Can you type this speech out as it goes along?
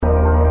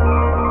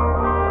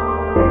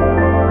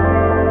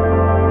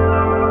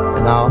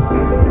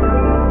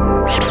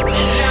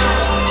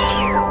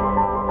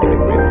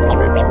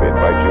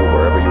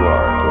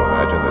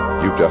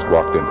just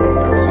walked in.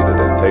 You're seated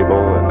at a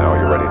table, and now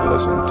you're ready to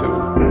listen to...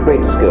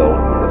 Great skill,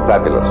 the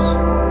fabulous,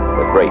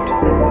 the great.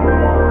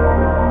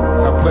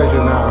 It's our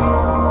pleasure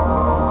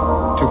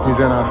now to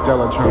present our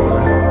stellar trumpeter,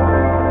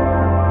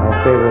 our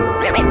favorite.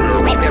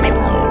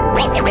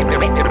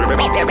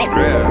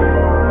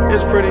 Yeah,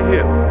 it's pretty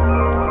hip.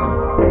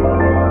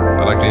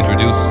 I'd like to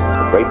introduce...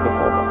 A great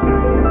performer.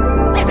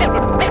 Ladies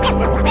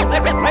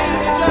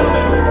and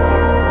gentlemen,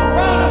 a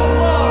round of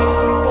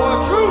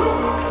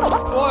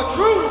applause for a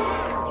true.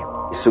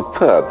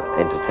 Superb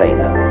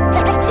entertainer.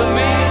 The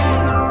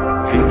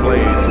man. He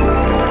plays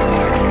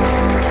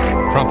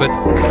trumpet.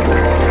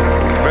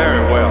 very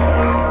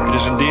well. It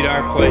is indeed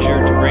our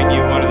pleasure to bring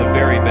you one of the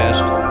very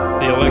best,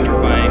 the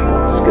electrifying.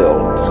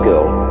 Skill.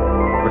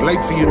 Would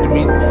like for you to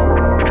meet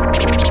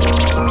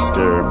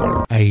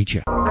Mr.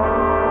 Asia.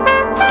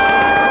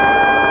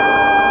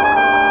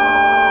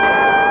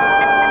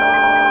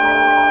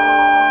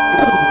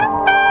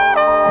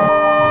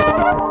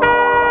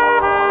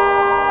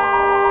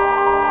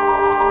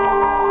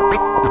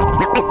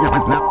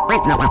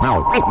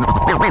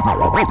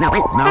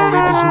 now,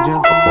 ladies and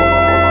gentlemen. We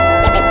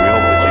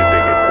hope that you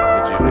dig it.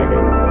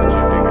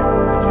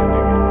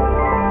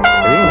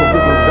 It ain't gonna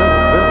get no better.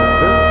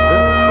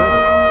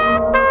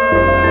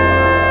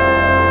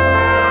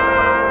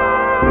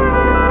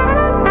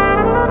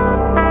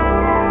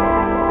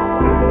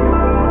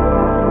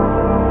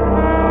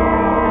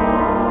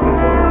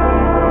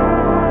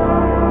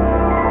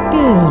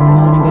 Good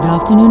morning, good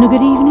afternoon, or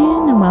good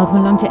evening, and welcome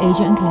along to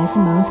Asia and Claire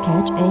Simone's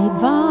Ketch a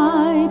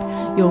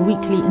Vibe, your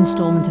weekly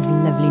instalment of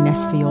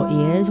loveliness for your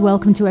ears.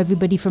 Welcome to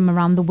everybody from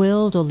around the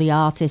world, all the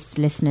artists,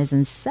 listeners,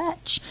 and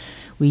such.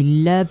 We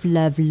love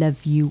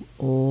you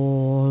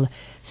all.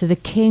 So the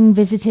King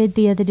visited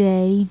the other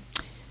day.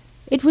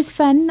 It was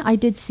fun. I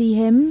did see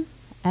him,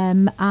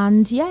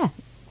 and yeah,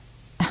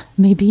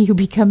 maybe he'll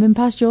be coming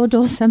past your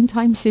door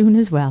sometime soon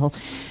as well.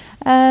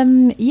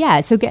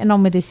 So getting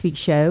on with this week's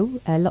show.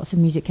 Lots of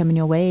music coming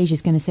your way.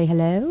 Asia's going to say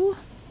hello.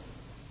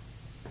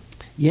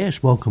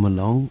 Yes, welcome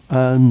along.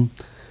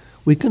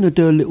 We're going to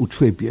do a little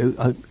tribute.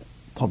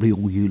 Probably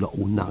all you lot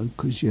will know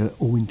because you're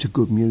all into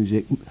good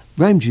music.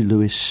 Ramsey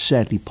Lewis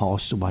sadly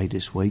passed away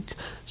this week,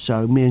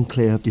 so me and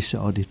Claire have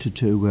decided to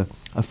do a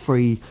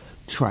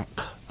 3-track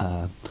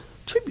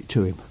tribute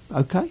to him.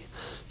 Okay,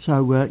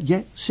 so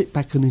sit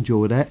back and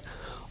enjoy that.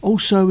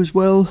 Also, as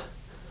well,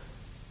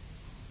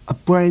 a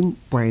brand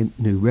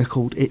new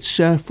record. It's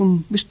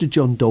from Mr.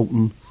 John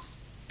Dalton,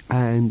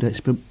 and it's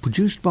been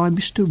produced by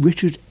Mr.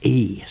 Richard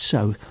E.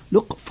 So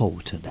look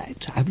forward to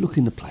that. Have a look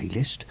in the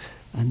playlist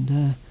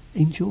and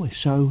enjoy.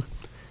 So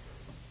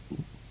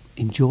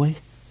enjoy,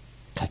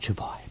 catch a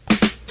vibe.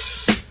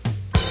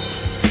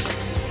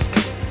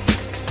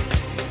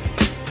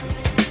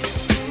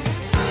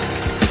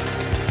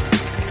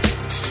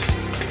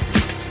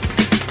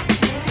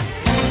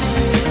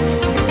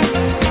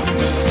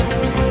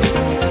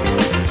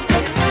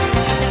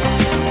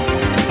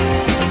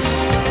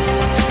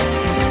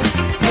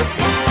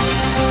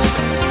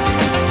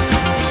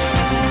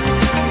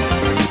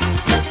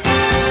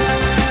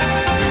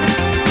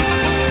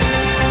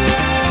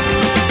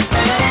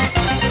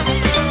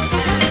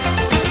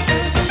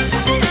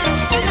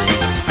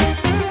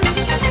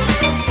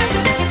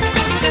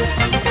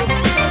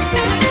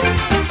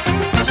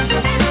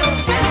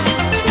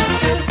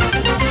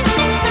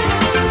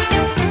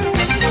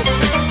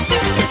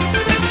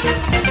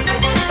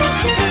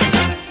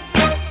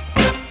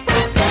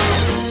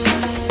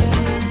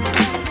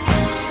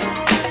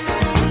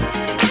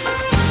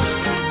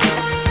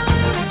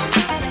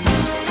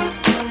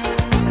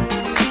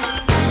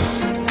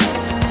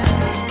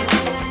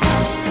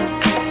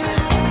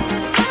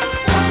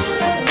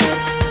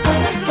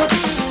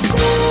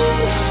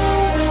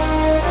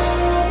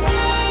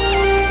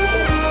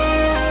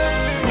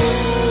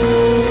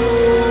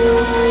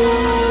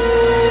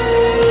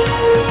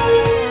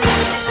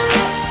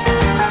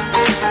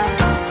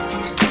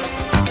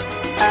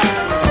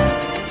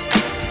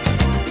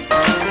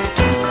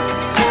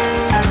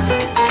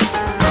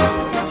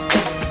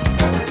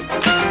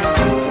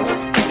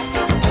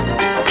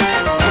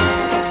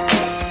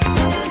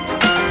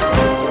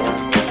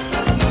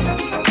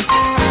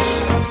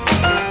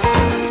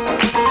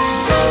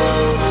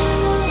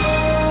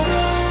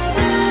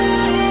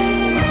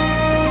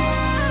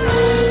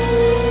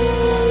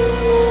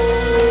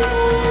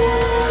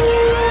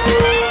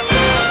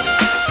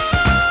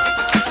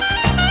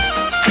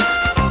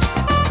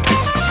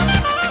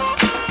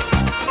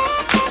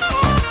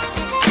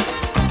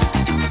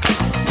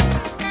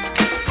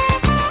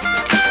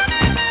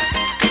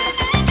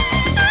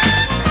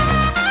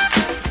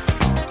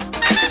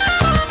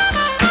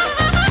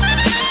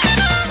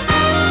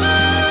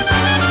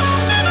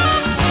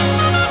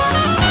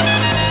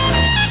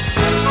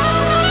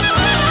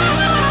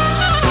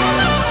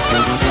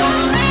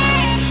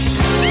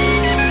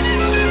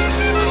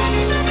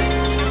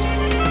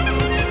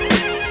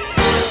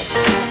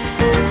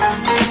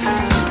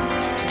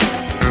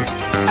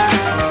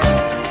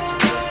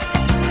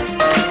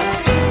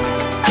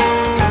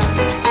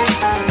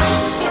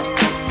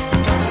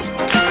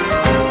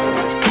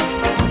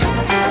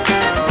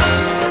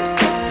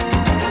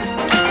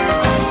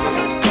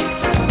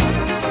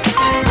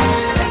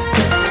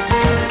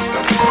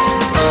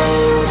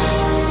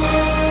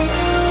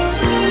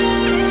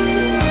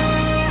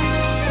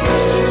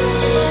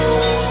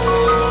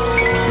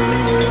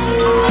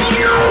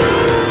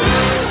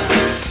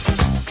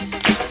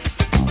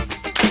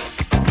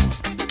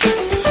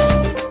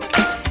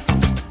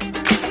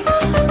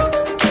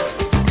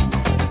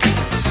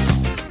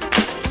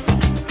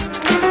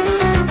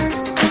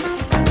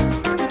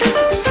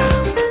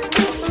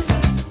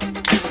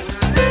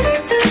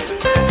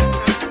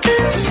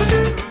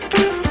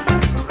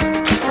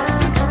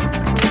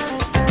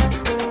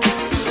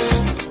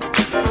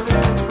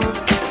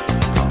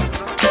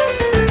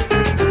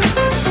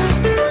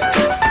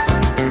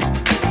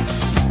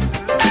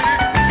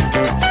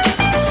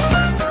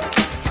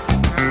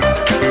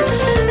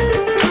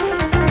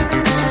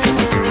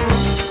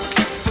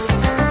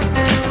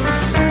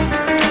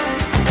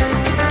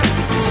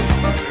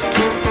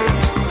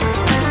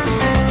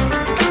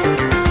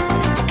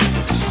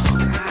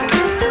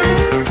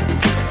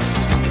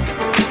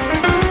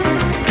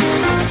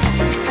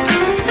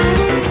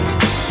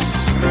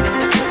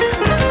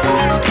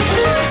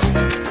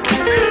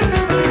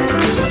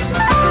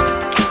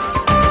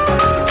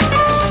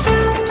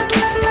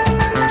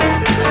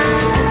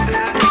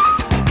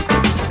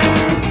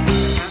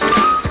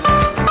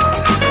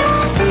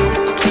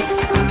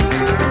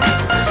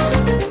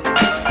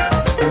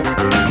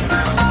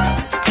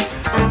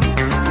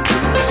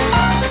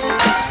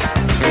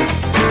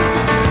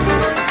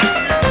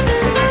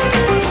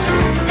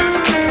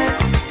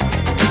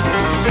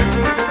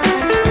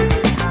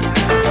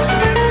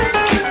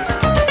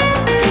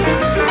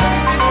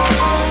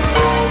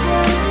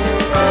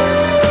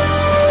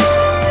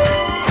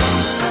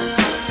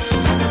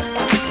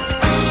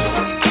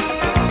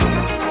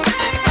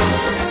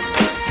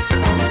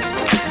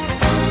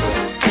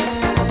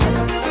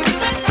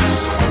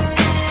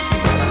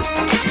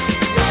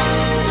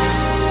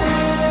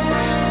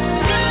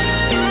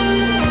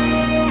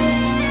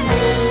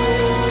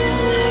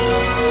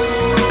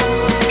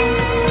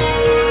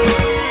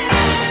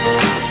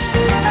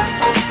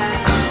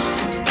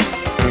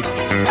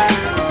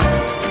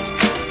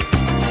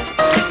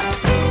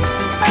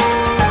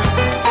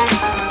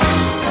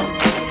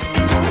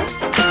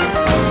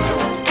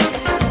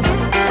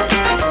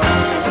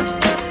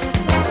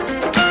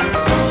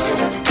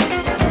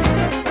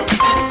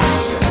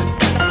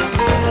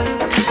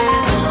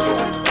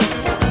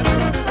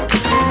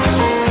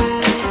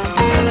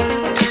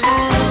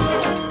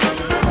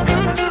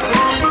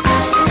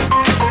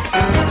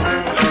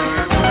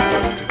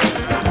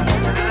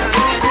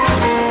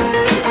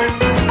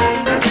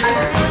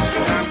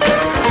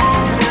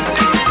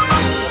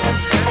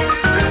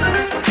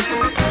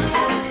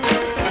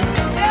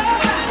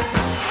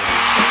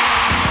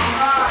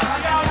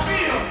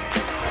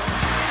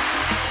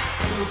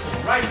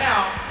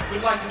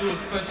 do a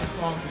special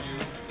song for you.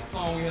 A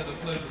song we had the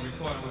pleasure of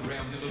recording with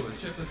Ramsey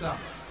Lewis. Check this out.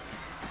 One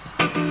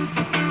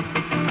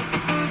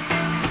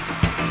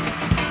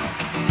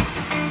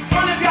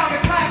of y'all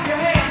can clap your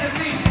hands this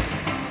evening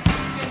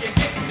till you're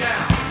getting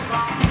down.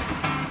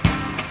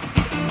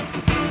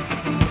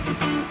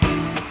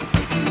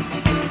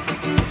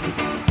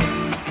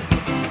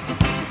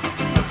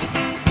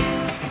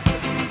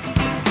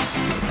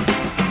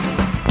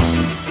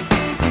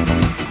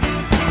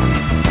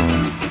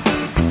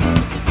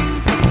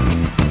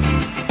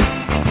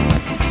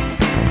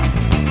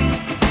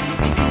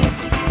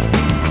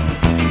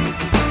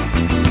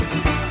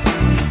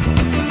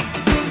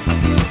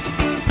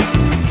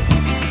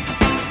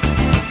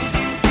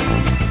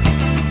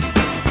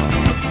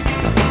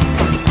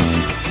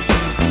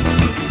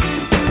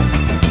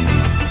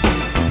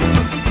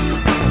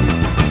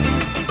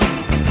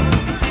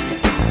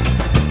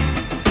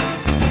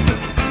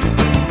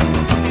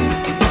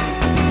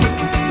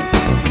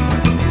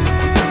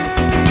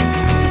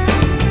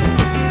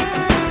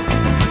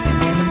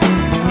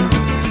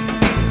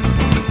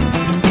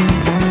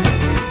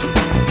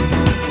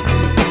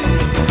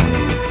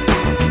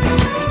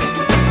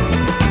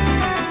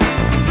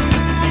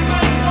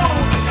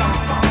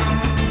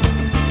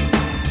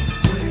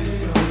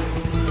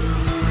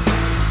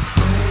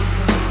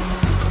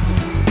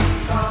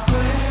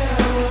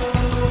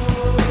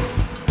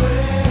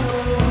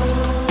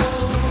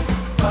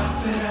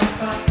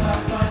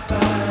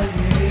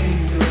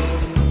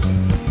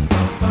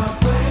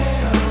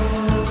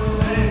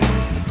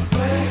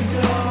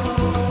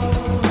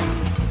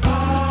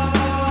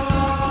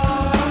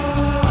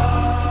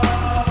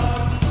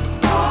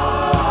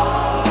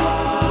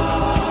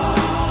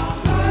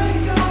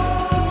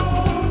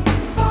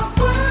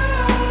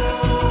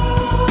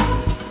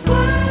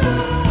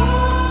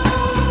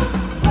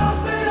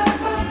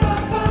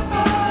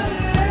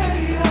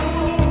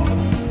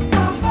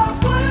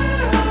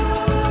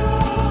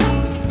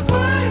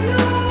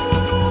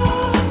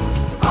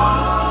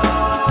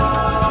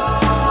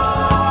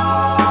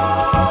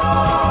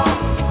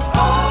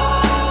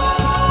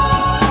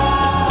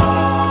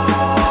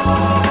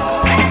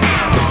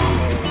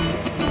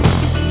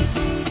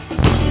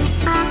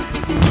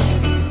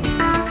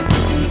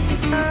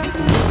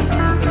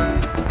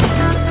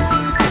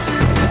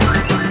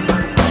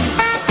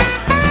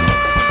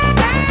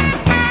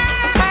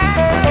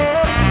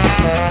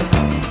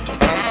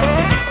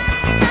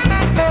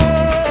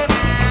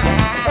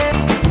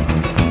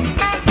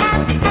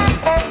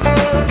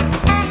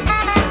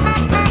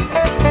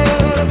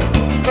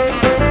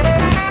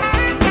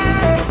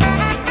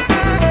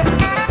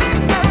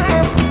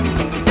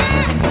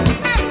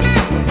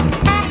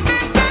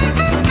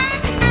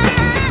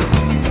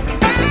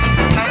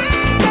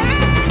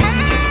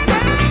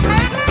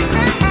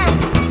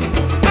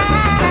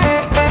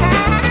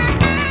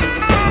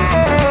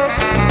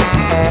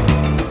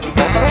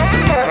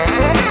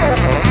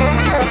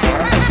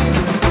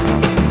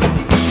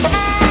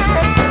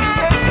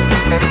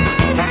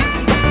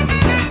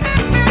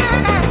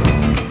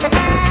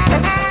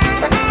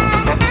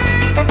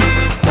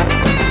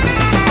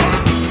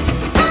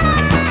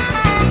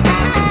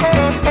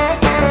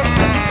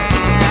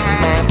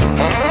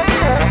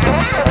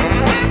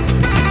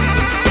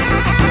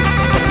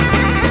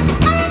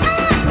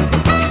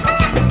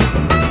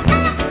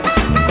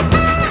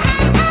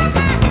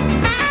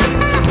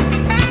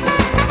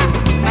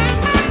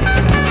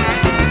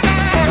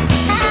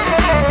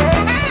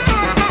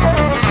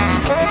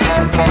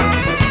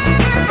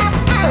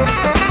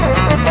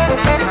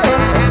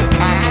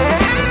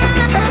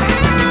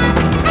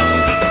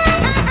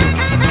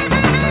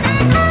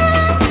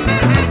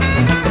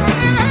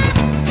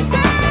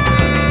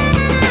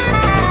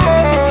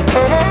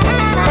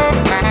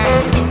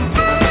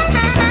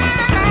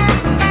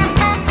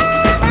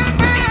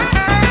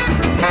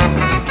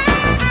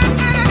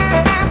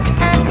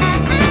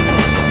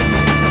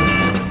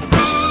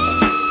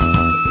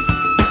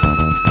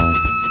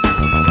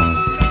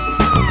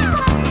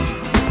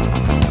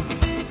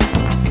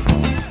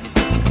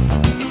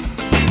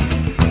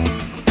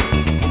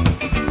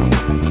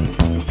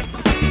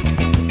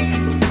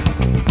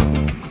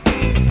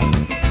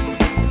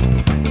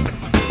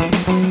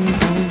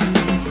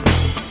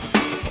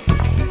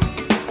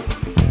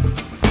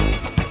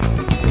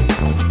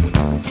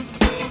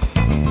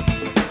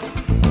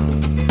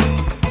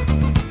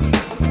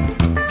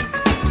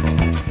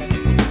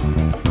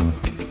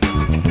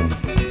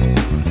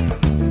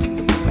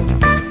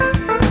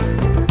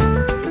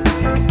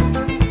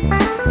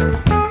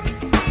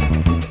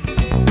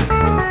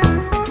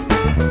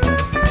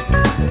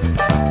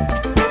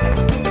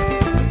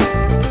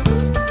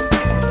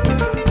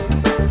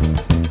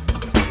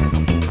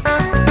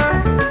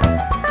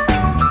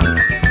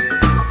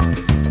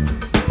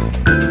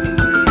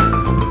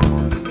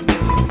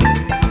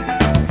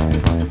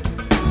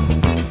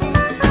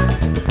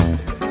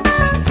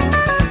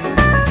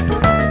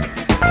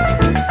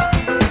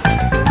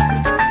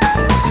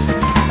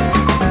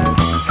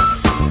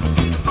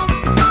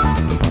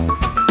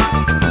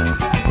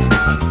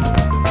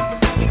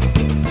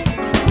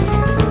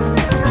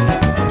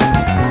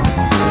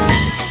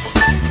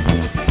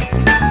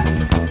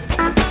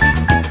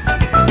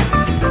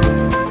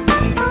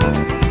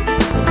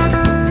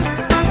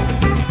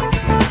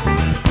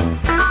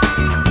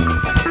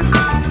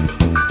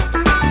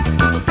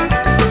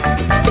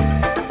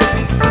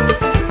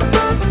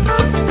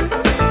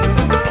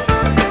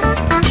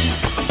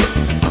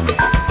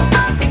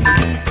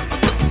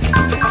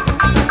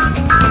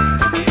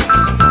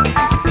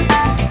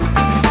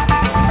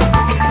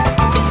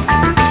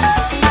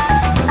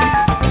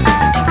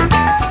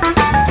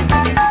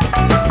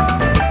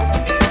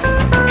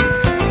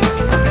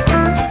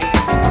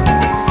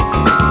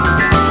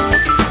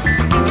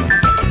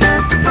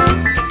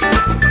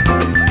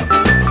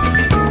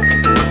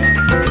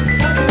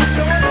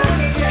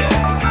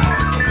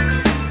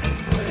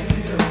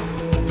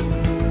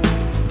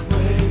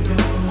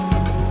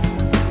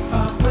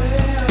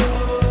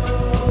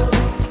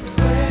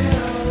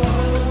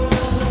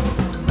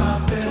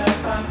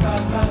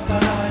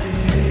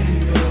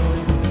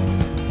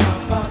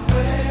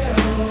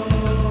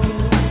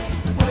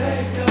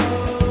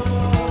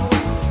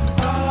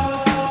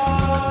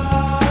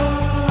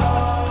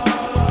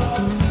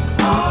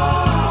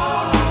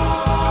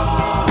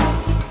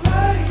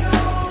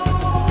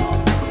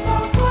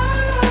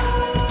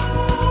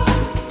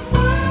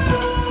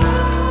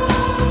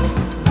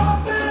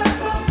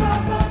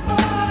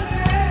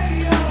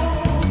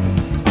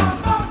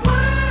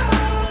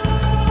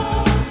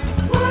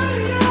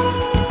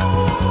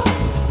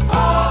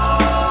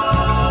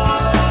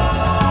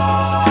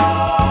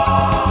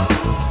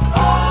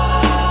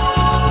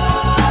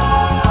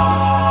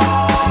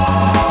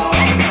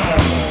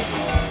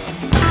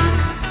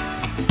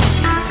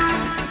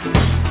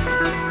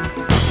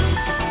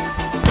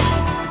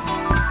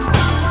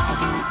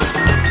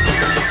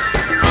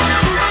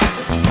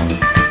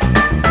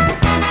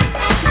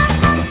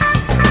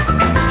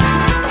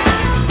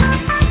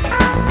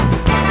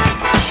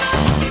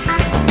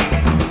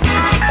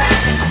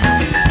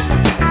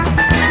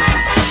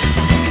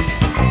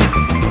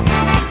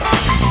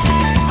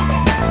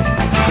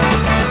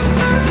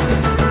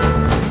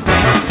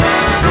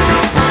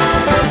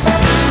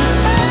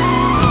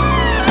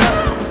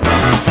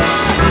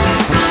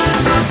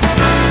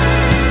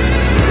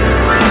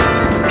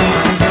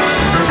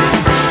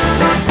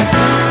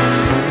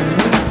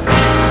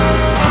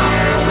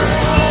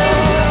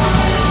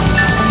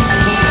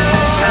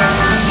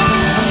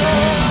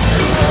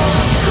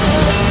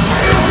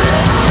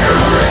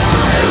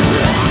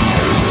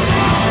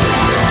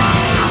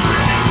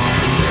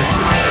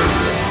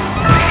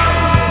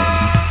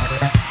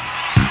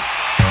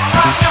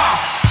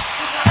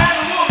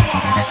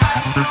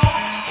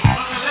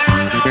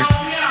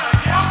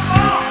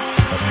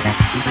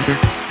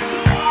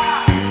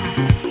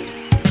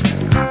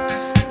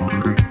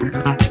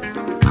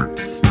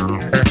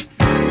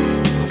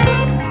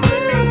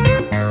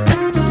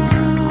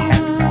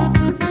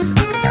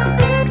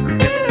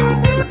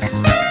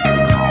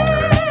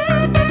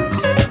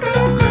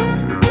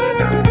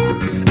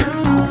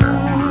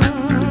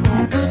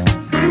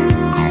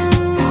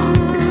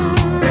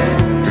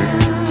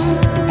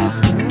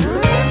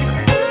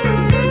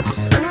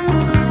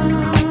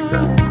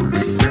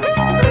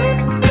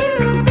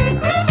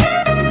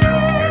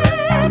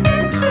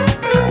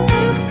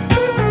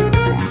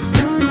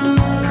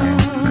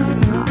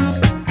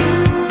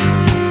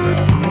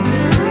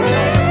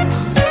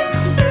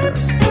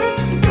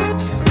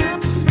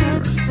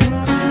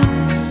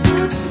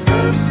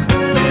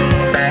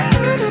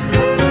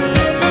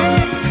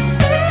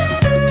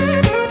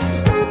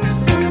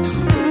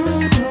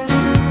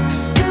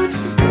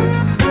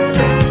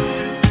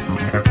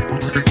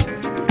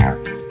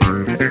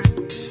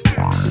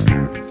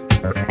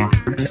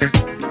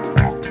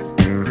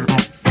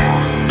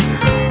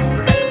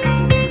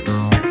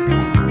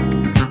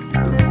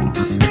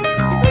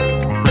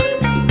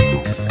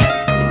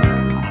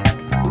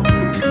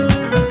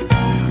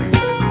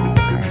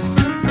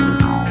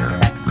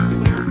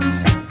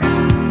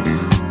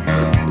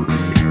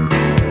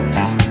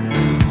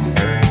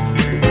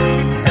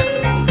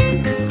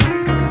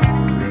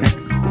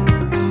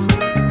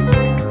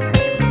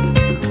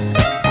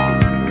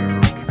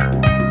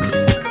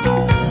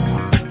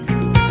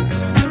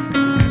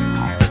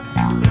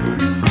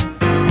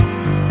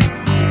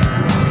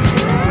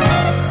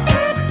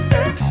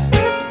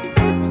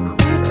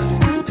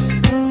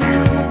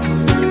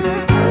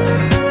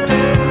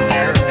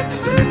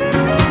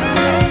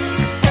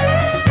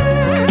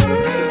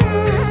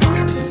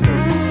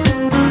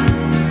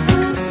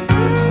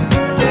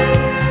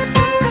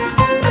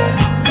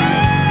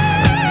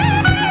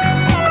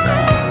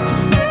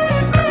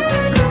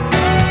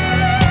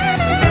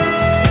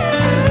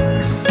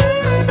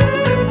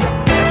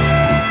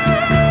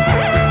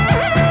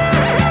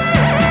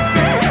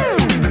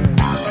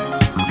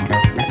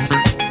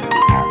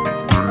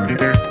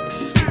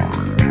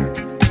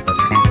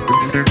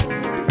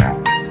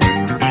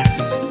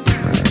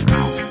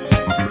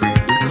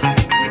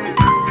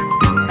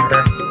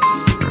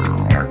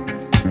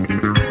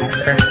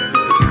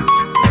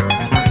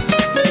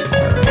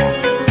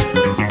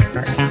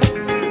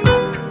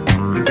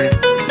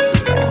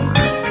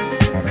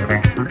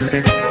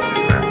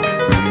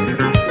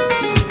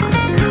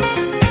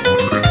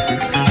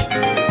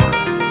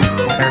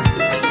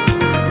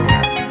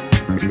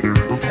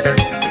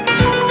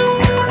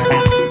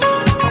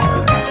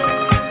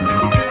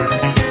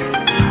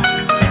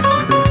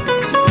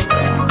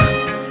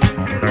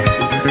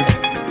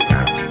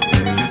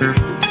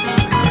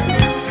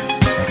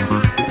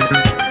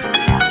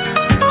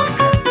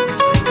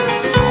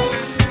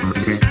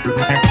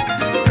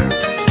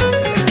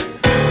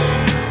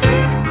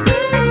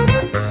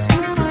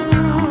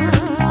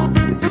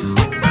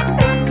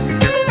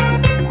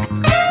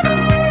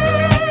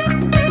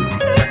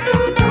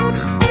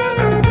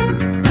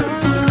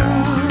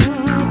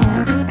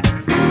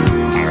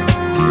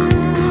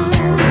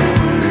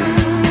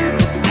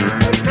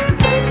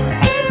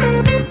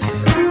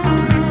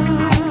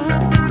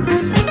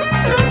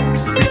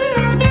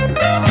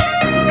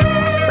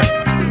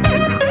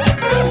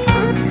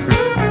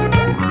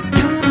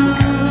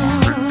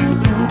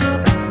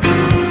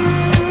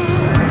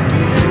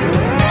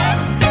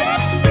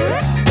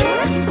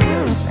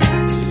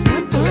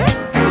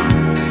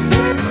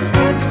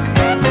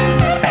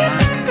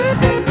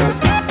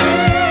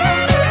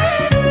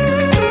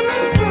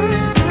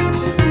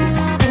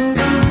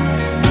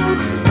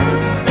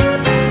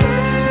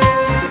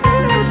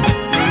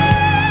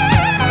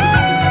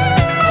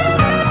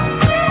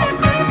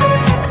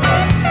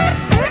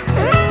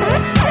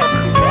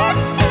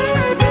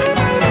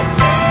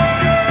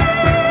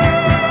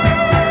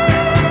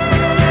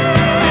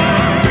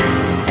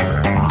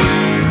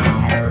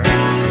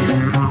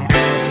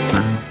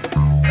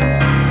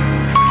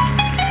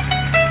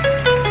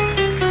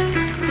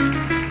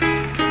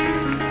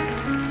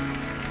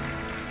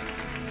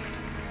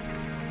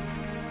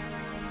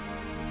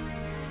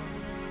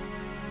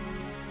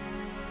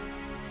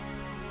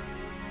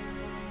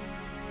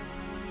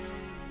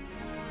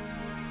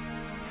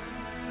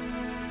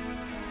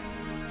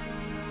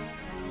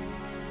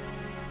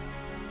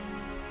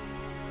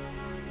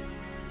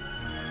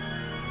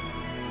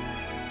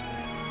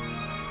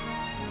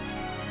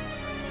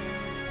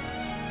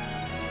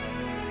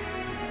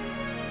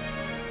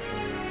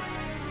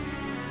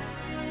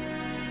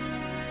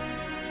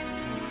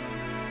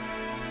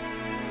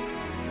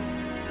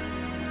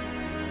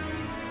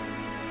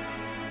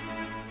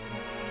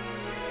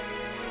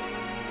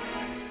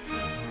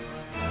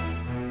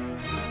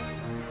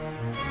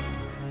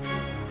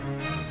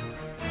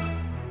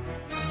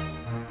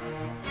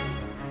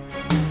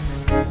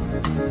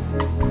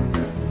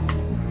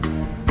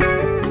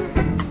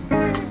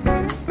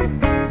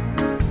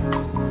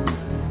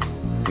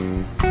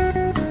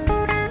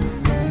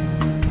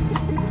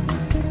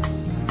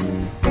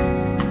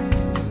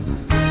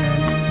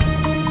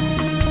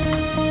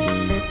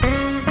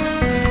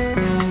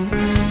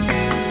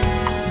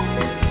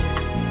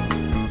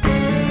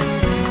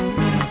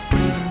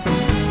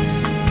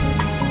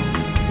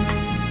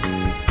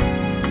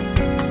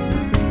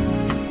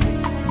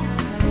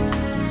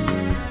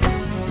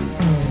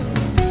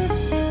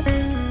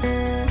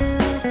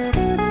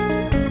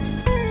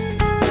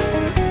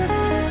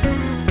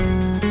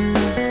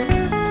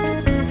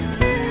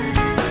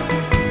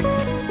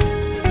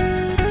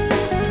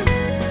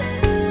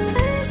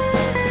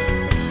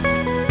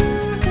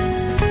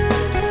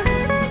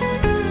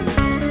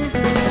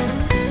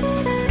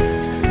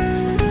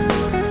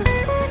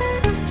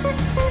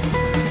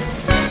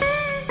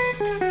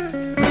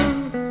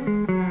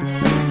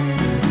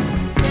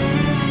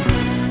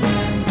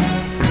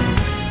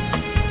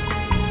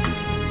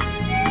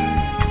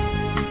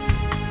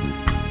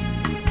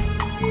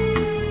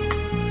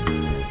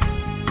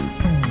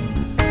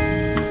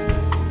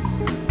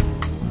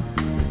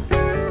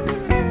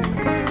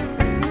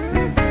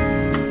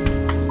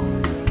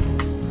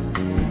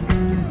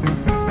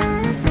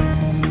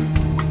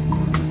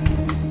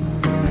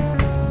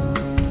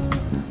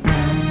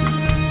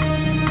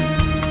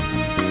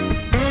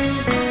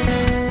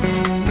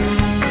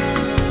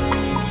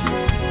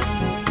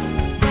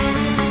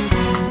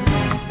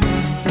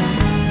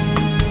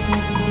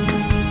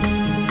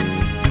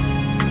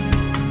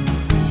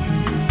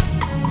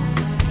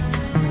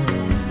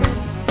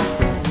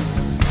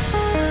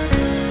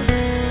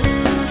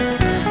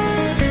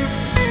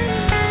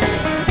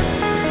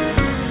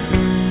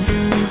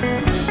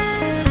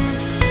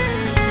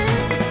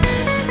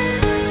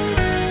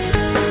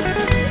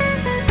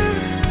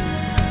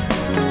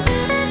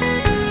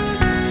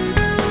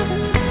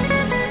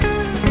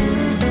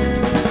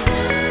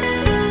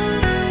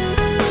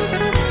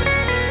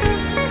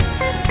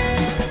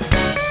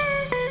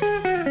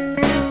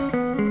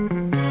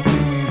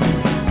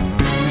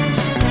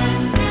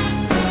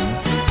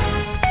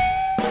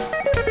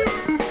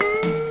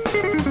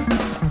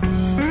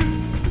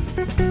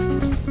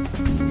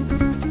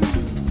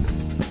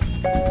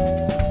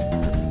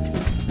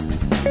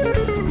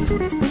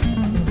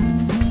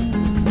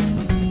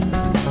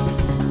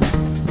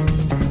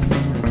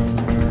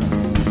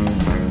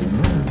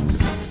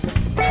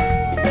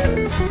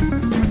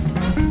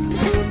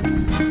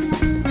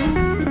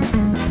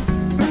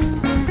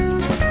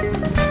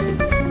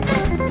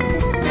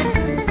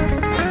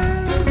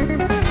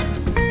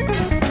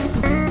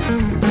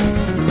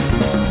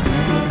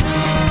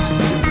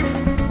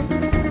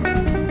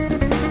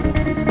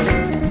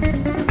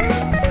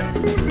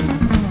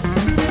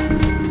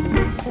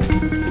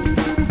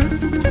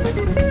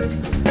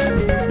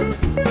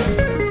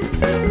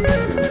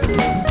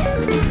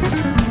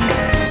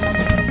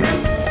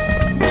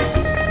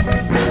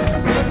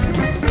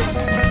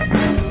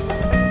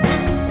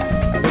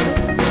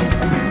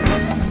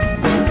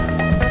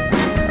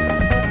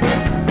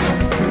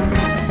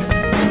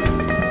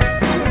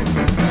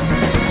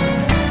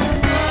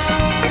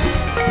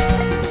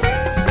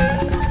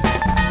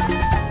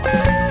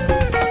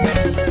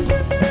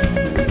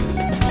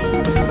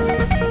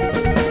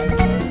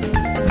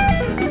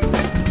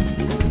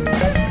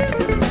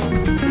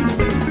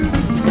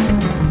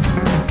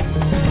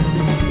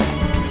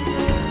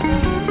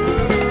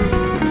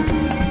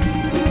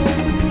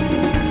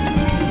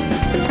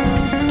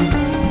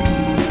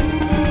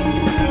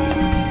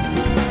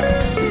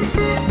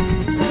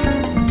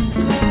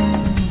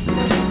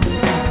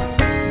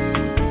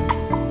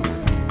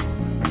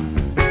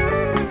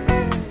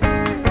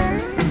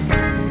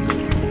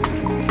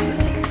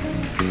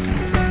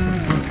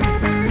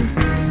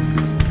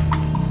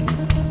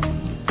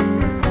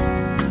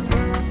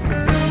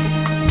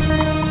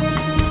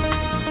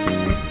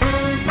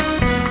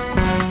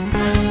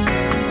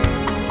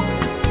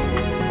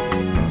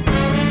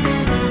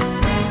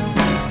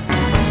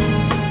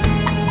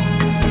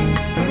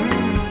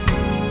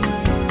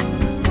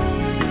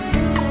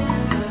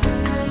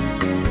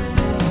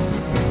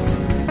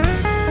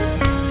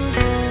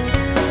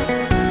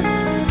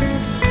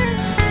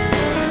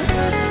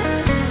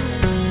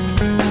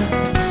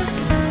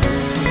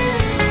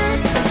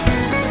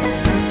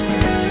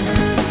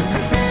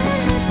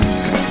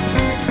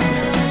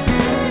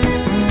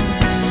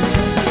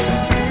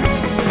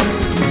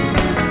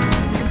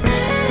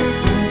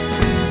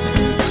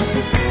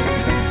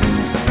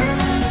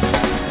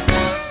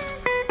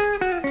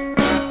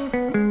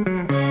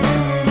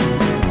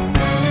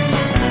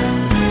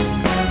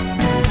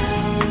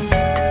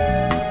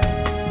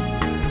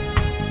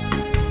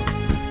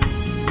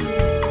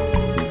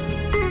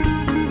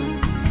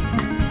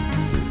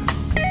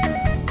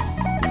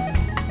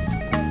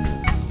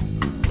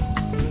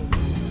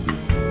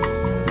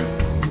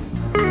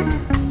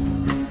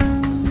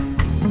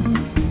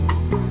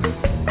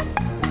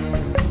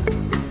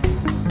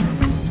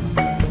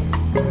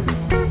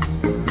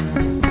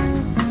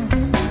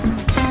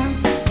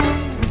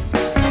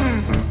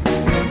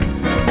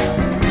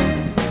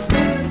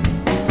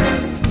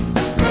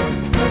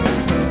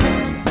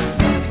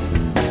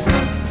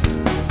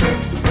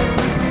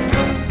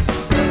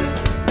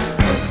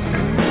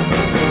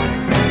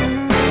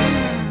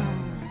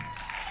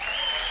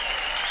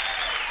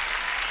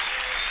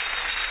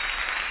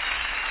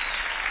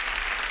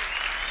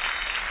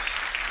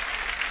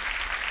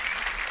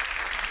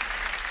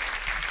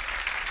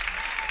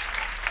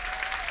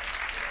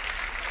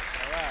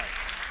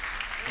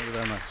 Thank you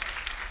very much.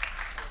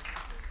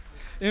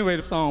 Anyway,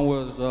 the song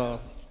was a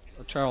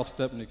Charles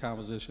Stepney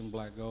composition,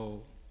 Black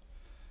Gold.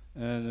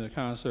 And the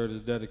concert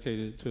is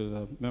dedicated to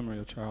the memory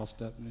of Charles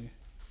Stepney.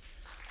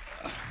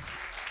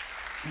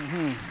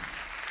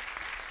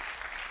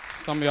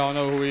 Some of y'all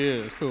know who he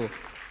is, cool.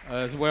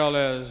 As well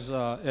as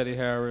Eddie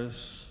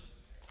Harris.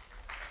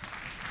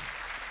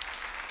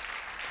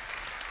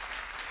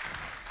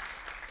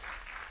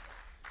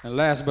 And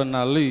last but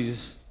not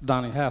least,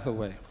 Donny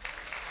Hathaway.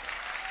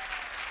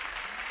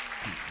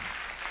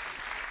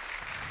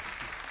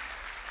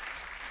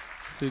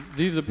 See,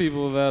 these are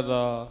people that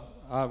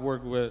I've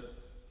worked with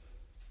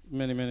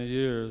many, many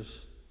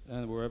years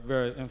and were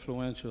very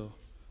influential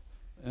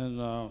in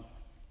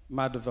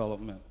my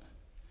development.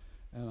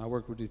 And I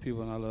work with these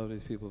people and I love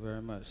these people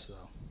very much, so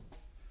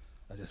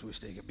I just wish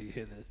they could be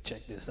here to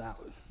check this out.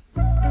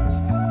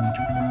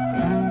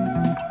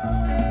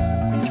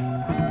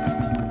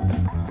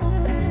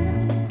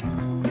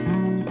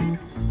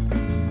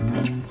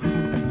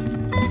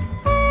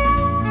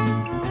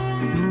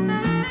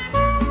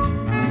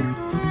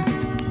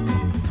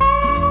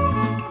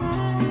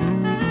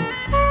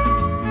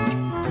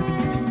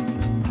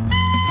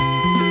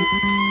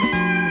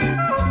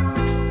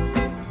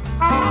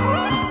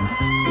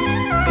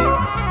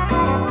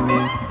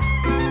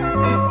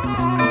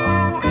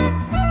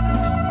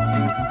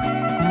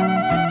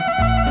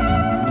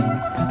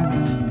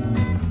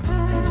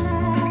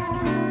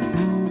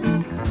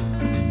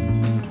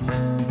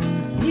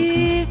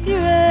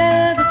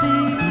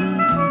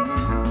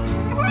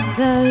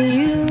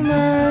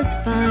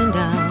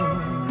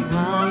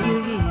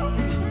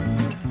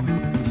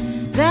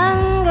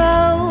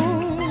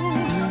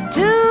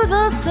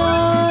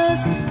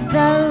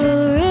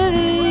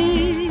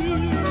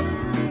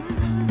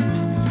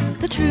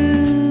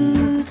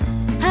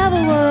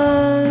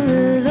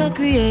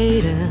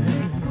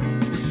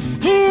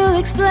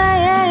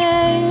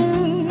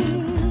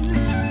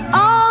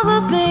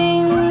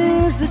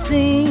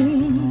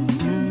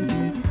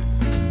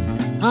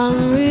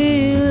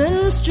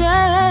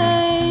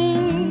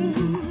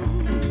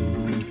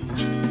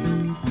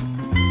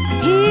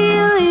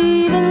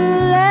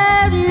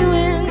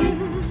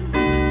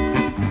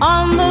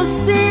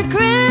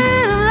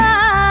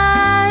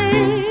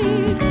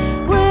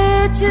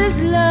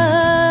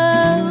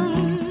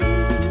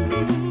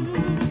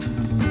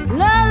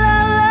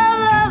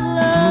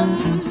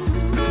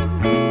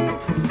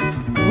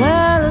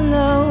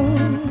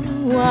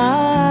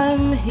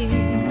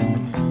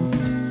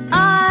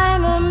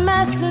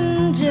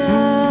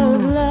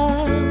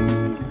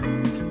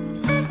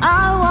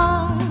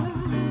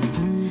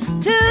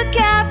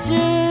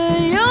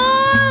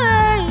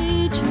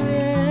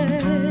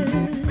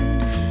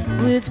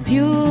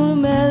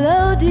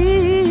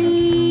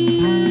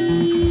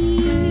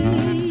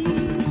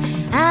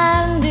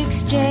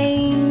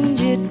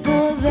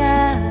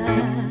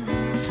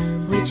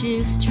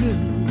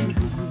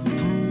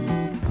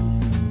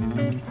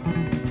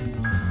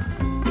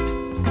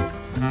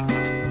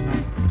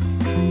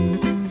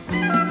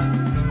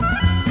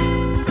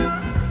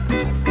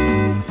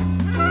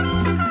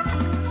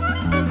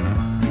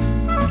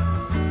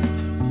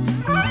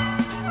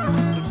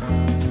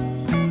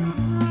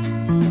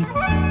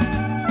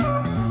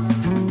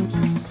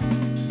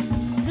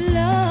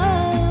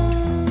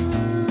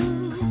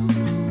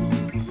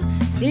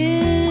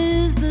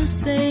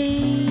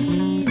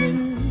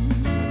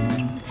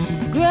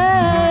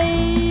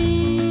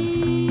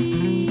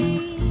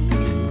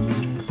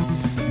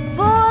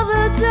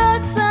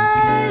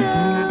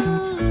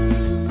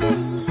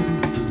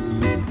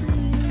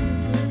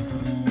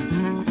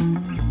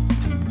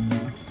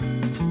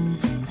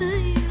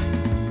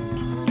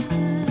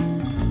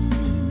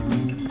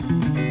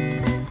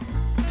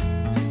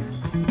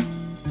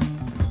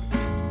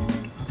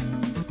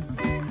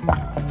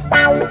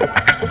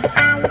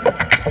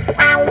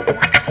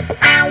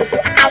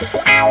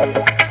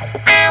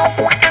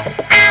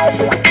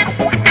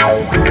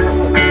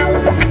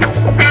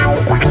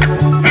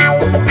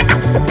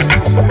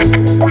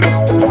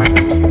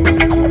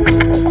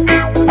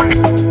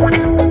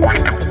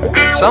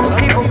 Some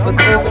people put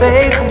their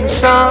faith in the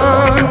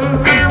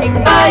sun,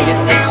 thinking by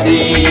it they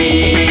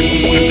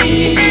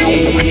see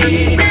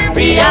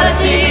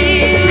reality.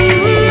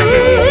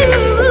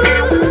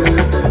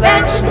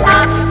 That's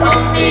not for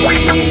me.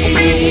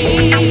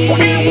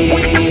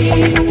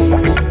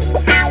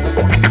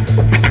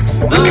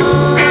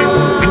 Moon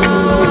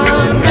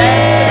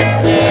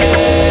madness.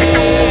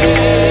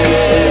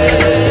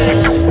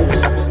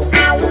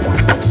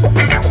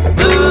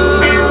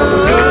 Moon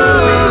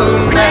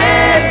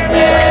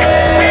madness.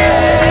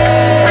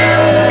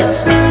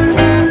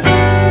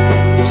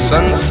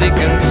 Sun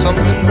seeking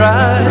something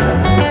bright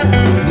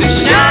to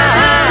shine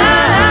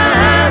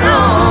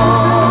on.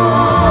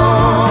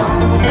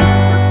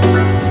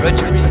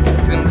 Drudgery,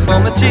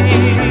 conformity,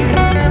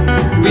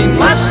 we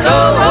must go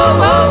on.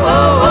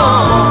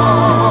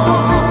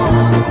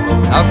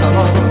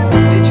 Alcohol,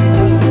 nature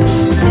days,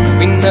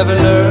 we never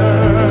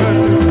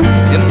learn.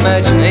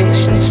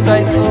 Imagination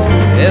stifled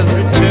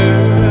every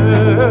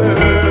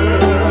turn.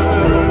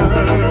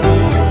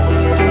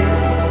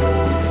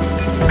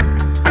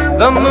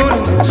 The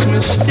moon in its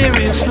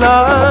mysterious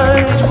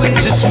light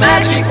waves its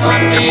magic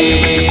on me.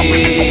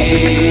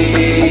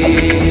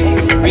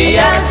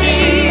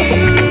 Reality,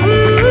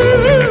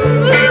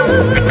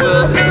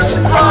 well, it's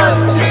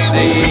hard to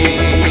see.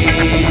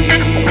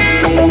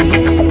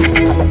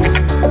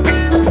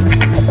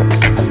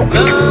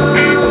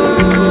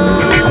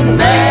 Moon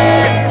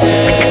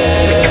madness.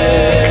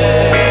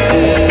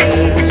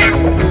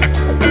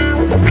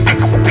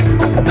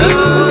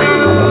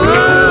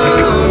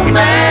 Moon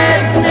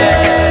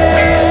madness.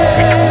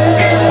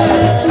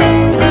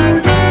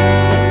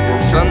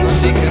 Sun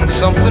seeking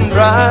something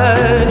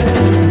bright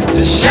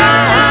to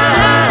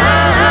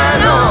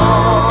shine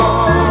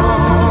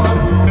on.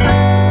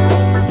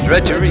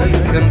 Drudgery,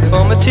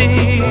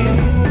 conformity,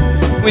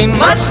 we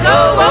must go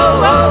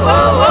on.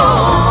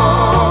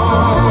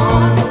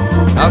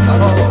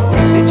 Alcohol,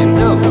 religion,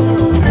 no,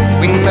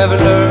 we never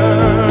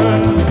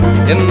learn.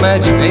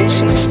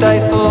 Imagination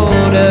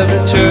stifled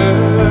every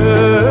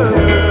turn.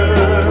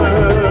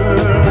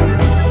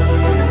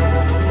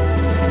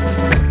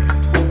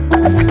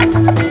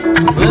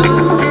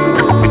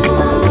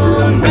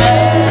 Moon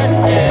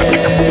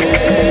madness.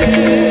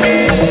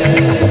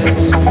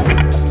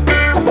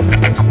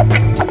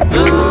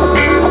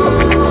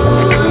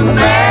 Moon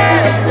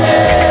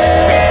madness.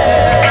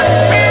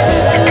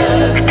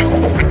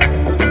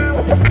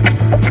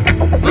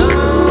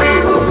 Moon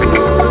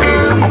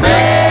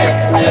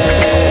madness.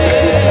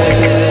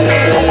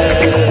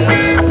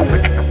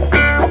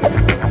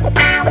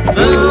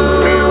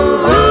 Moon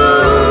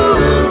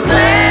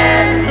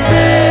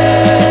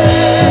madness.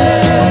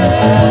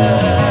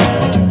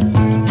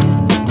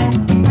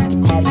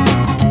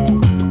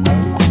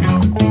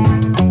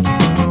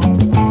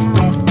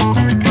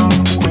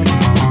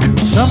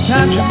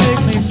 Sometimes you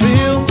make me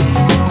feel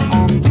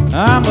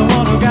I'm the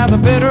one who got the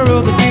better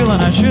of the deal,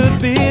 and I should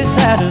be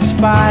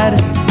satisfied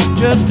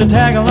just to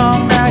tag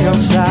along by your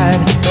side.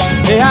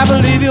 Hey, I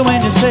believe you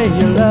when you say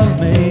you love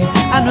me.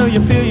 I know you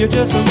feel you're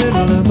just a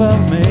little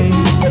above me.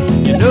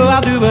 You know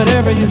I'll do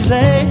whatever you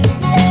say,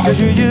 'cause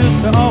you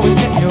used to always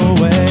get your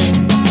way.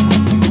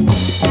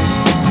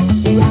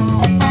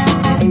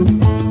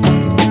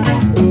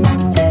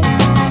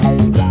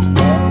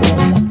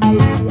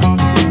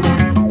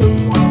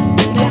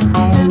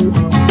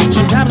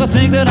 Sometimes I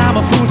think that I'm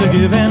a fool to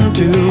give in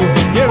to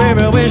your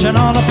every wish and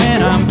all the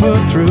pain I'm put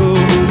through,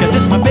 'cause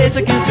it's my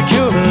basic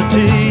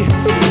insecurity.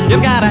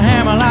 You've got a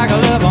hammer like a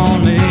love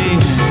on me.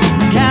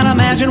 Can't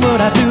imagine what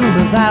I'd do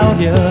without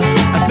you.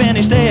 I spend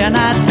each day and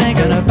night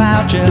thinking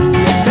about you,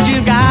 'cause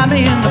you've got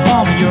me in the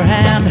palm of your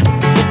hand.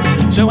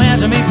 So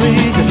answer me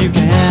please if you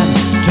can.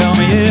 Tell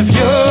me if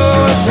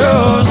you're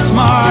so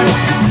smart,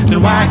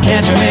 then why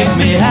can't you make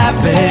me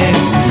happy?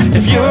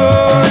 If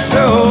you're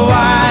so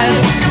wise,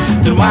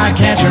 then why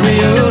can't you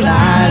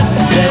realize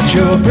that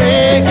you're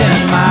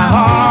breaking my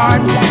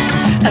heart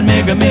and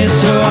making me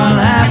so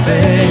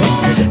unhappy?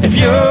 If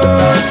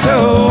you're so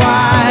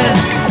wise,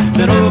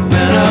 then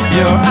open up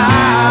your eyes.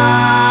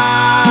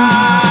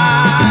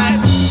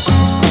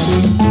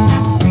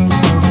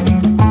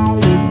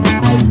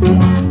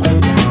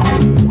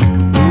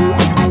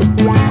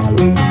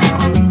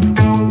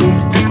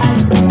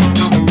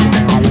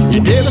 You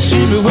never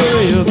seem to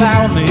worry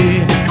about me.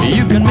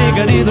 You can make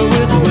it either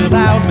with or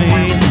without me.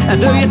 And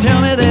though you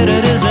tell me that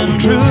it isn't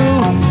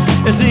true,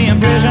 it's the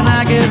impression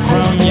I get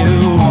from you.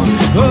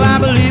 Oh, I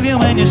believe you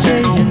when you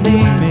say you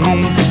need me.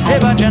 Hey,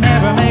 but you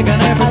never make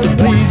an effort to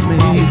please me.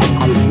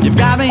 You've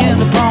got me in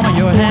the palm of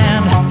your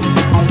hand.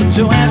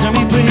 So answer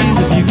me please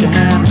if you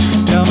can.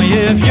 Tell me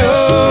if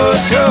you're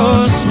so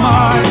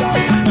smart,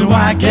 then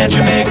why can't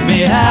you make me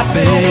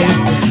happy?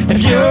 If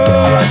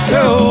you're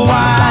so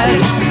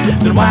wise,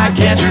 then why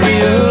can't you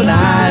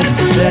realize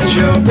that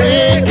you're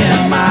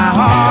breaking my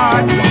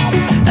heart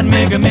and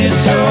making me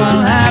so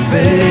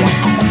unhappy?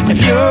 If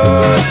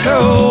you're so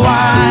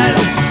wise,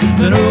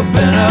 then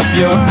open up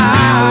your eyes.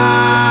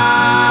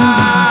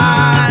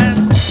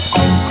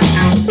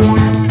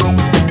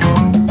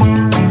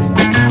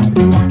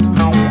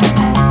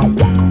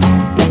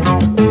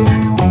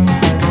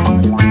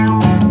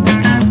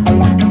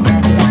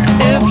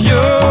 If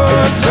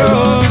you're so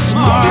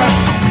smart,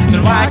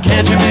 then why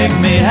can't you make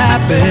me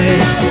happy?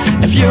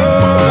 If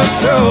you're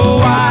so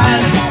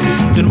wise,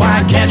 then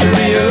why can't you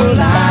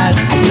realize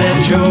that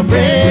you're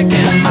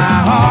breaking my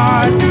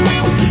heart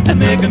and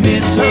making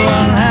me so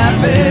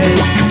unhappy?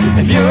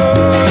 If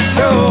you're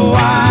so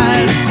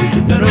wise,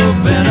 then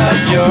open up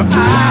your eyes.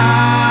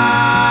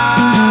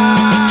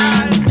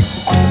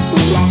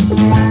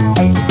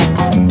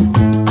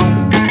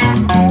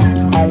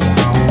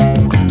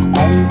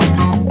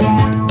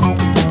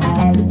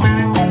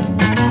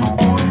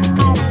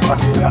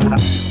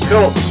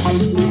 Cool.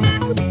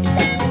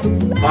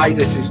 Hi,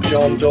 this is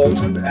John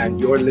Dalton, and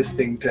you're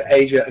listening to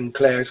Asia and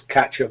Claire's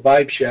Catch a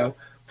Vibe show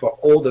for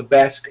all the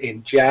best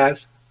in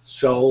jazz,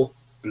 soul,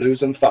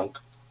 blues, and funk.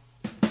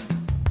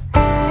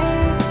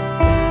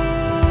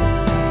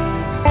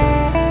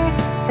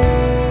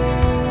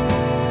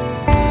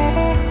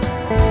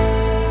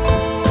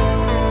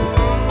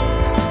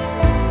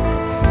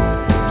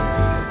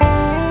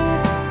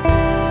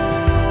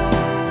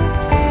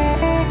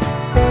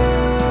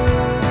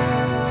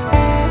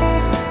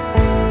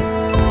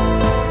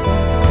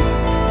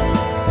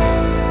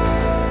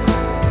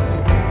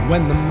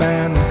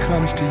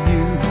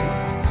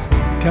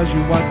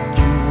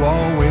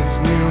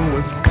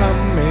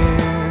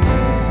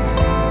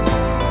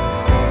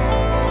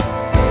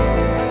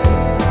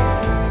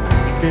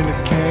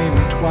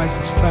 twice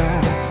as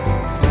fast.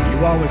 You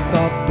always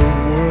thought the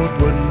world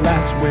would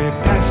last way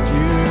past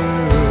you.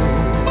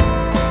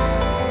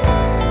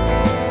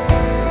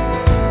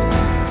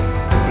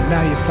 But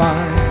now you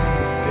find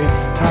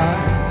it's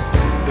time.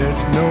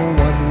 There's no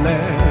one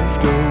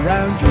left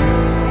around you.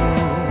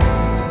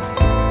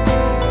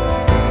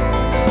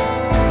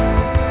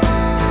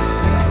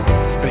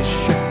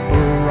 Spaceship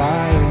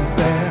Orion's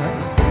there,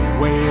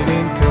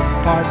 waiting to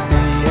part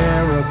the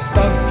air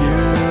above you.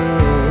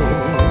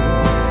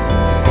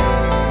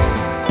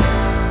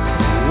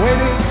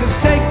 Waiting to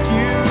take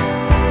you,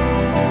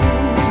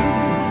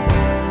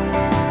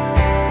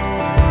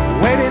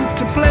 waiting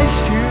to place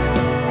you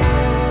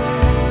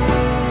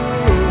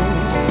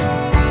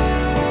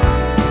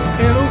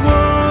in a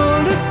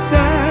world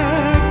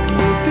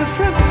exactly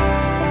different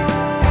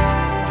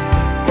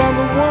from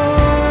the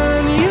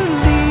one you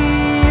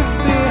leave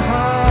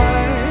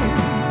behind.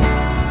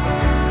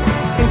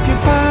 If you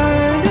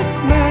find it,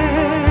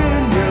 man,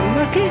 you're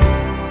lucky,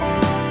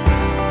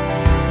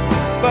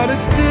 but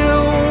it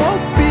still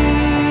won't be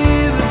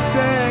the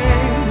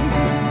same.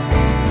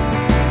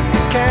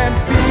 It can't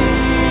be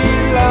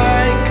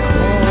like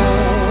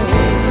home.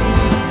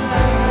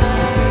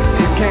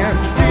 It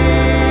can't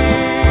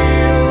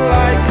feel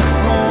like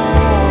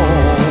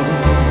home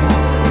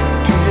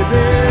to you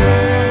there.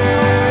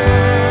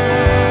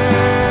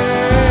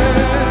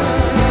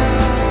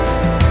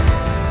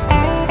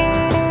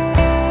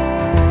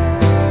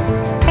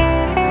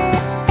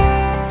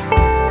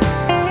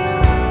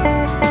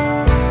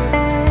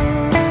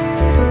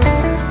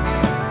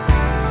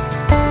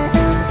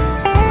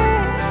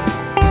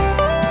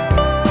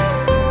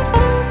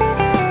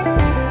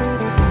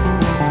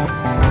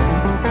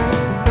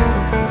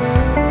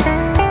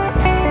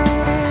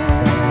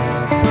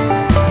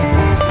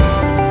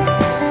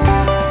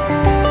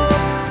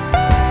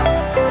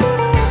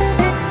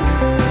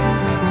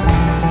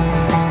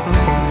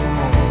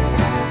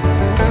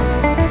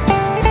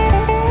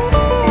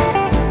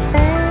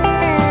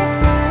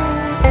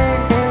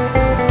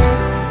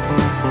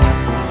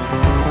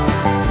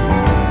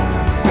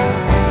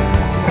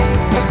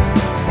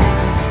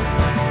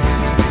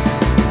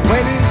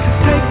 Waiting to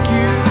take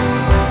you,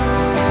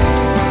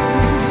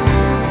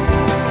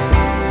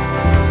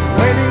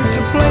 waiting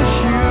to place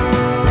you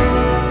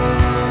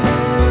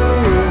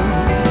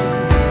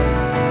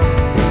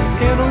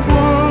in a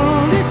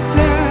world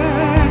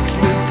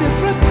exactly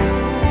different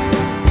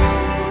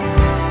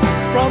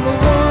from the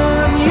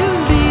one you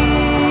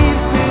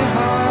leave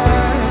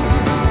behind.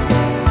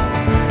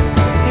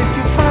 If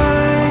you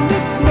find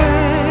it,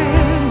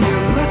 man,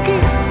 you're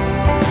lucky,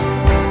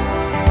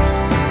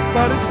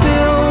 but it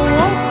still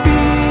won't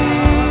be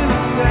the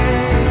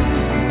same.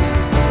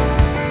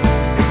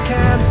 It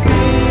can't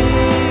be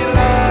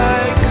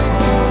like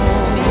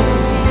home.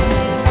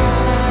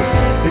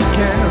 It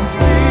can't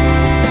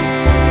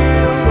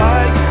feel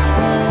like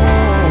home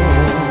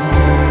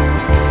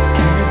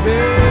to you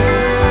there.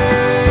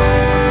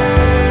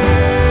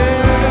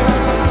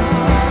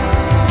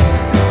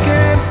 It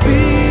can't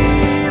be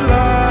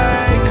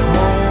like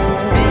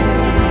home.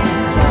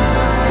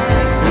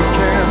 It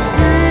can't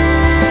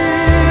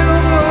feel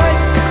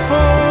like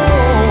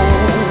home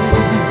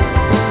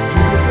to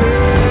you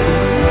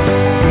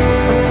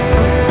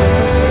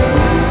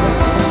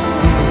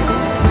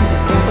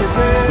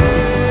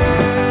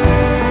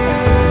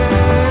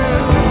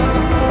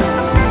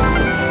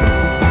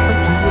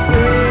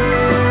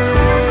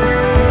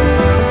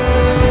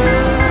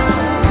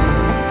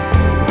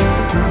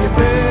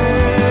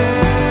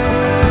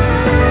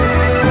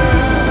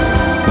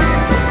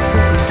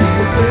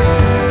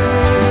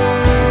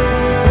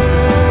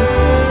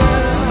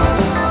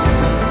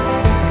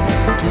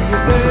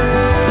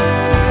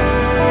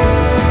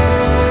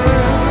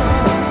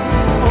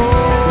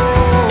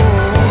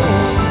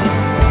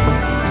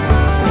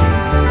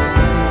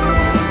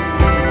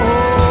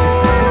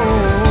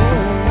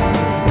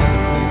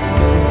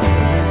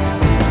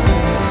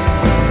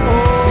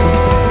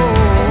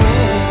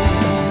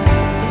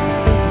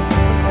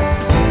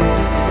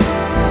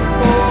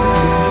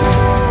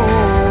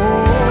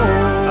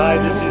Hi,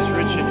 this is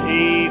Richard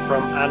E.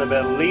 from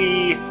Annabelle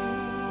Lee,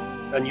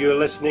 and you're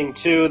listening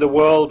to the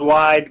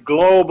worldwide,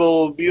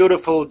 global,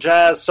 beautiful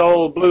jazz,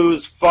 soul,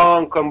 blues,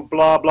 funk, and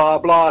blah, blah,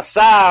 blah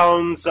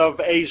sounds of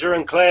Asia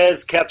and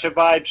Claire's Catch a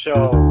Vibe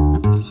show.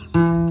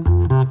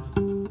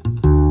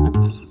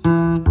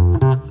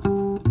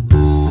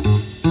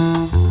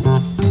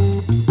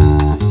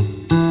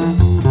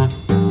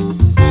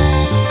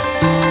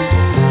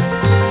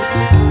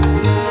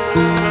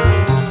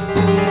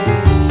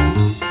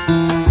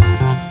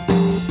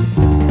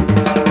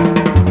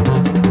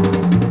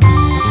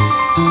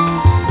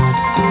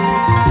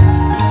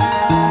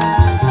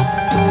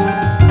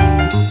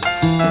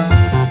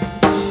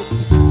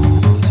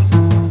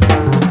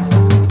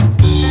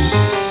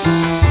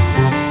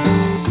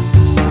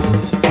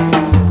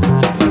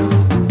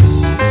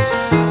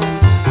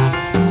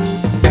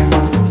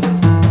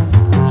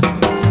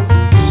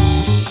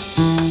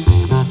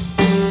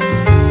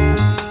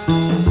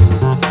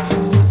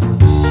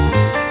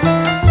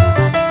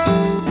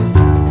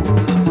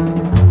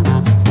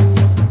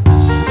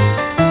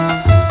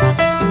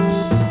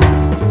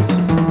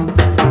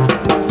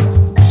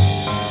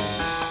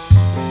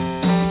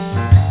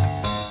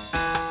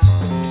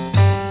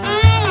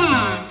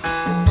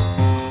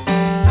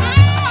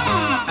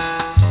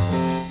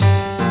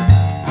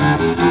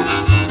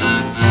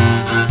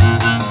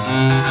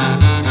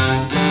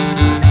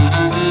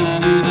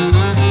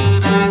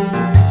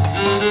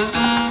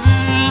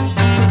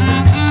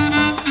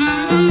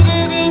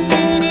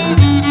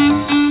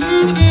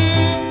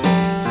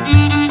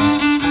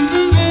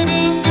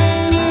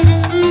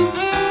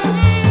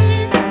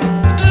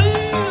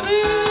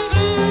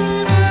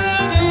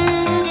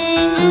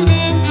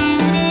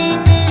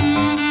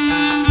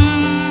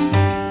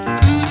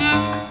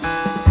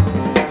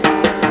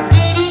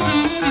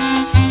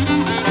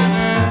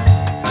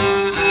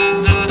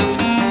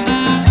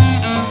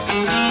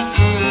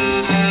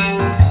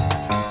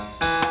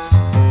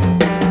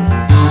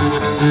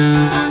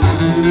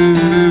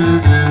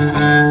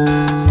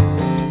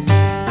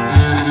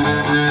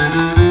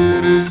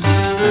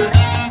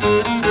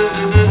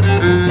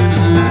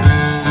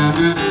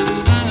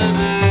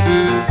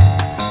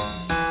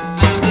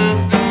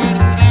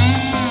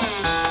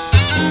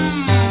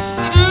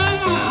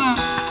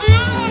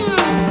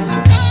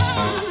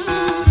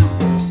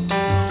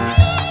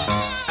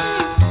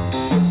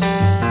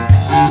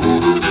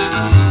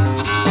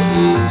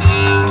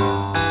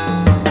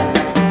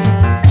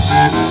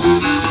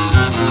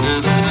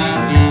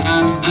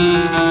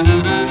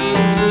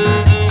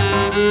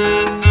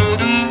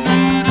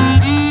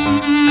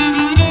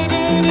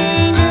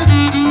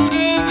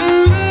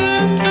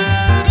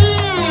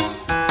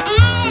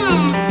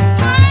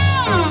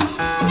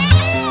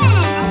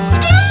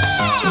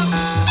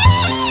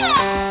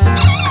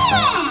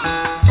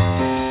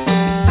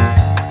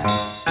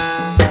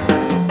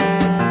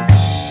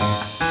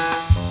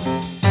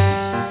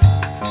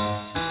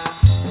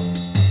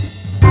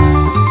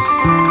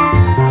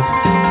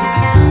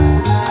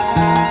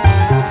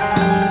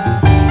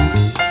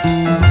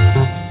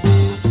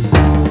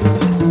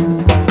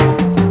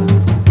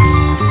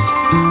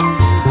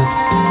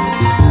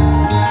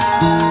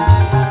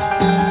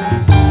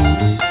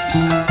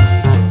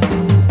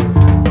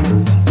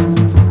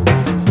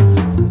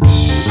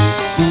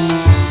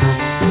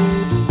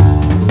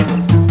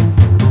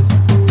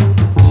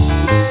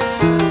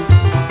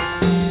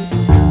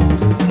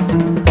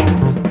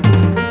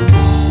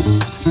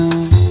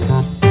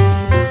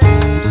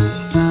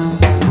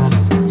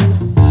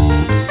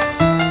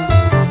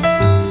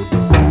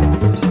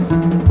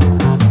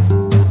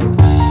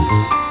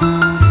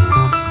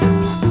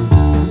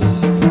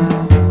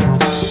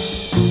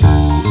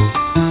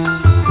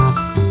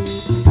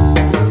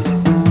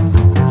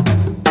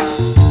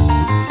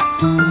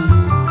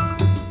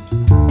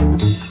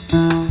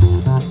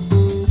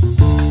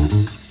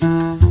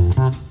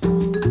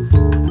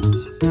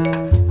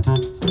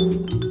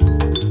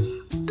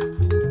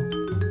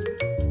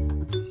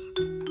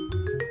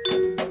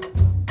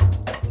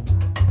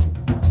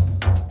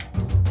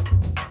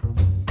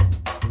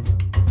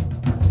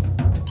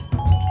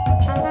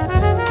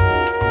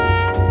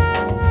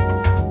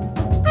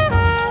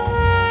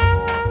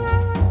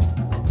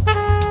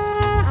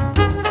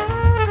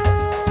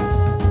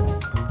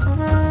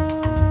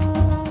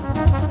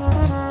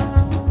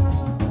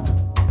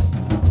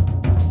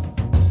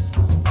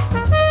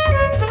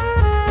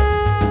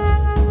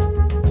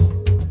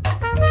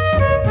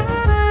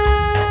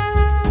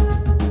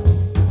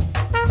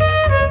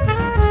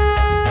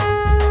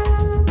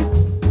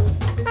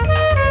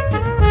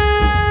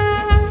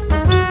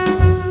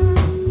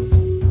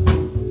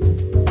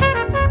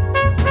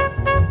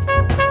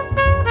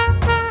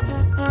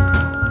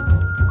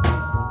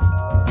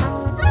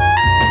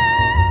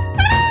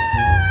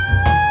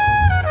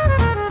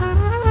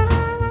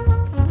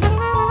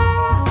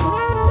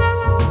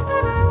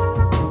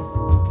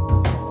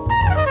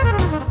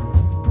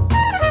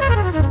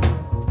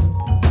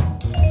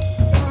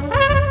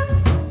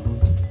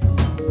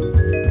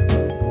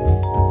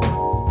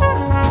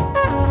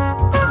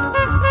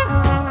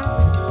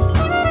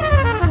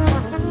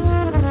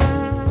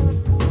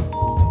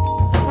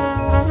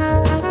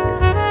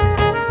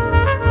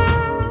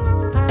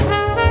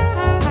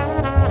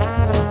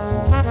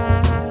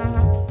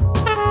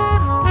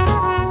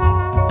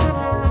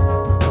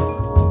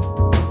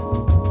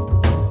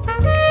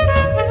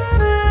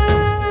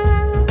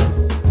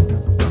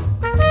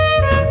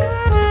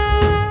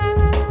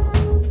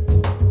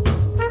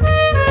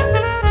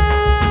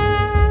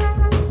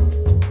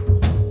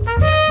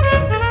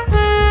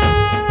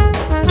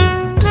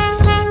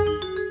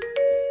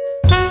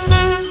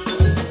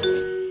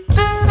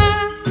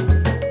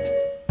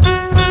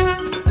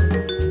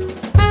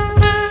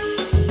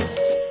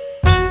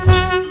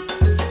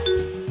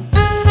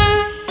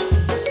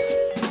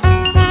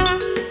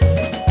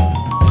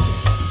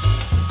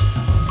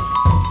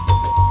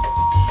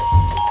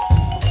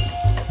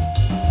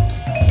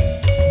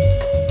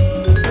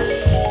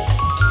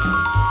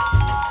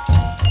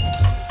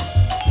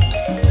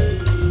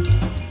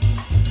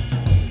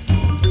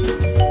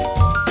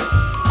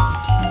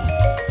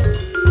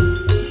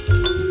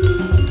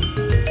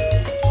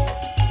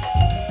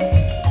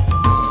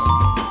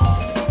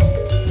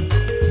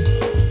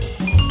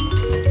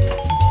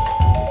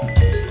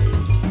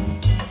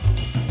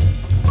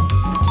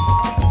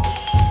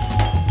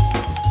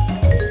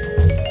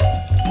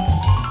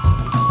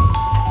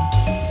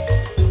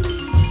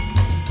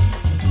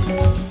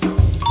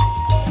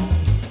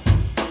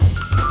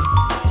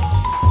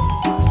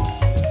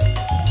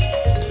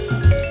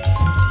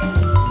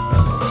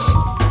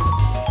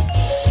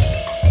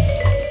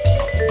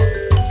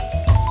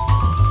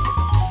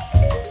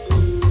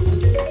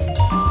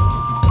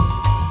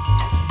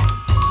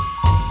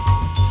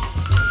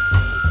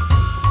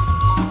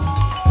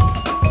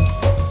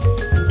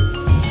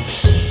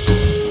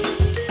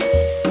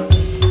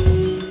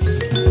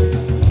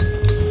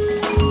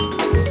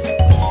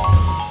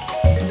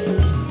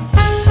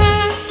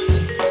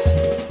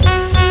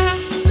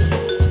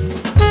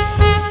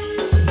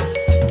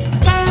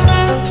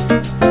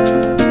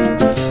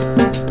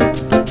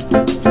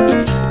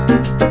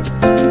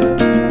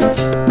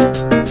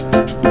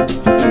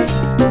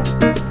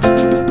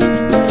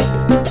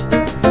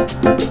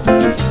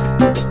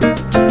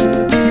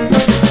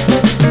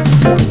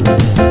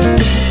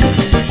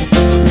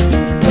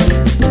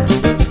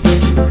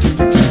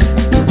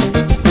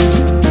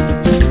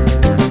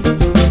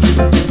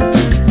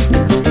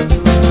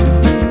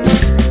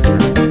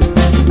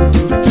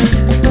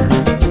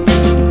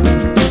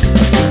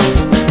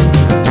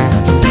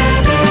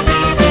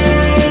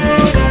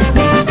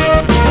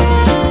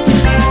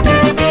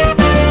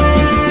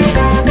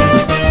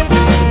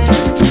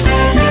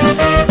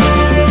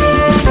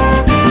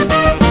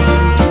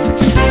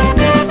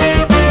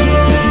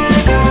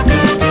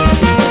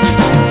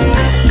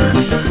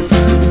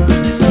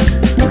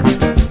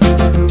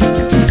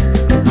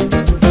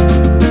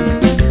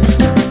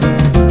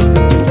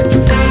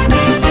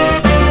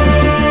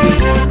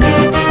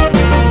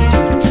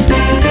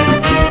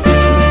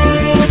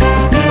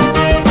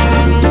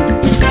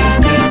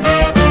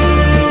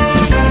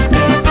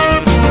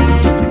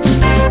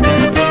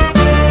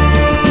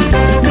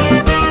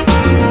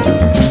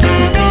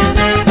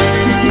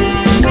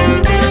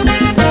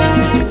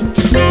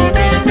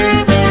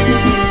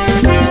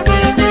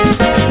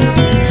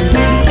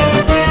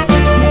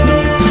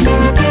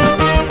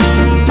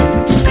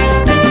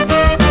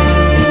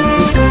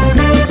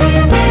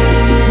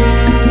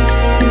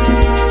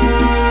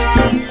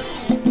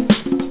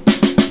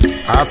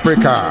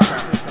 Africa.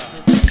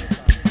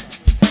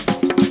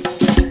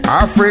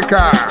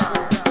 Africa.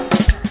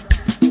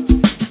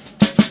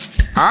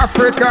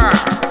 Africa,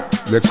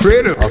 the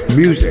creator of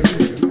music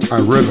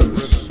and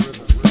rhythms.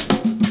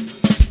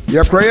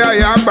 Yakraya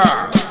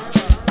Yaba.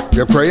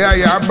 Yakraya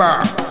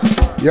Yaba.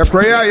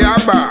 Yakraya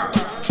Yaba.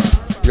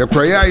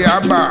 Yakraya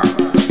Yaba.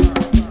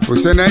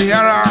 Usena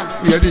Yara,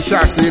 Yadi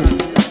Shasin,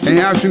 and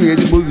Yasun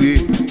Yadi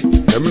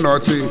Boogie. I'm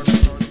not saying.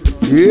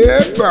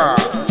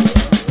 Yepa.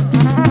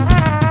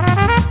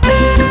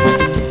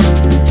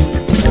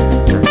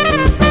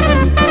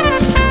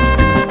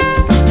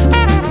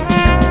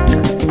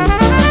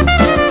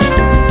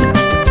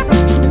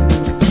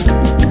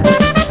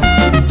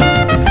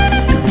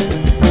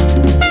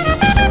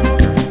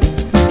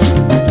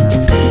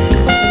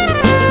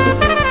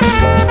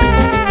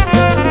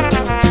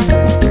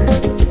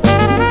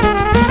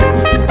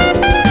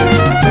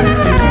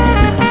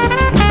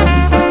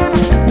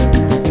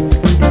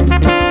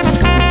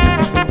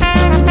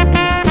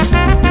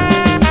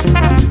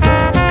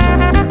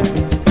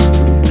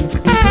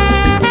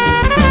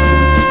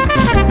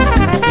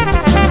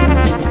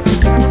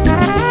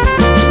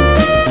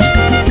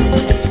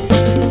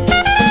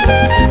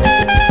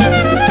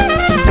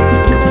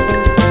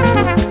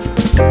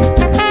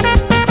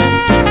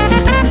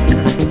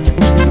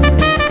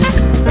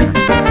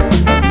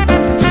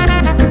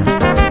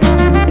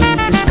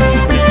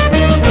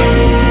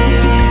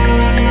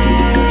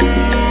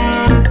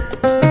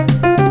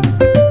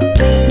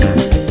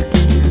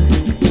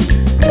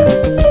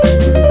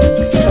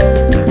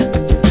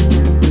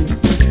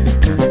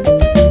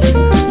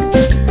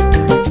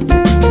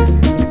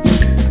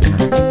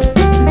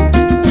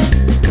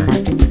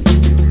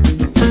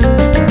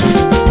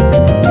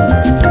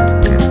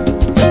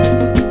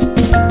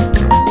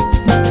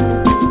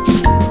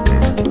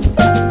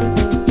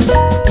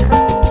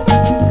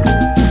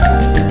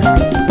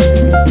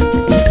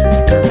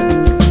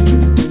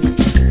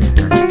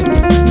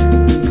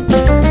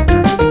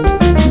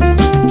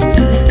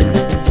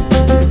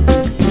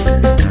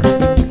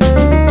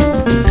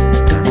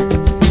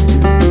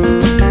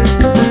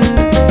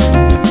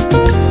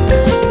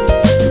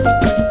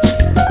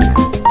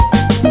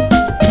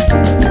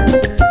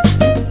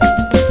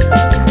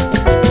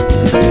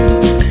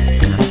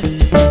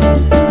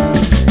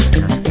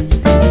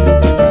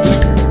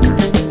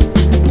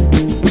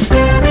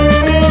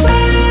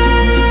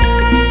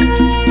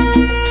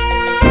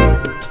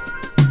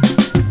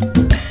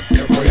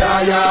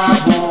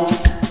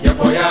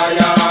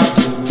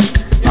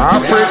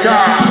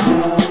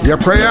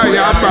 Yakraya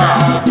Yaba.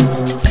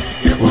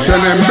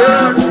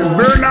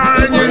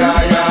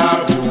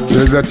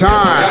 There's a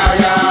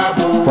time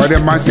for the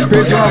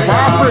emancipation of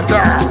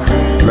Africa.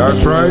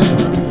 That's right.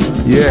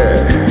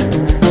 Yeah.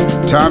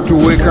 Time to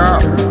wake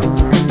up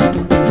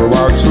from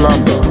our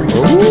slumber.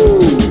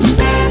 Ooh.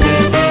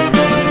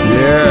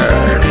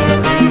 Yeah.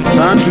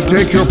 Time to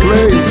take your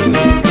place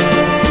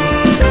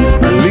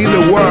and lead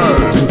the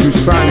world into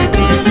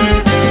sanity.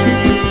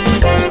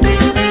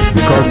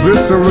 Because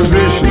this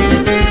civilization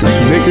is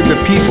making the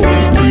people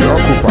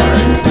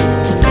preoccupied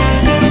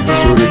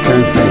so they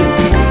can't think.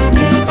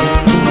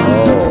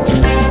 Oh,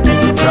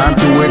 time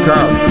to wake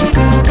up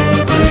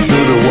and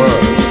show the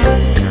world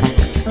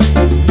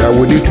that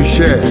we need to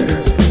share.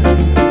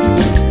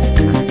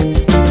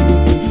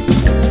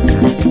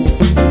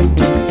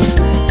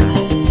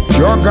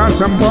 Your guns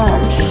and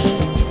bombs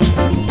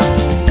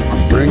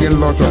are bringing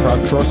lots of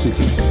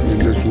atrocities in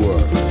this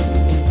world.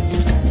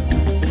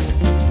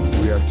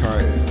 We are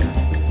tired.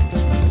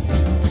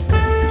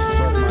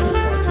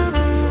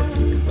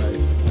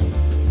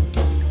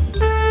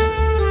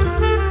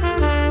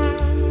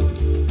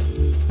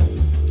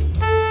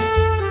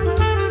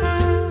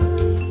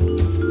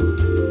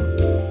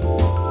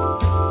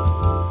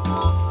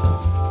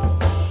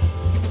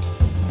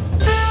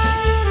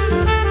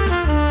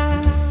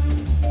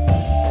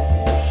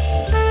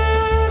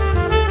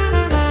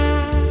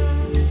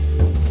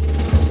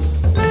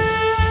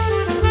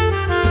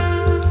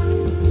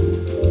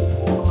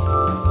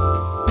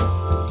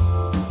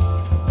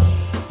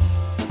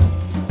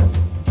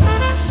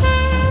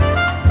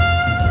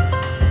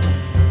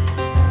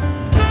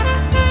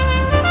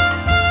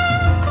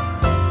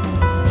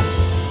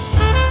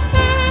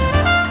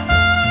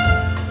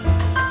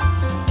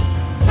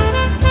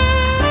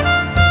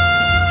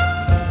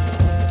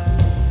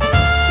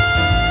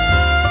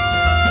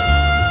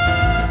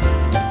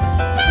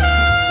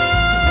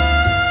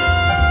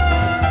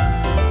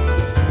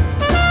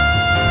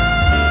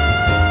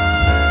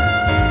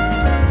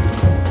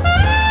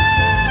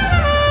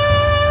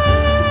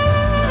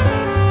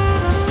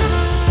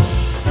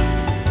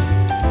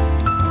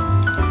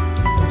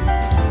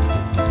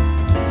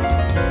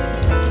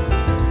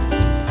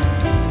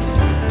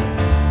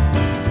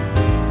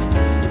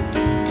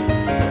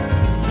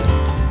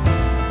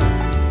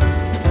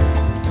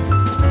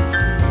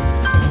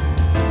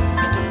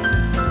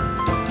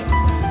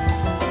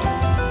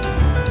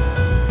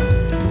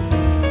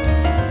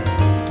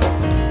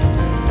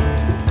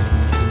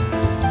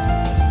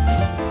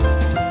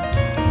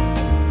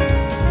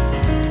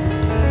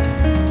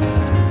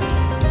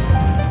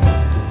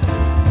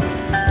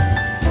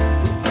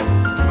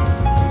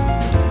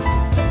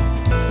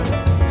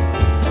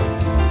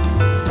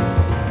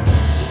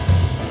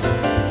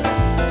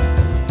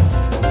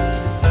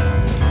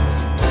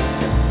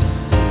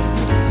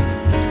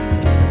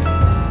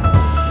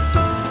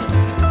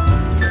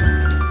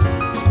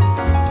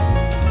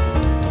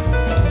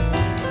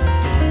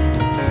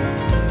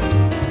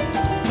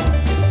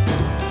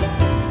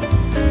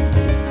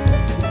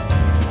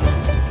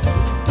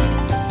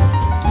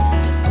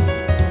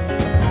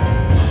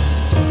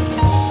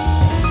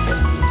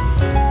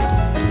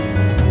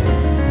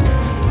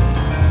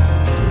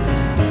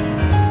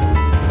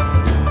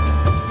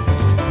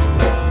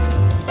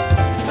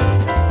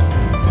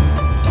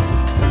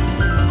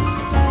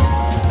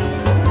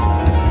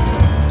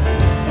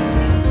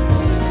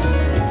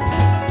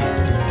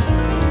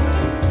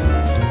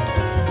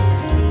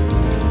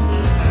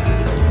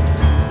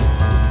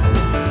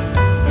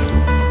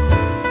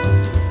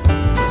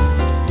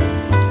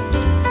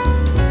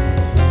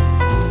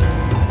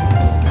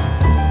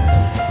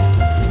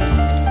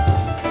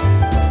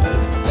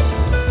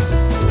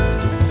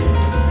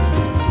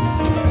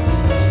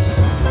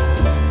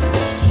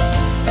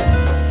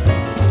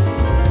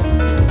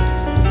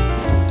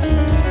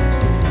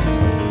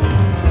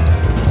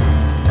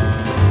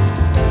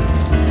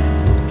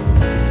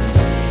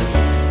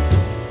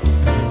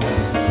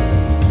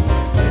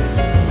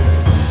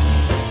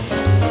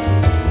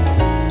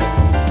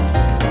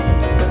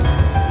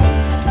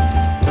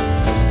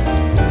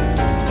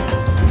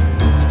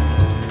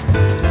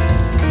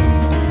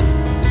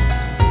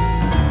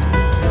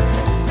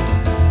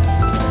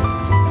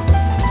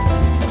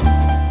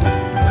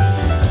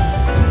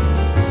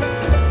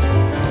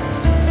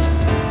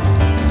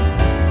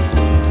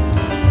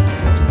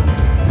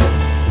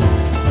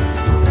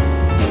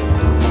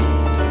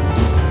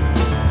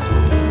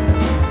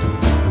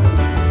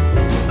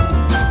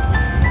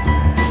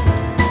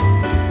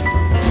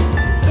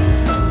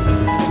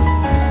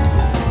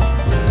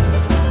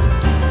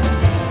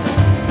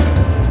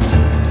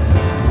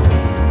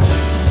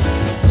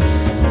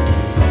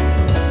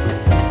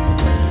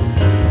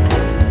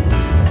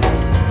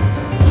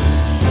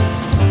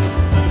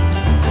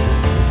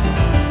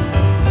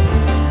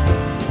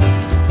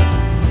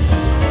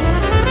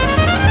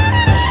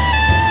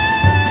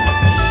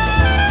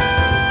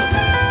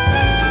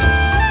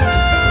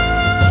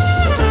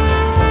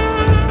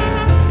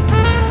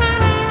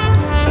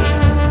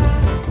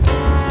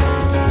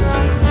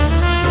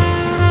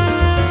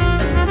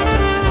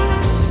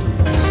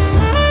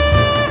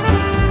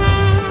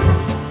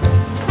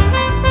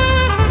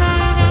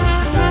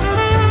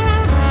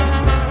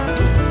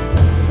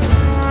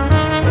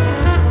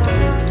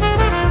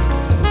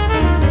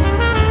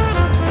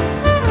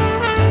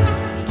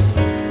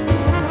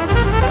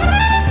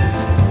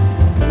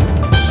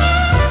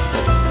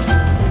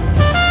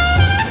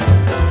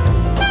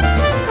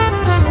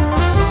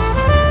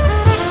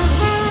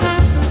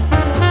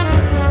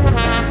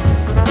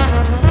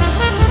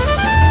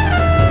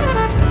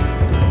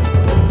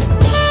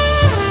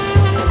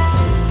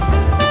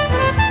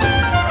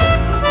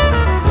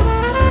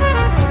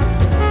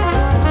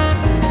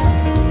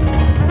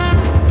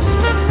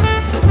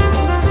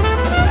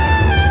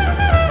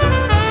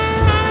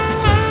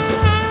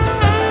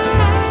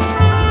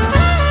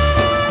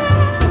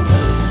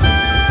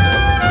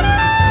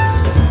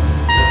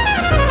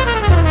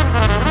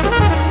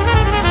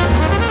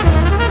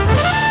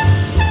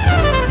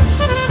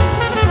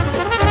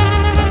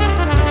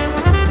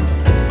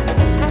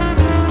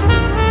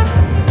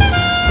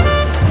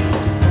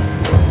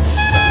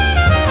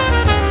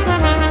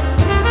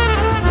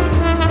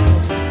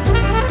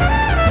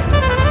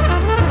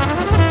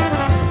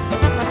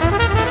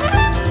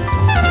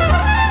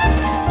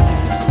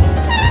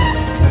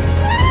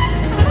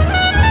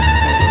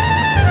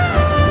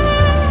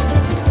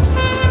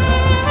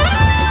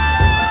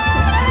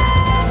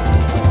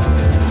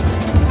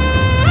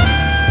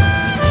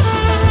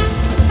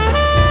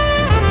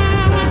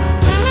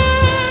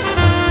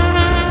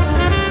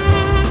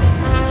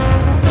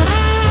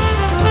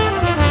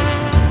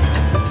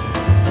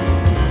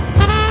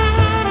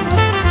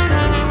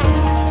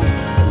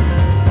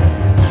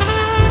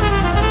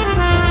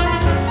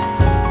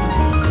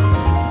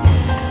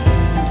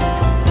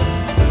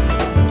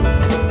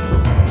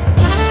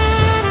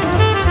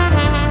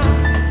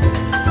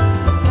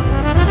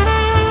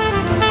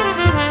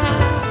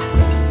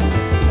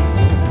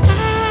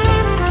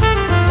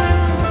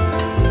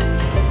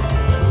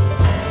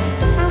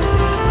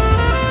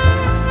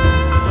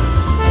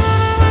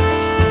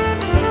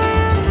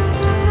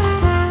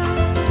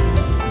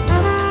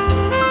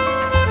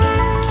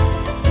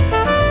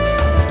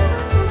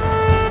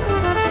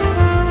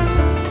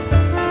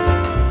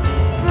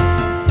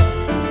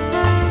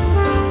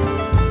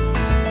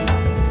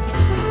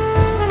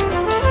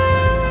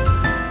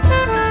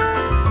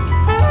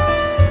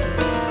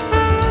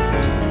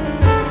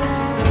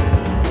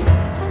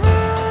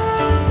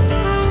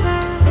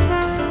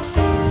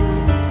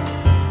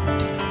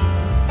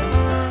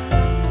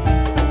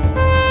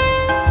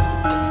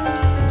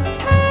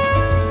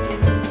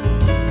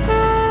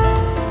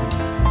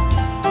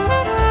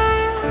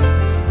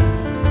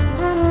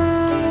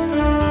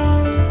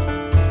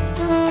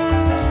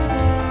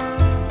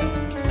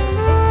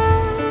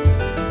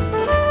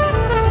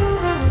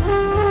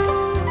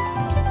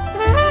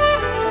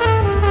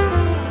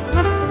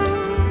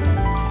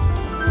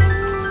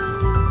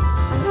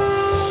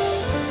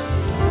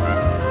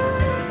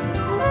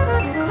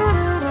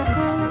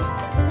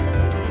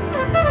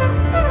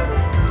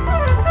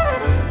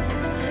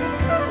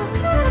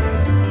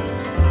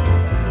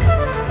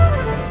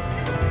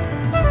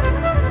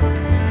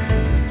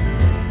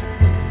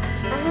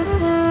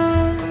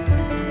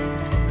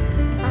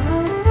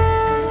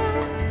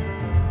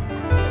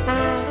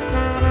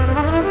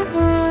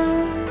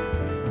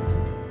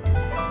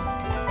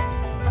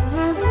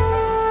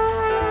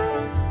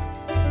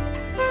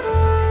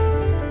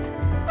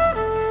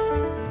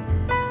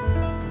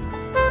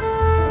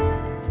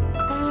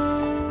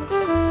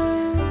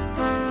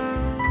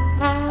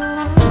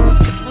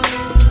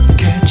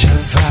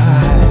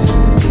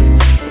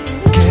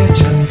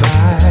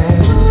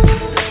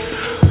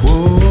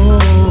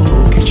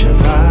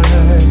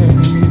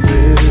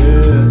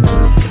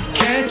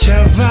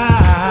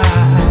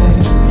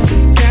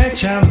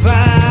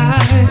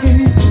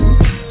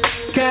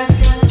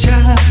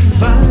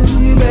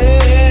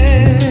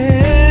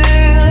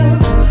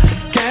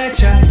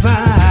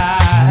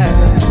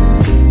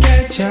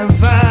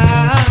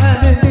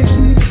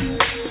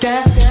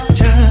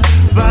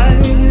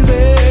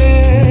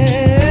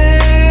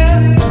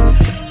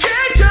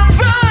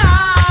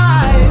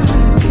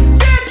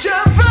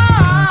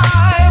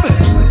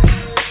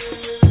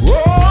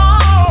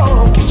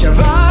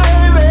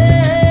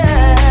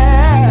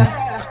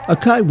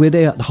 Okay, we're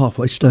there at the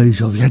halfway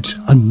stage of yet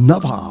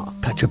another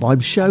Catch a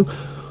Vibe show.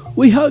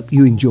 We hope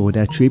you enjoyed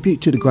our tribute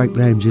to the great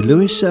Ramsey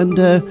Lewis, and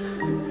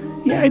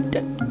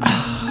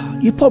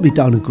you probably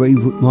don't agree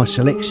with my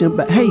selection,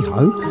 but hey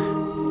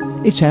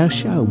ho, it's our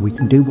show and we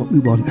can do what we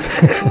want.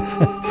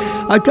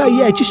 Okay,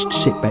 yeah, just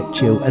sit back,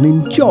 chill, and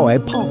enjoy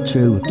part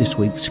 2 of this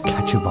week's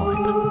Catch a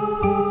Vibe.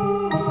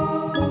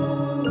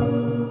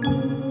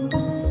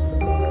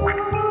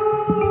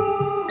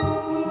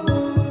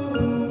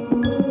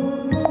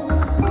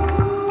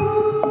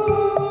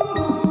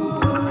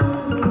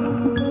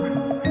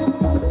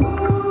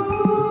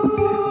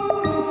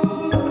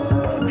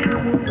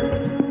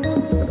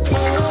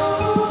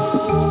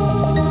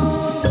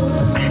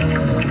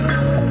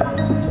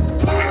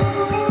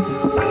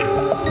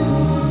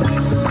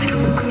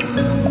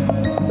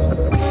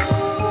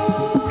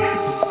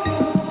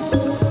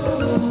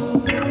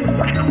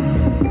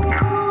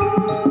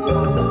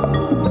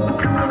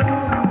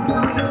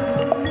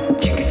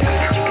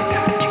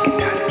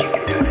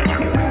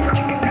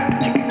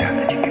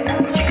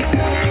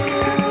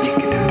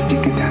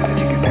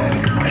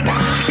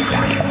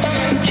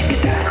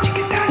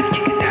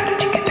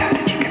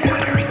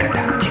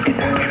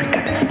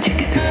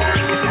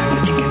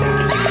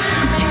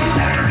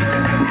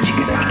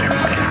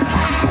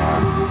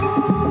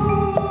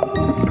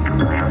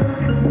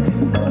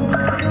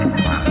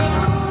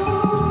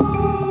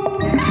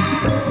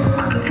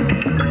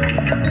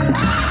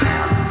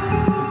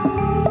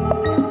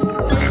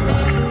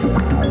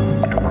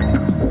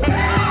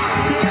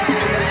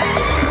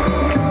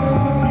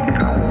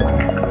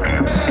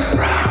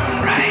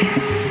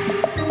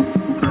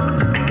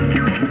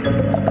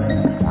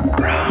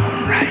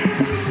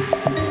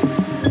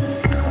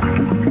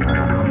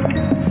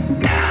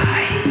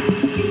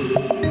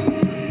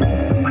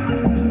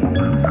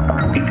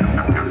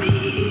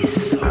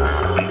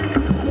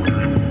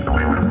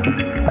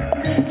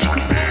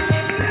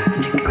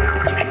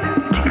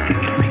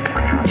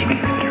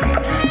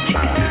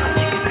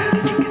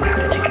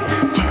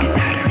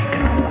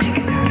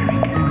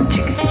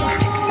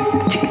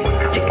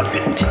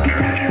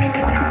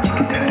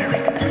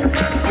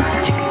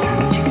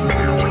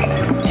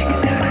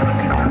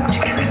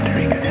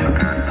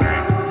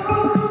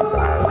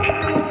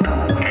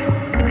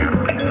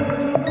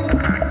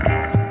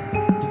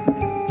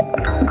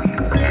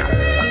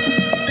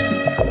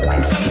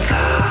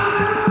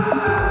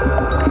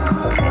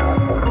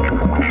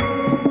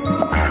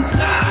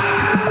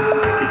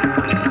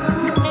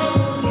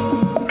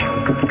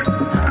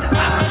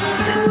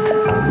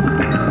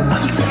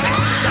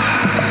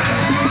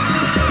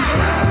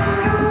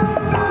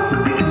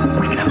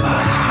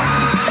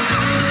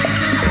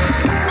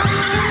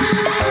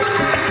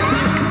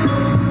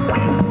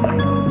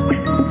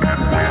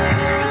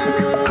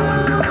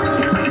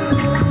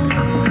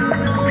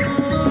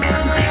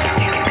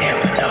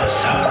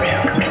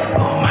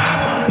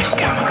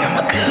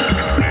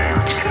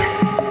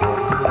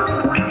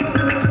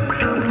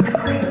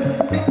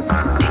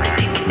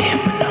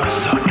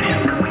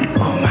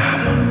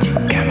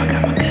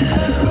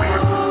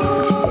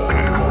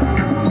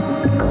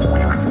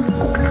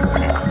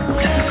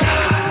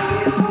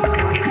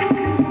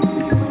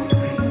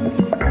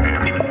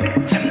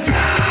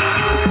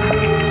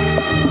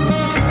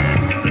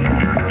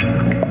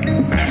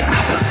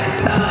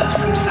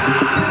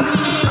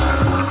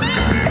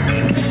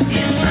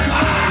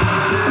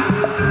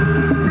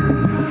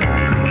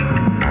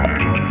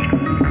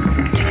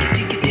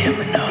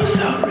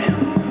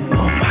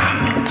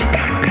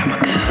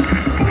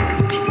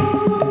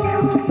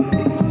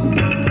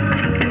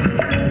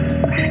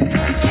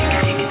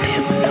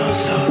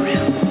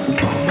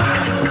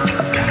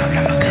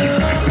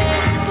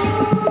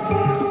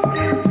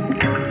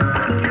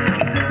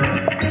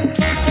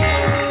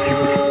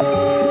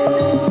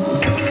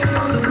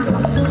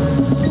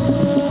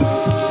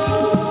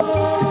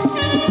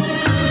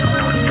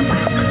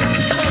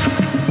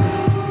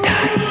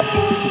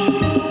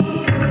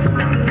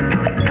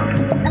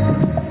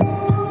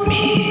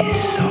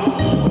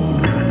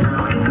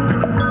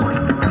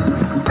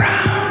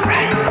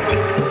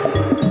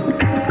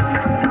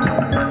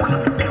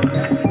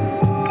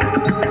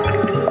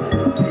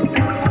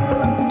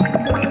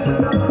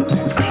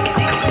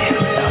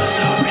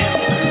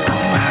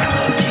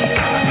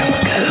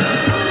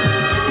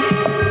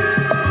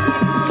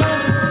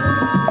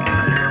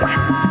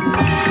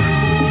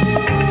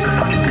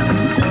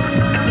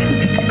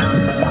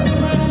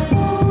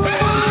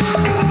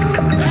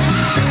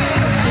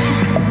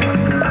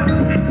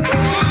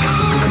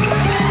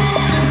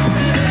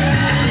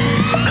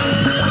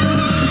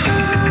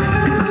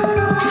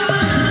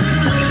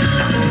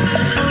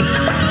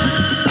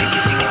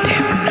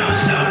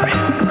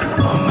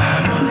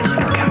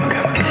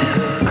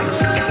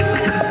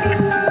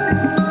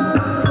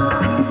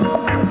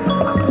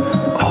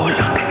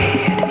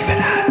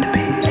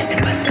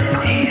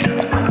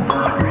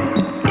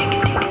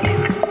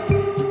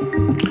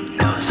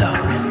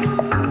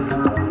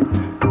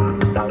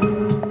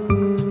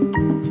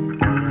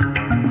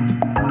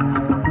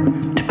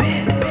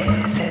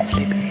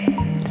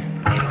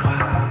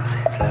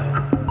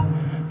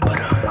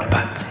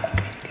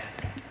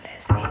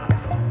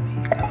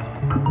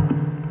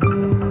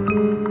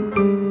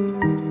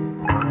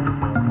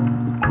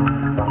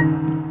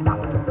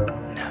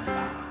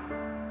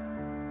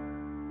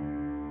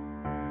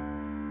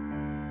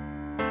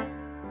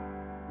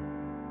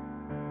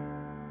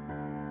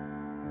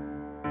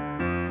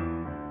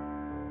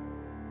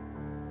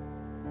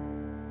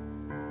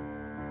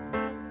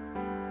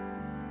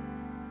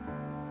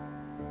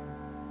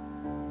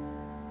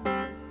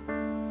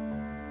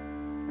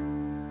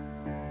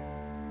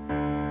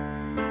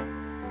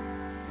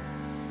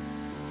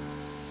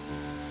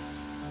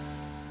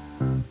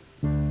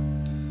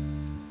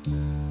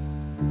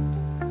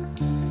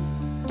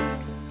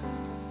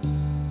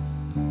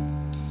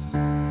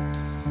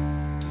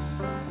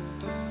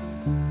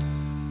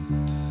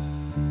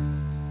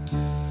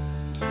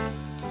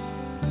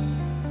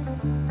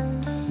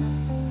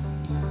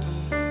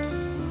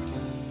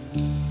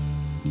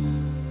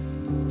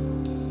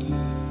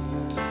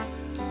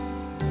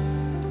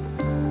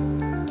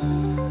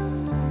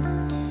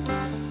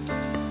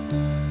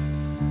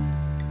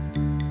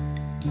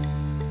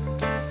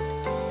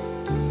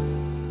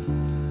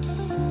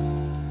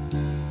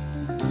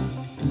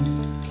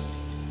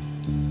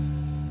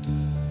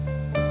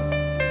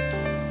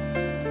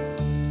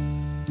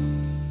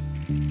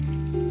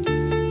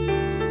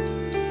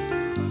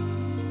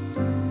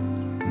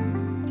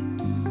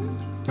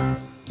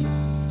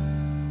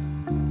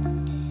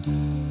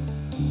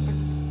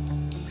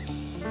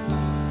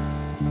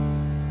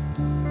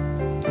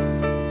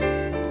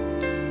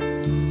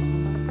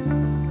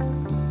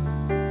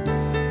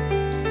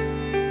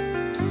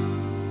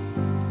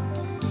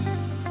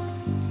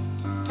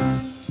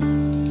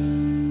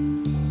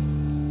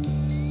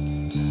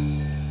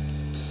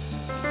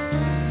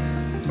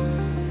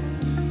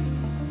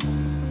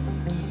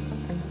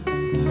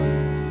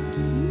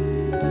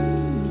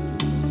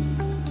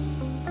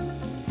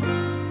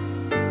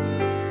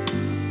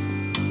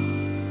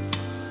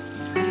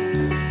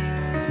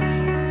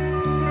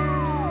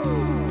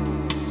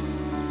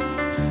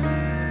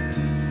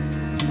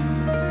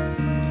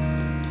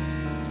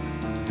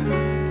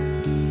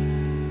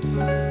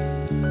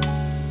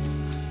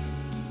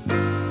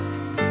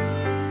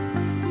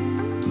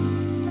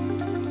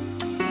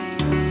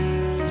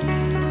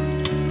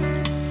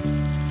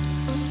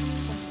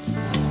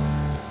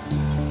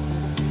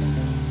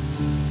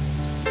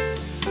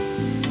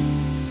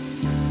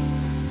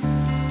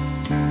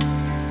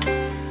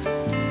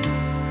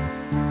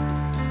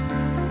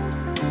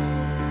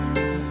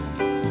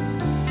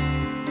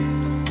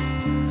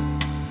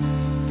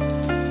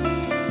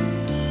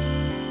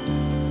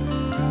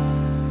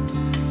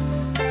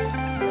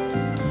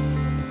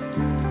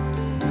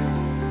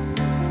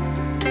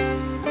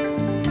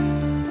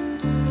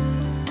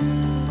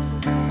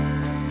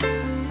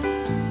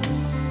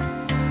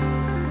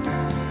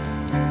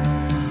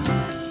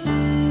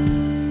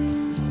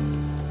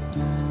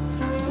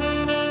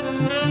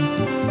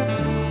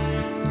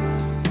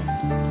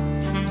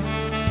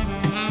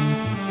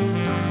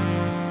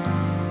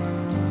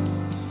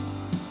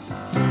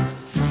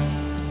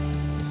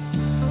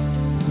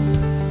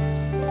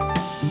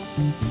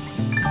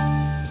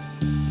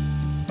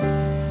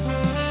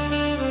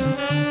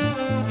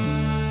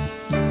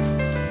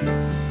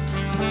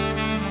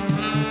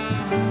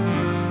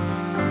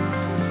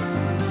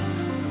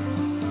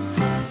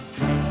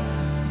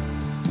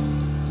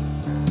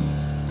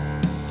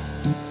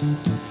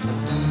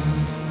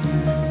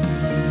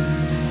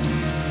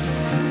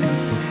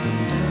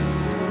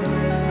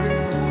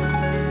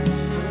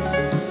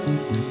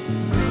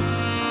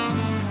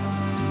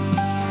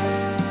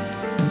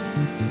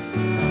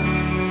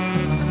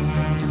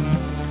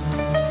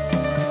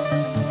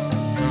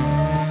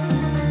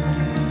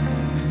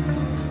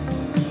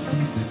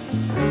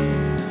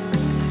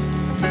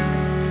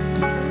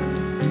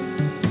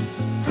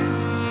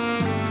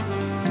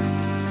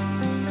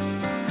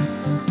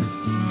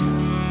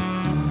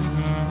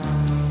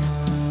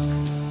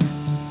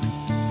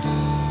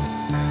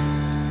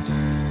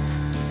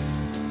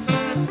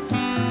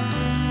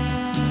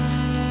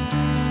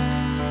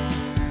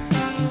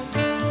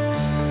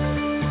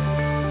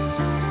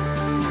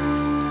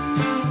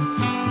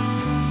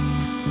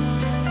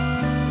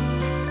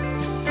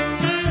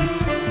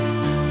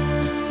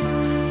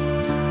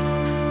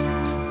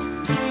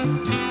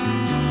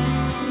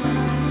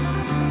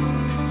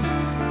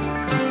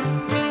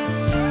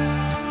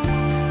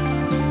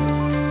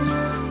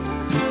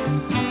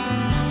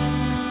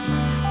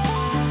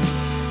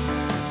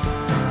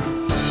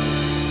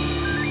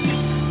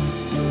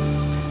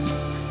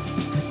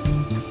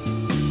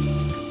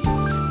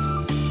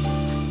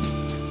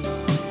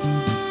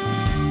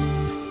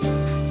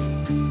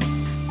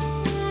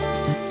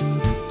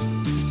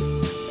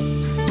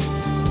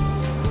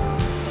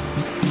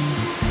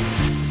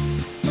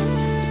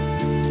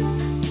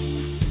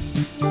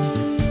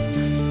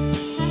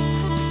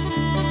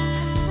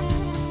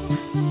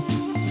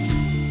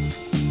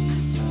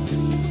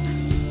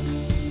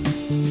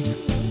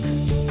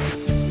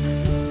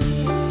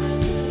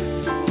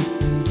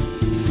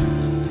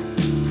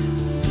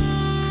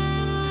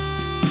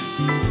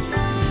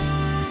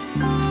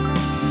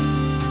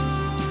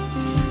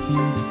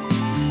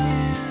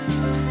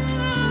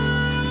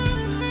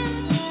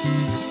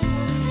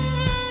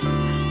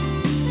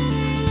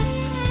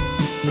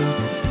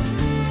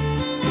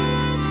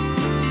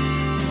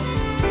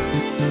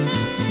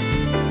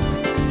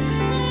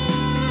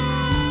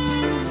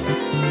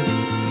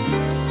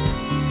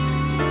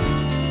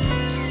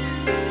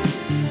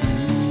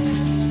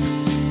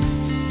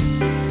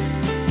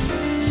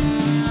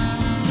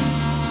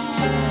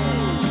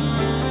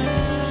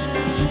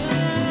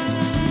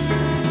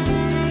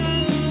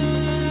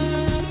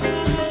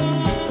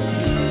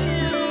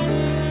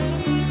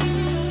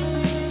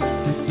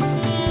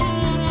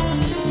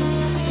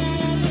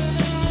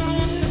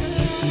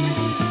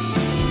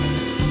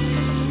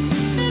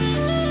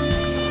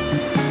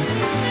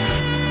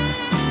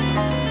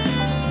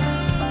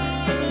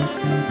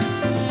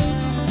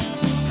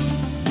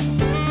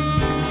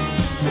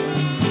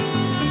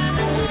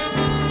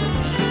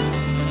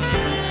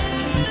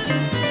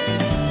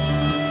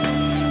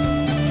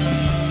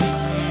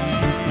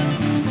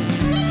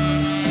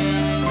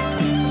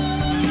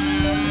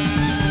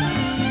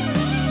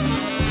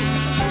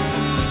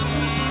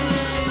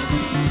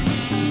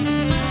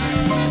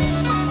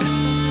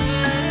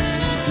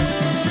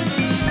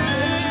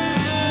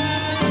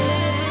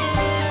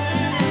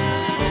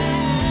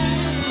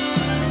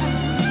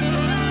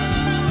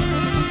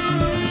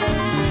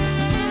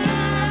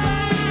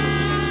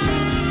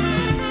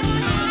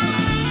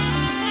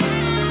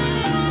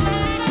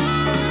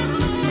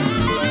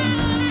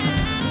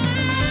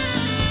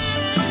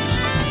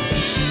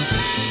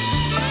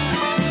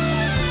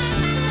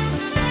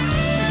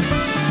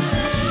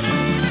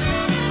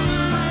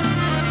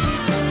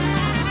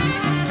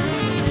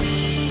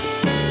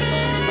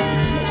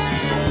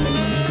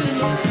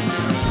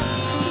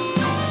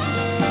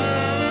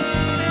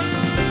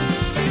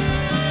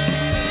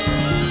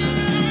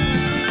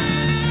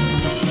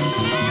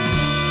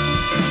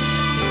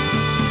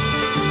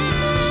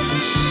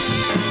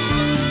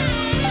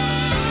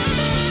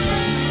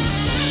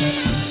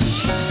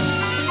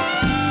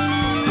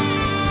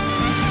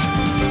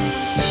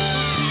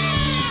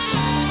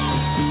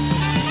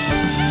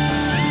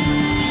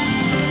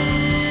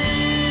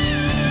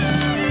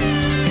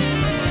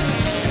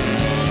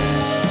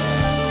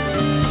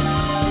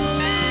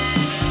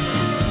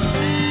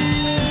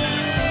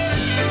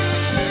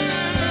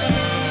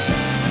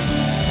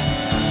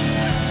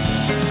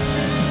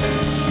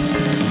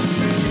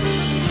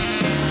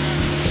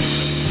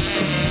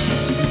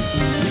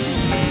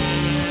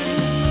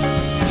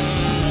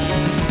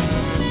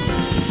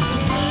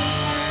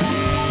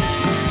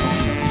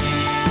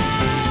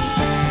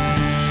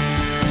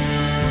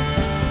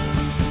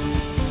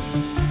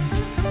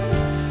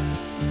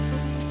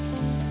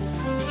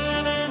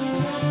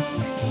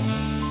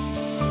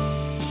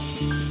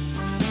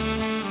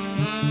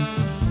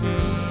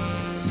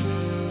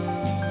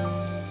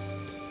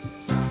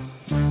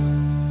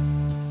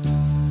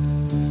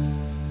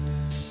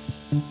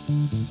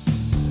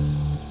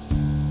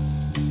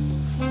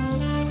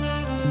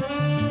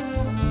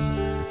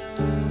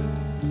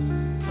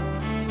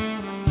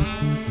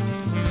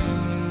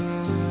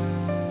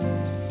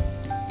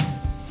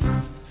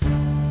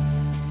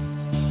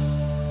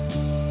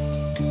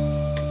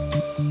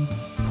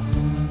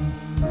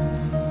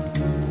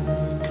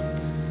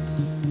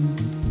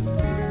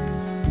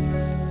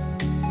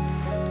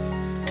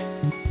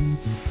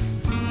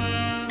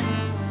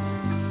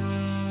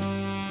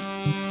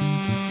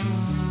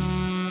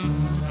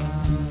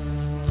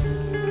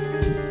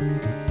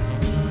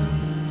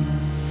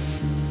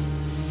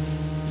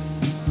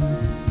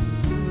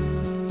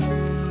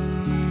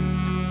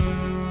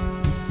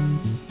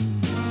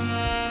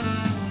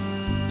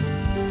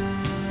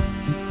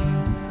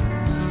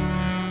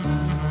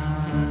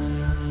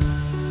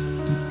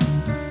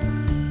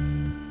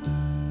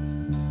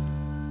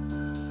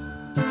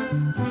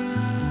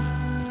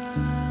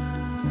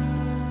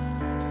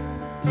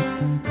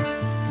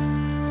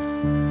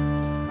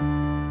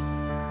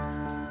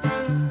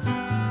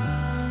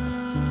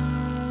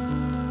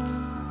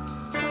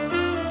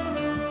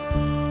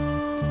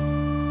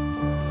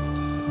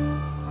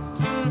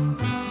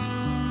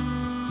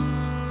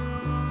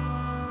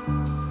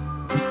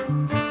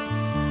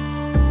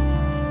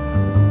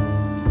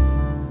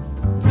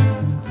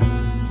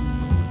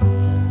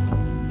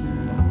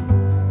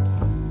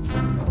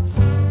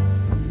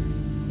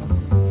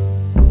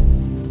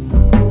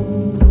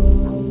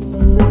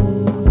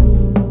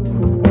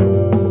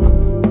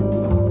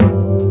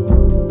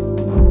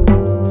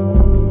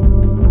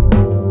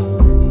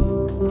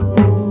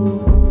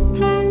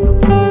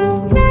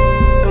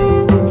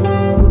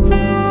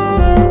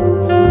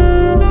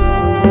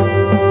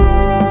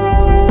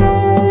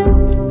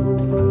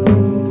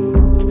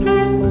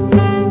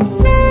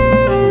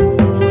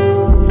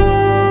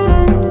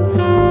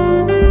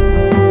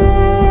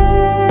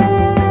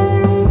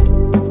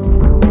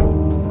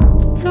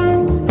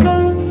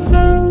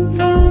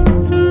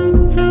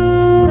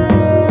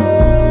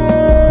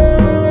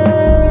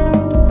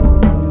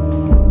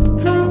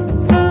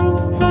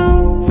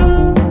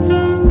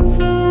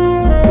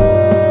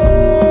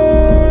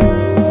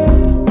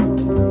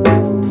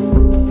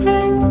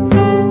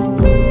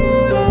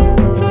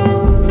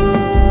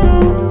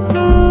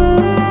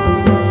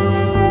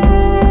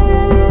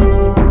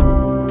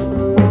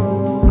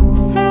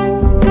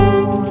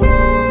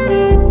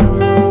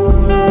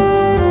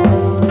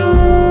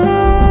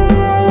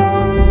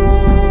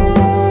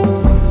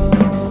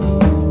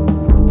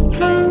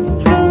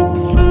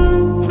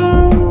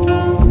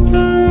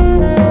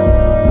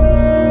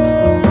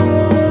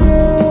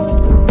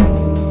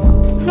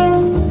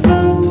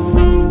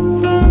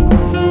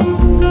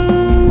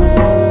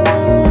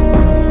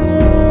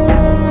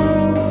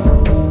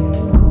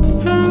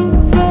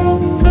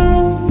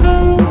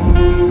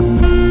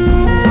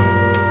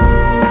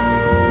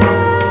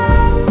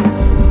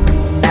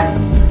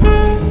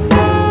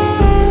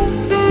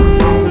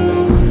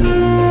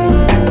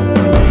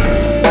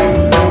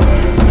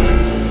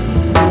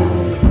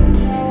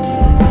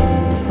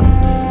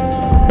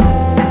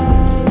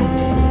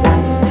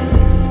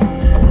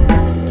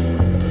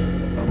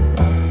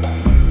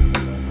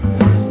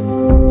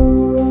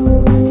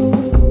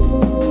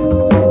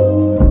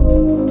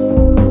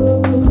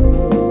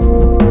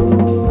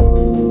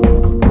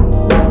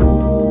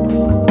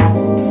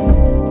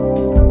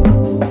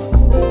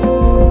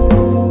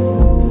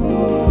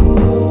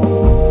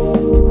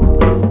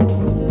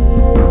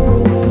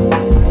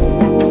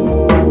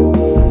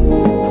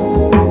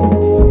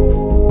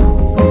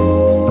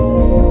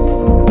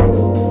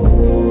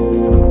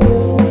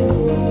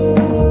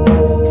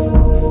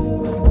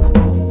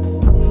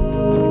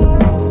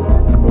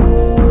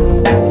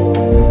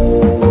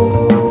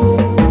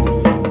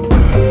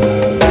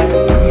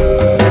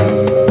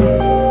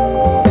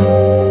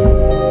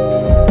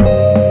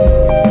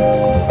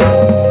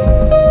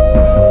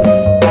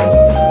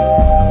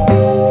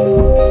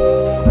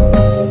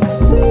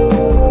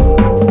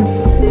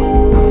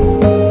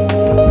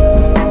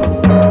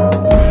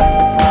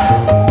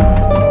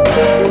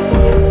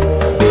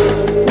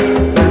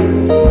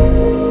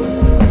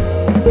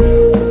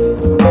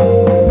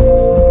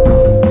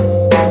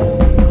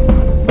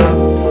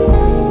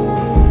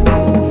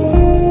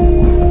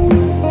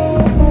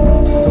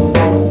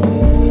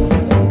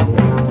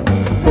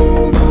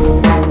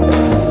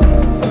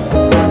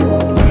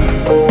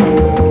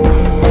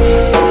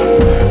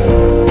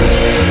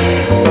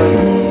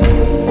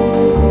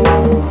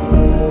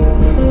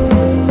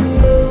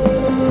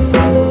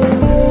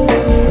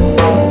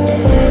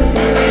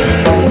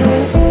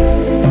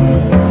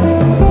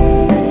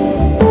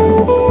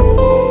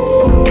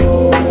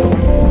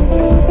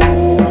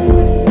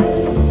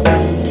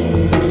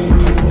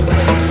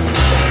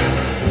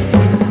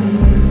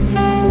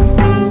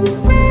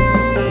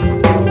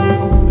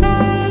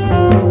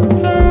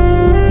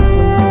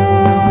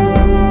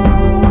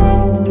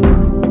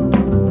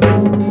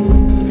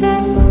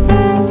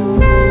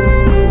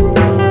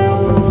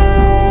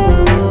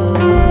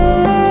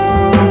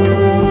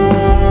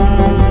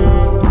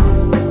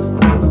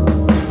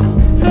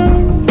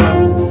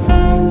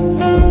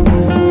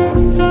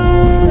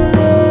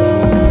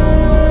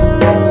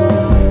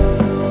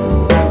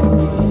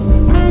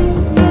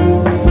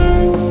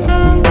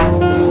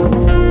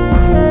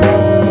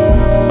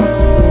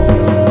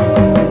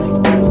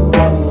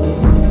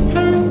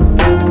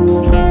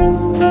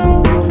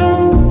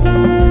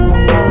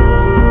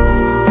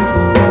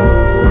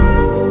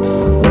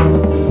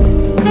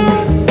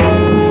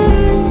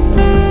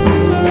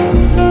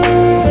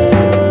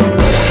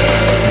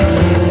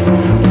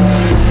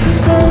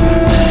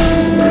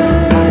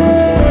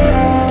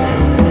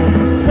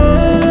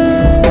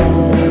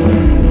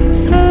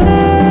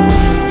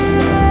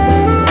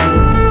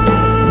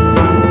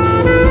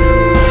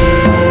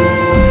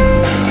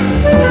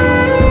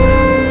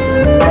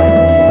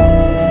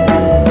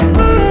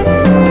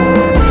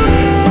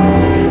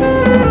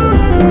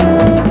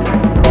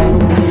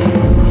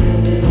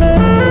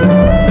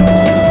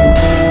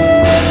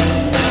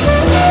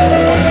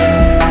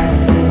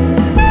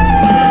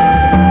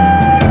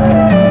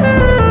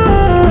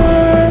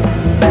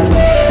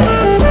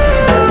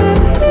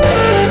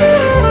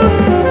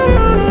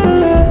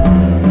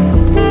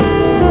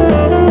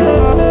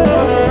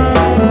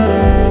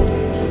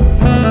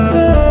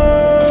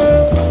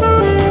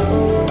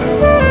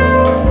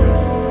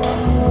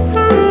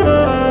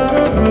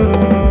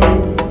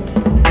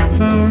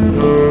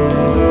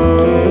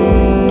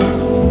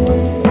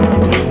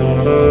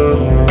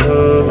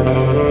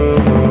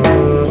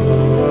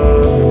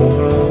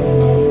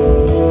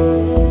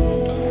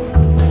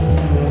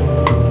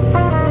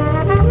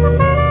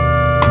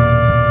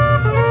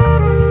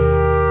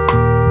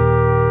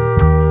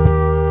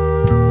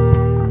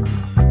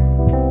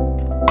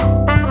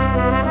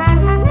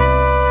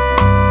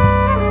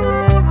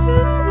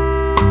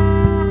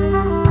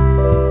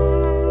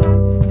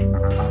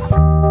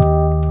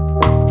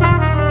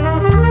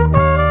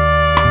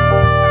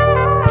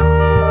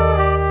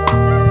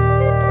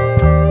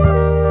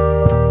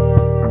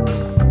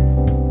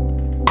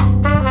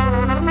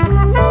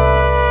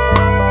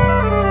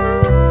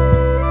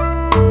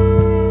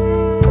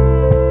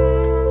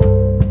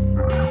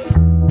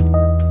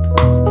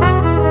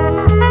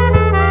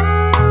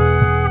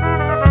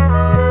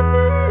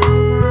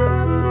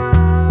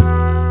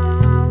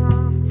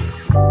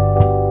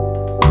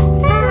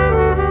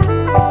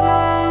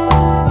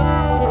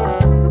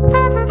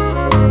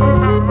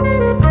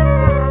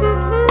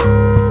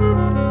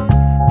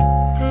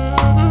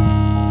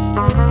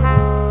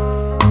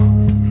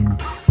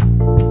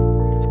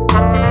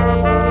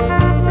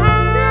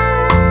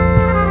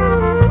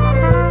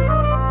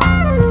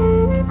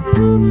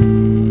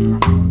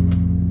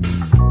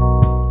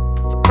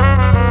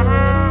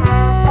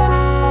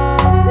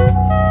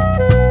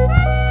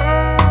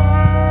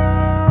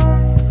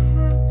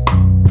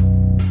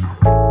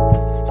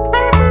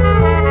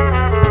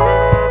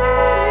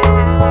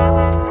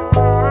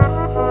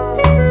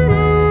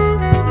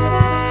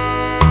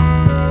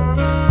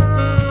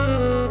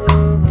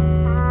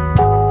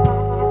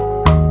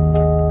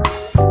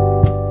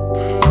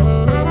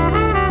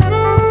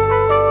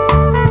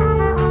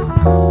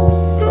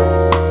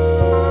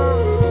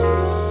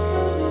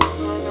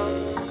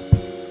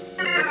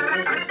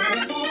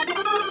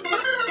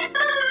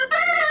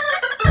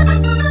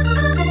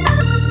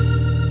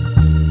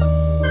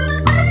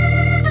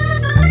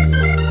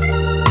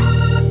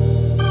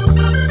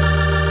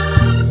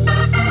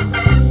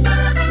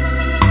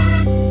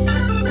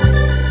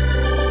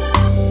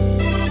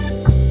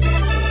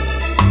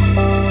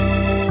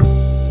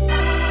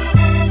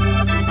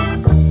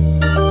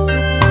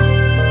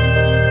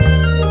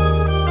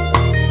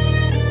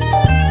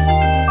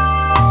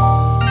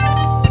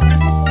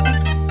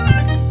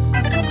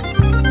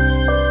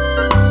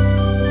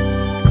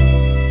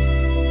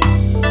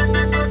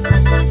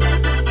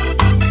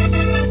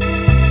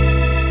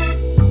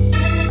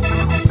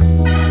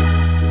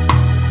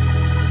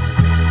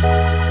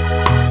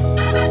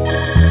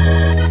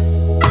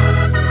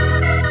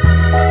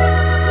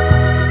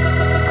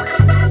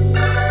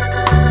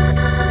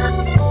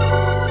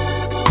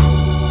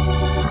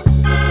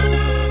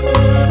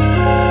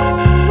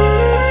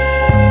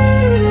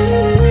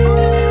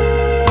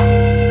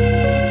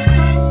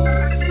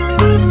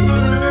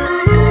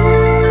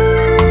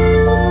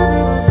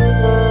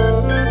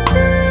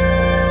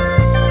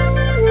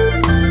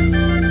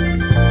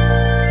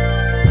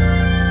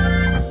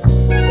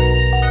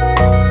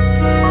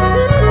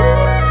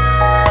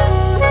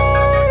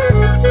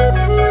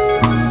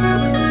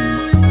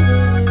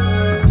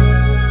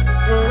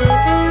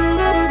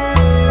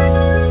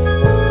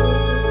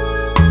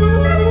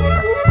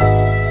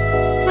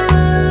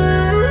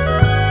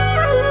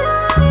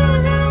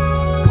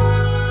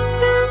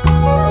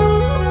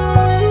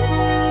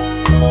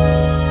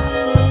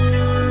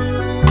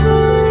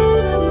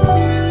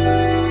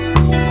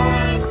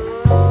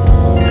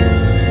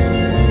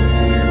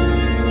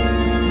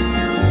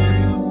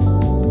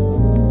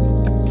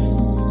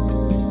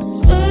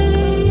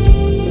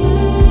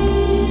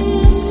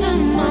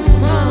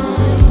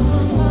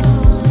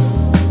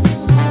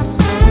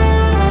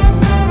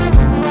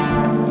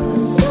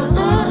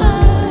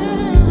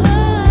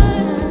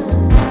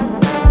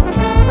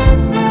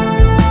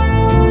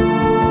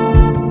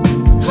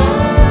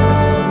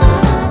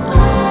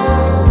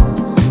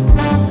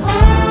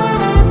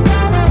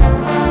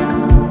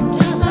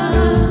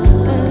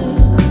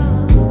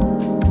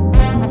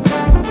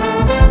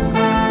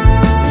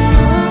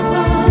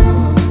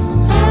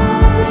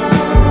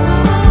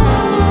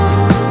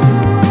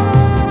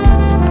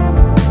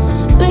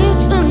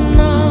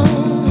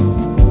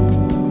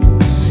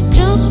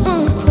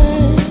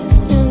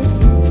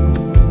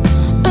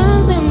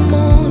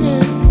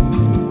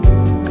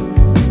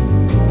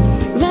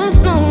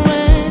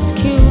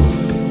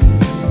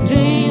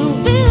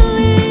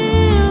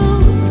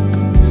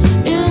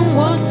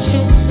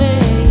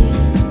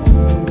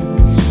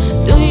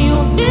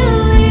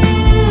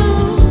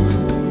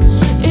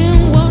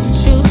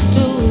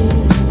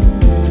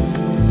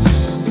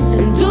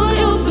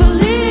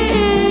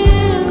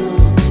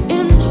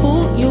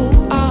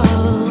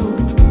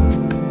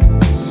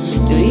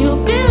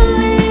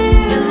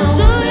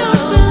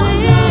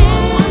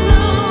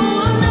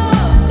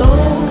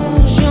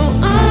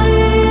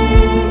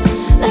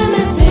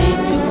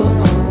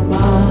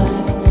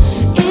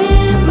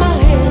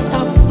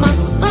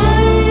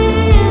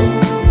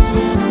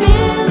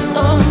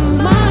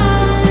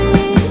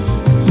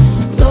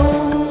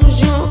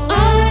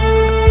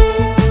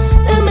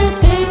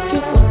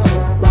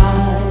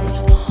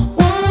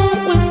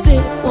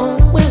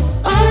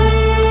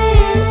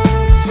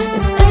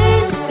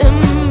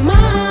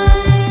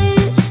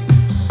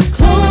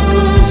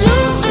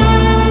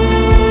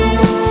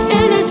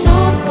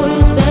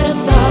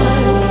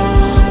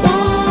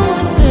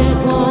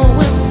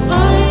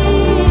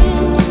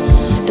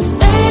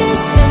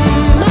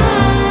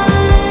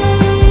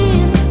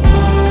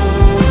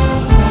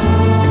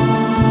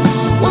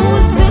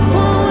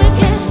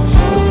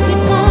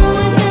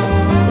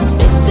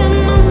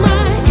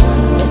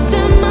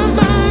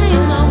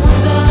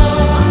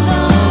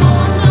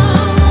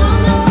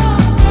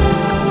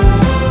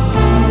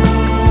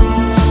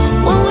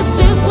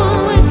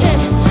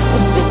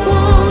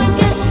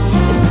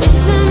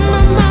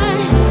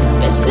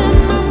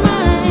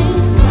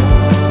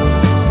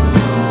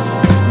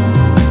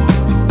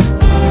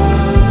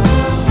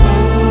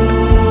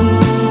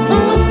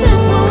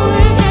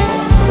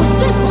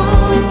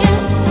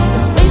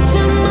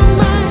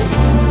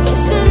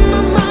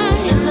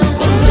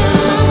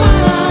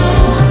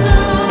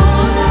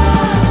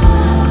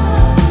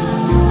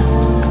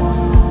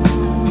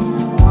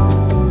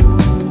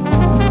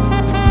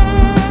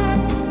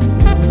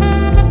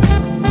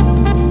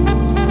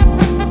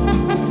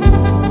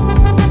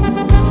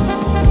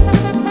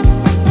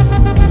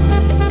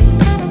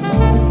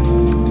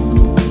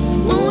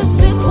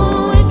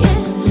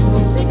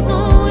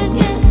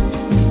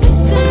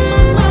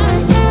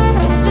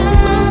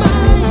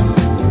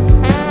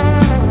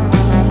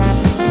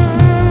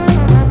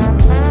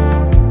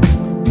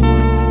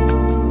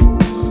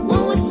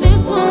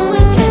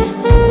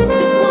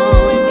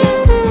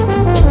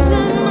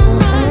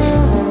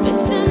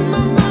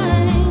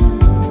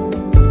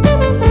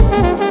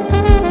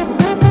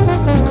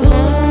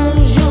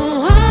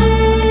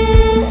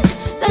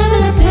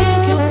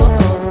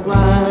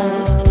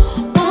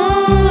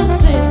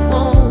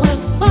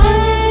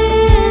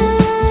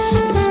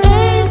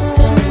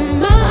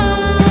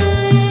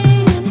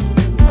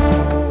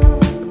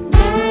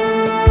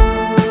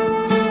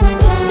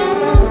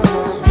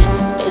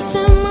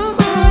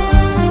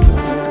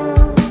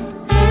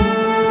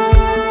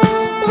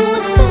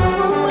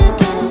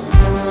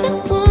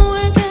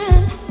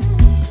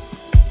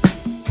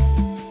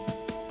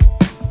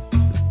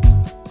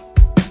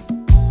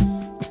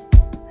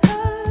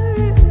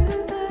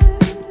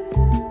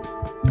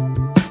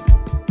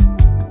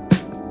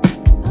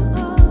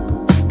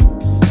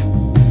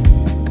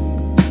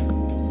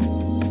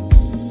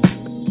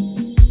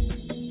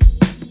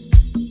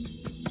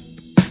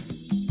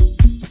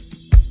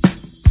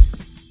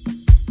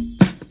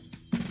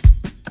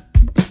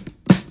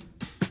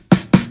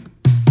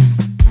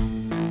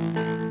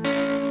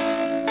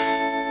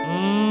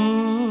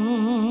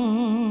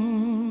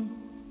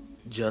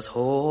 Just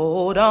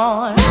hold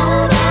on.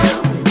 Hold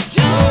on.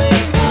 Joy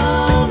is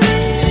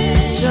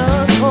coming.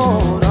 Just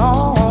hold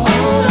on.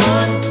 Hold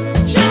on.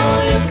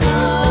 Joy is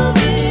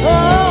coming.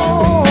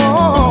 Hold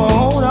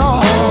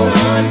on. Hold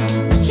on.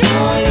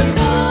 Joy is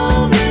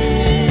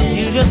coming.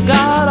 You just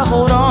gotta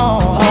hold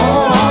on.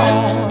 Hold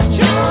on.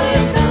 Joy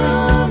is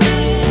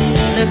coming.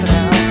 Listen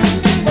now.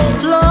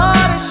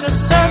 Lord is your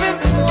servant.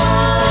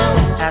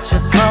 At your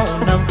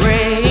throne of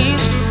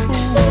grace.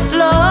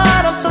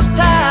 Lord, I'm so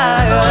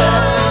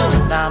tired.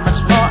 Not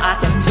much more I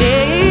can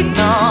take,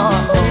 no.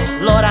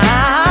 Lord,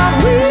 I'm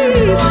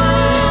weak.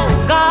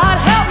 God,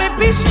 help me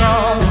be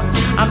strong.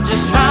 I'm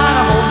just trying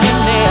to hold in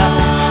there,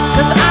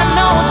 'cause I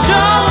know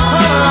joy will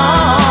come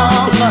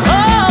along.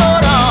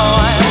 Hold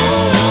on.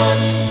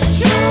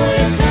 Joy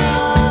is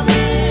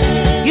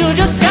coming. You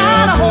just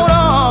gotta hold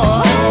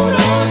on. Hold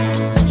on.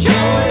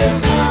 Joy is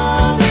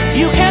coming.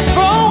 You can't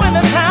throw in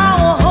the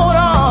towel. Hold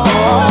on.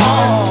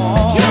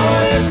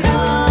 Joy is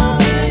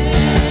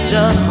coming.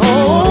 Just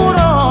hold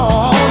on.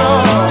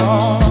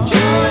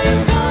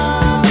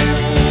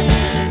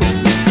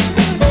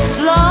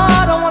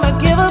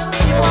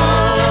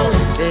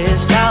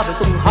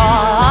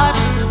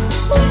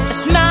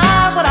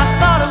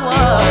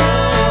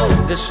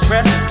 The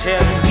stress is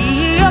tearing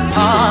me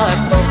apart,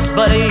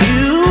 but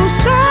you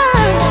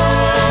said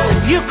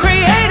you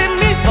created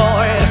me for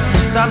it,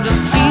 so I'm just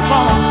keep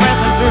on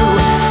pressing through,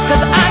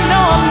 'cause I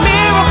know a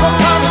miracle's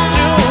coming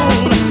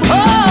soon.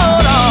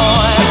 Hold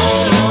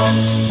on,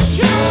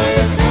 joy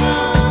is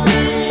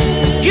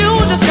coming. You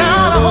just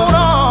gotta hold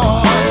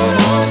on,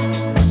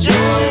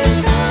 joy is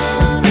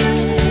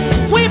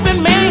coming. Weeping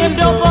may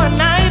endure for a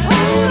night,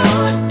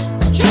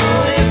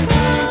 joy is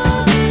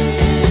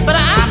coming, but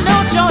I know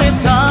joy is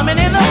coming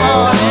in the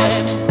morning.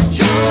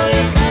 Joy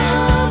is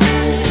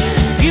coming.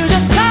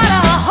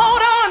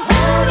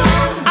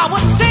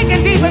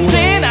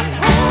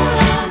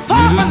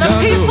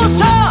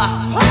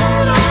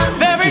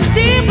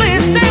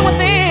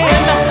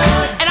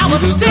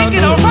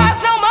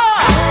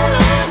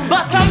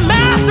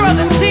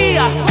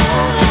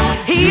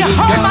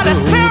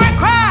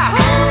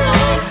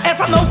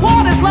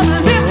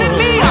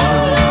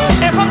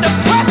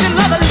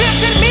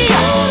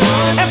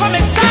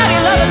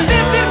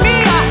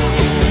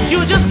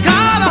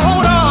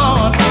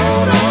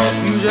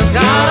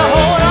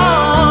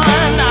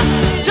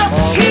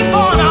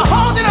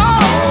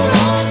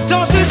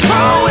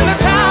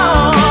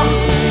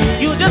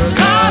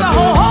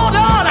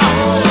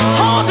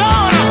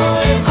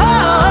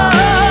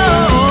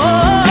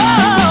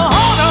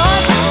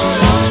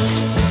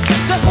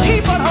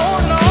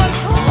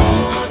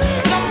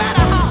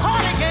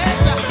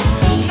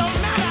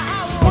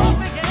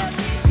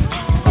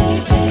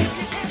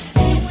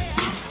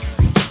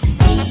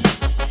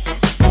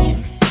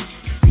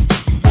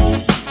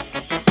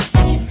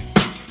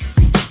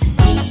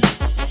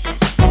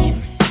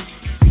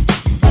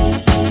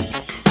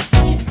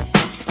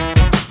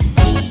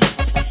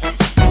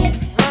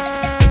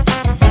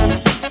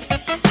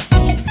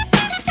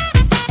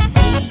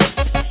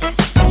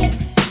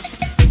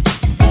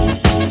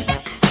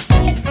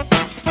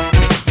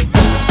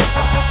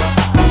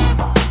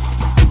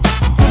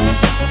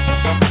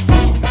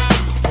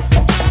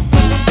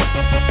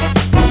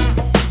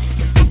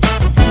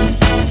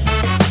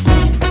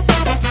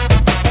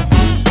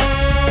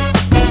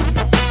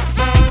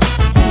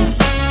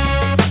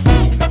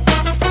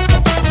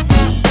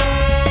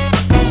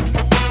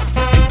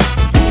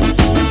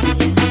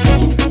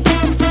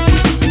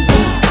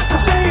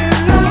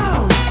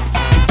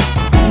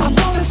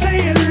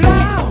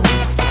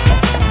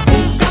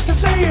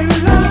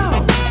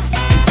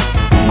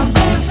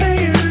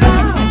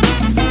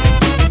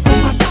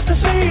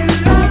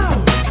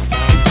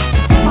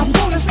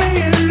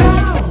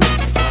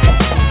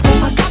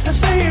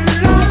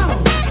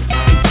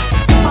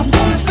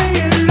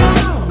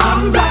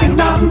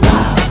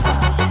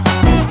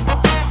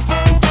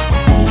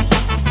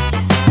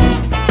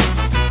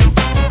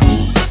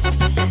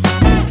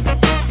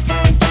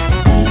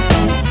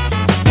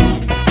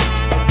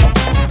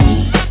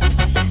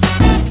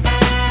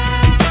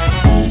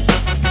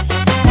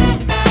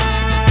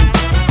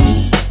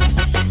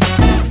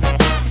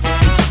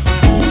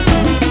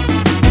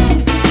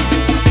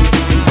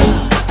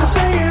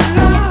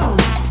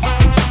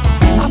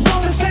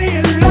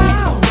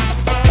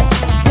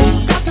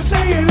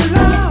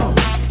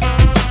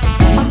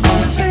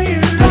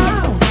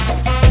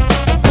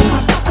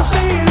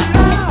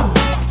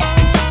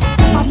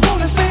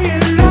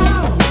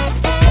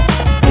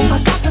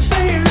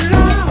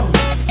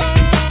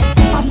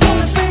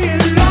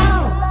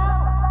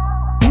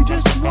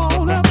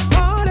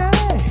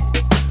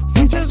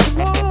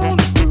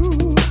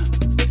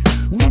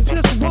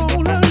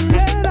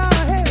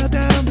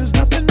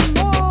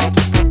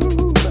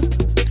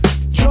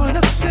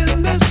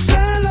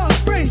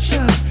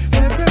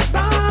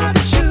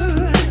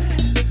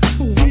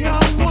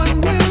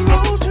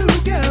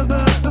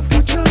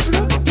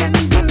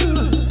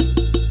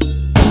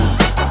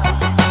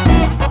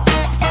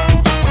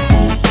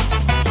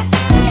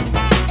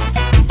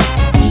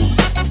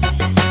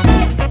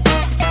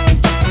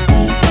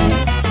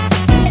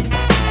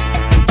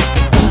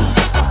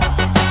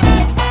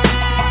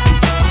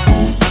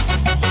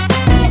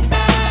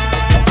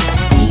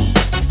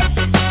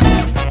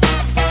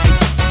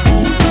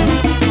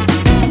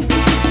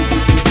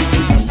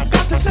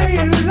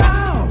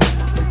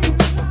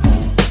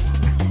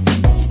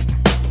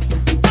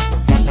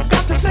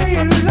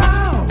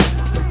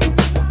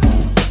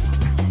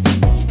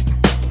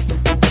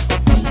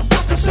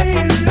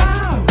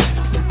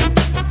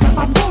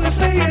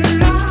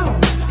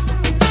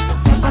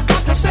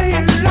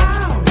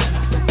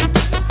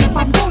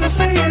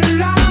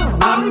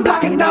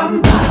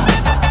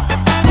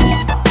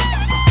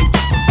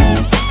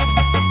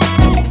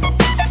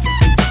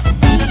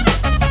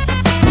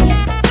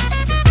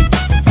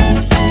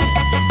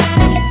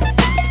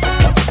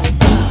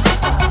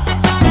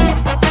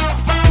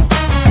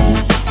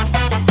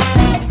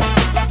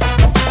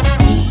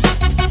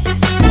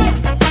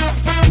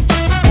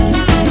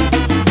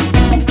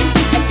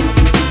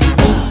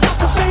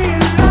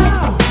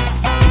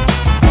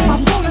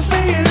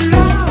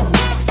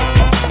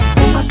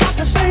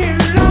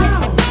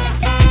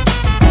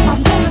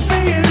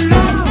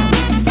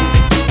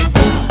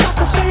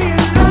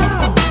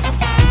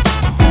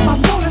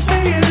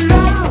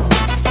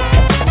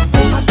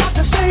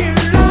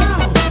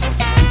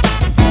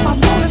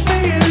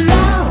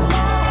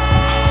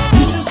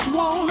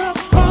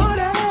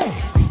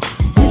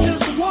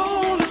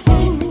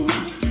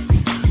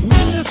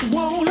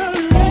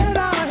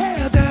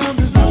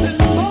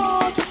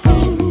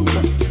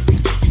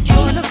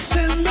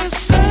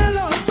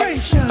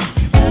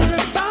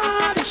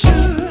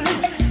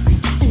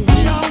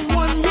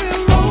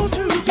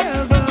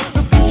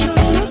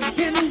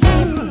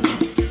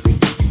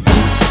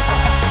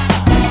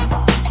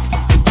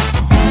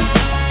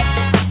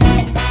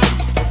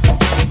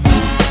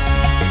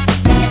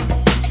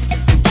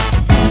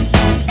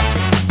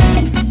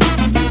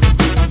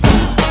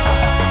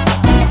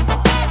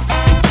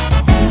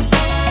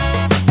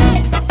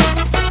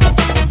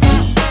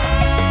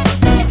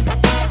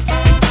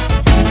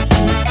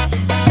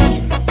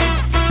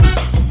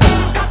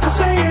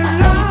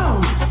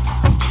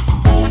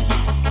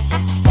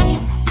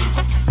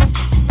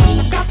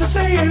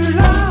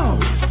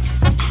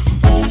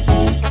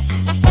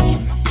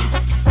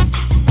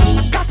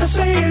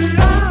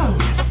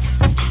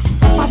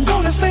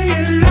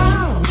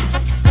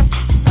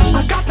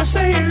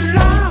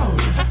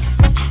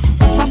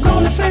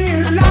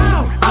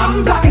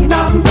 I'm black and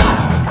I'm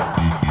black.